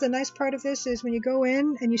 Sometimes the nice part of this is when you go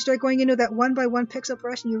in and you start going into that 1x1 pixel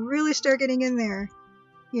brush, and you really start getting in there.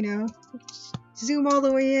 You know, zoom all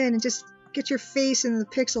the way in and just get your face in the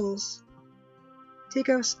pixels. Take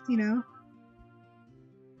us, you know,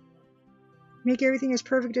 make everything as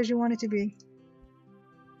perfect as you want it to be.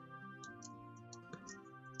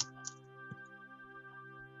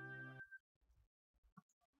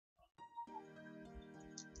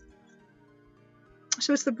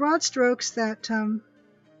 So it's the broad strokes that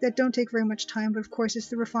don't take very much time, but of course it's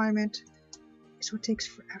the refinement is what takes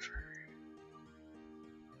forever.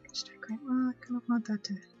 Well, I kind of want that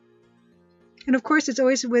to. And of course, it's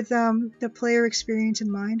always with the player experience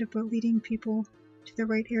in mind, about leading people to the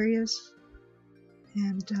right areas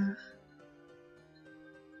and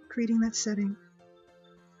creating that setting.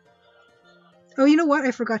 Oh, you know what?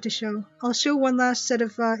 I forgot to show. I'll show one last set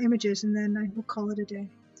of images, and then I will call it a day.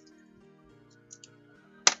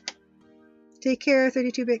 Take care,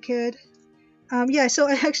 32-bit kid. Yeah, so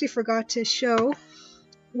I actually forgot to show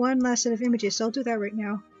one last set of images, so I'll do that right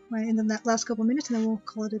now. In the last couple minutes, and then we'll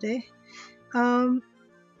call it a day.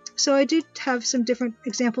 So I do have some different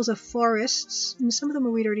examples of forests, and some of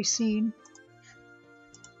them we'd already seen.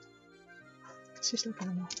 Let's just look at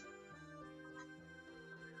them all.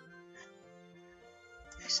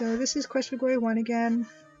 So this is Quest for Glory 1 again.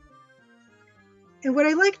 And what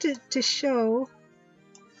I like to show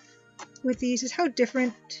with these is how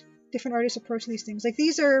different artists approach these things. Like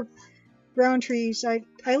these are brown trees. I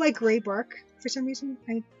like gray bark for some reason.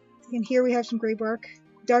 And here we have some gray bark,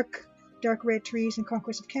 dark red trees in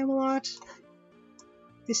Conquest of Camelot.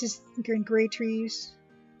 This is in gray trees.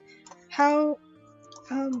 How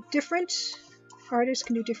different artists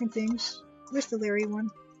can do different things. Where's the Larry one?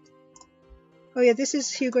 Oh yeah, this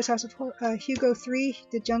is Hugo's House of Hugo 3,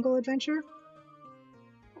 The Jungle Adventure.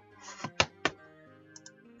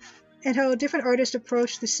 And how different artists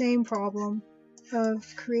approach the same problem of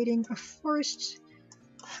creating a forest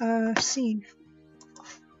scene.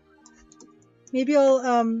 Maybe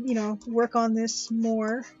I'll, work on this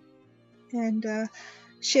more and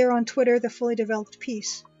share on Twitter the fully developed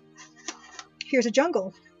piece. Here's a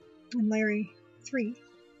jungle in Larry 3,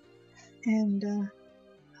 and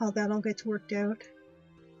how that all gets worked out.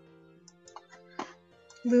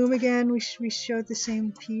 Loom again, we showed the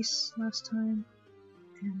same piece last time.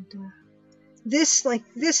 And this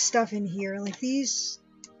stuff in here, like these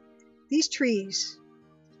trees,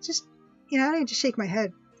 just, I just shake my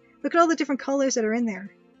head. Look at all the different colors that are in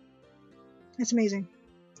there. That's amazing.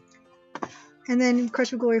 And then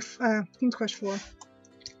Crush of Glory, King's Quest 4.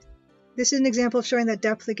 This is an example of showing that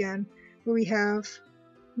depth again, where we have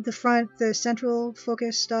the central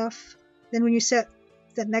focus stuff. Then when you set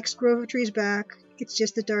that next grove of trees back, it's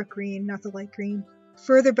just the dark green, not the light green.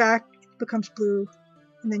 Further back, it becomes blue.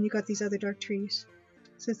 And then you got these other dark trees.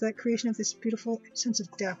 So it's that creation of this beautiful sense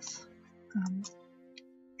of depth.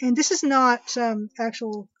 And this is not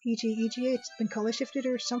actual EGA. It's been color shifted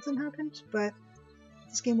or something happened, but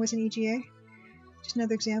this game was an EGA. Just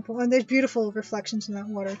another example. And there's beautiful reflections in that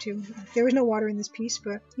water too. There was no water in this piece,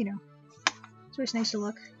 but it's always nice to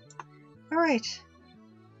look. Alright.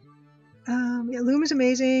 Yeah, Loom is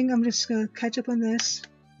amazing. I'm just gonna catch up on this.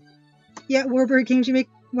 Yeah, Warbird games, you make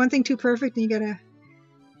one thing too perfect and you gotta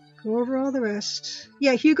go over all the rest.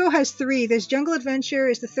 Yeah, Hugo has 3. There's Jungle Adventure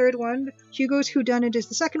is the 3rd one. Hugo's Whodunit is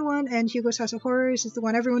the 2nd one, and Hugo's House of Horrors is the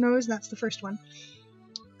one everyone knows, and that's the 1st one.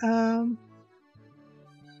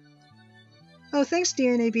 Oh, thanks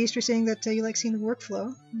DNA Beast for saying that you like seeing the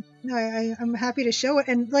workflow. I'm happy to show it,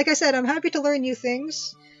 and like I said, I'm happy to learn new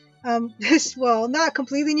things. Well, not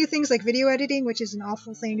completely new things like video editing, which is an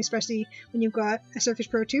awful thing, especially when you've got a Surface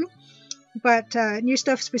Pro 2. But new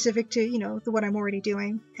stuff specific to, the what I'm already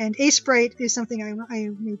doing. And Sprite is something I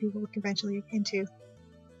maybe will look eventually into.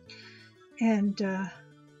 And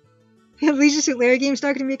Leisure Suit Larry games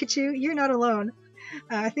talking to Mikachu, you're not alone.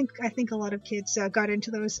 I think a lot of kids got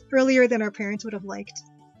into those earlier than our parents would have liked.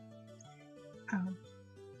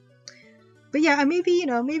 But yeah, maybe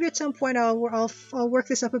at some point I'll work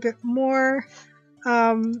this up a bit more.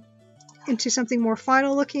 Into something more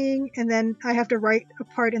final looking, and then I have to write a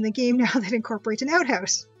part in the game now that incorporates an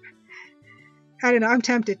outhouse. I don't know, I'm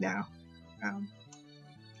tempted now.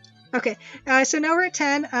 Okay, so now we're at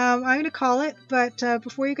 10. I'm going to call it, but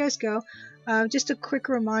before you guys go, just a quick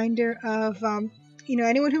reminder of,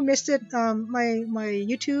 anyone who missed it, my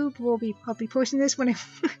YouTube I'll be posting this when I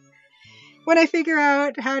when I figure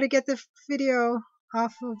out how to get the video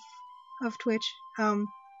off of Twitch.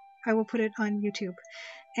 I will put it on YouTube.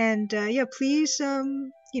 And yeah, please,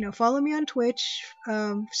 follow me on Twitch,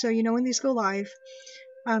 so you know when these go live.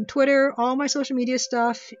 Twitter, all my social media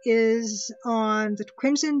stuff is on the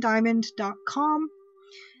crimsondiamond.com.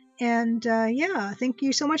 And yeah, thank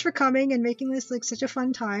you so much for coming and making this like such a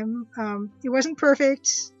fun time. It wasn't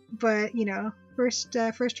perfect, but first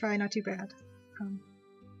try, not too bad.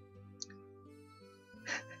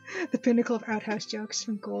 The pinnacle of outhouse jokes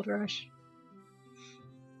from Gold Rush.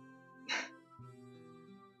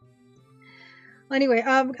 Anyway,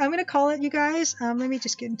 I'm gonna call it, you guys. Let me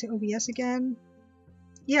just get into OBS again.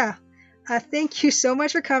 Yeah, thank you so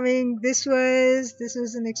much for coming. This was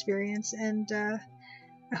an experience, and I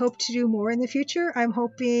hope to do more in the future. I'm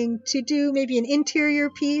hoping to do maybe an interior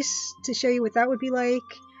piece to show you what that would be like,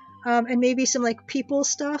 and maybe some like people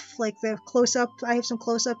stuff, like the close-up. I have some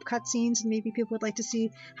close-up cutscenes, and maybe people would like to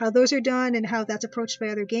see how those are done and how that's approached by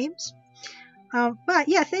other games. But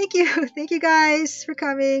yeah, thank you guys for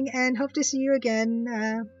coming, and hope to see you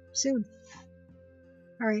again soon.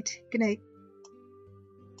 All right, good night.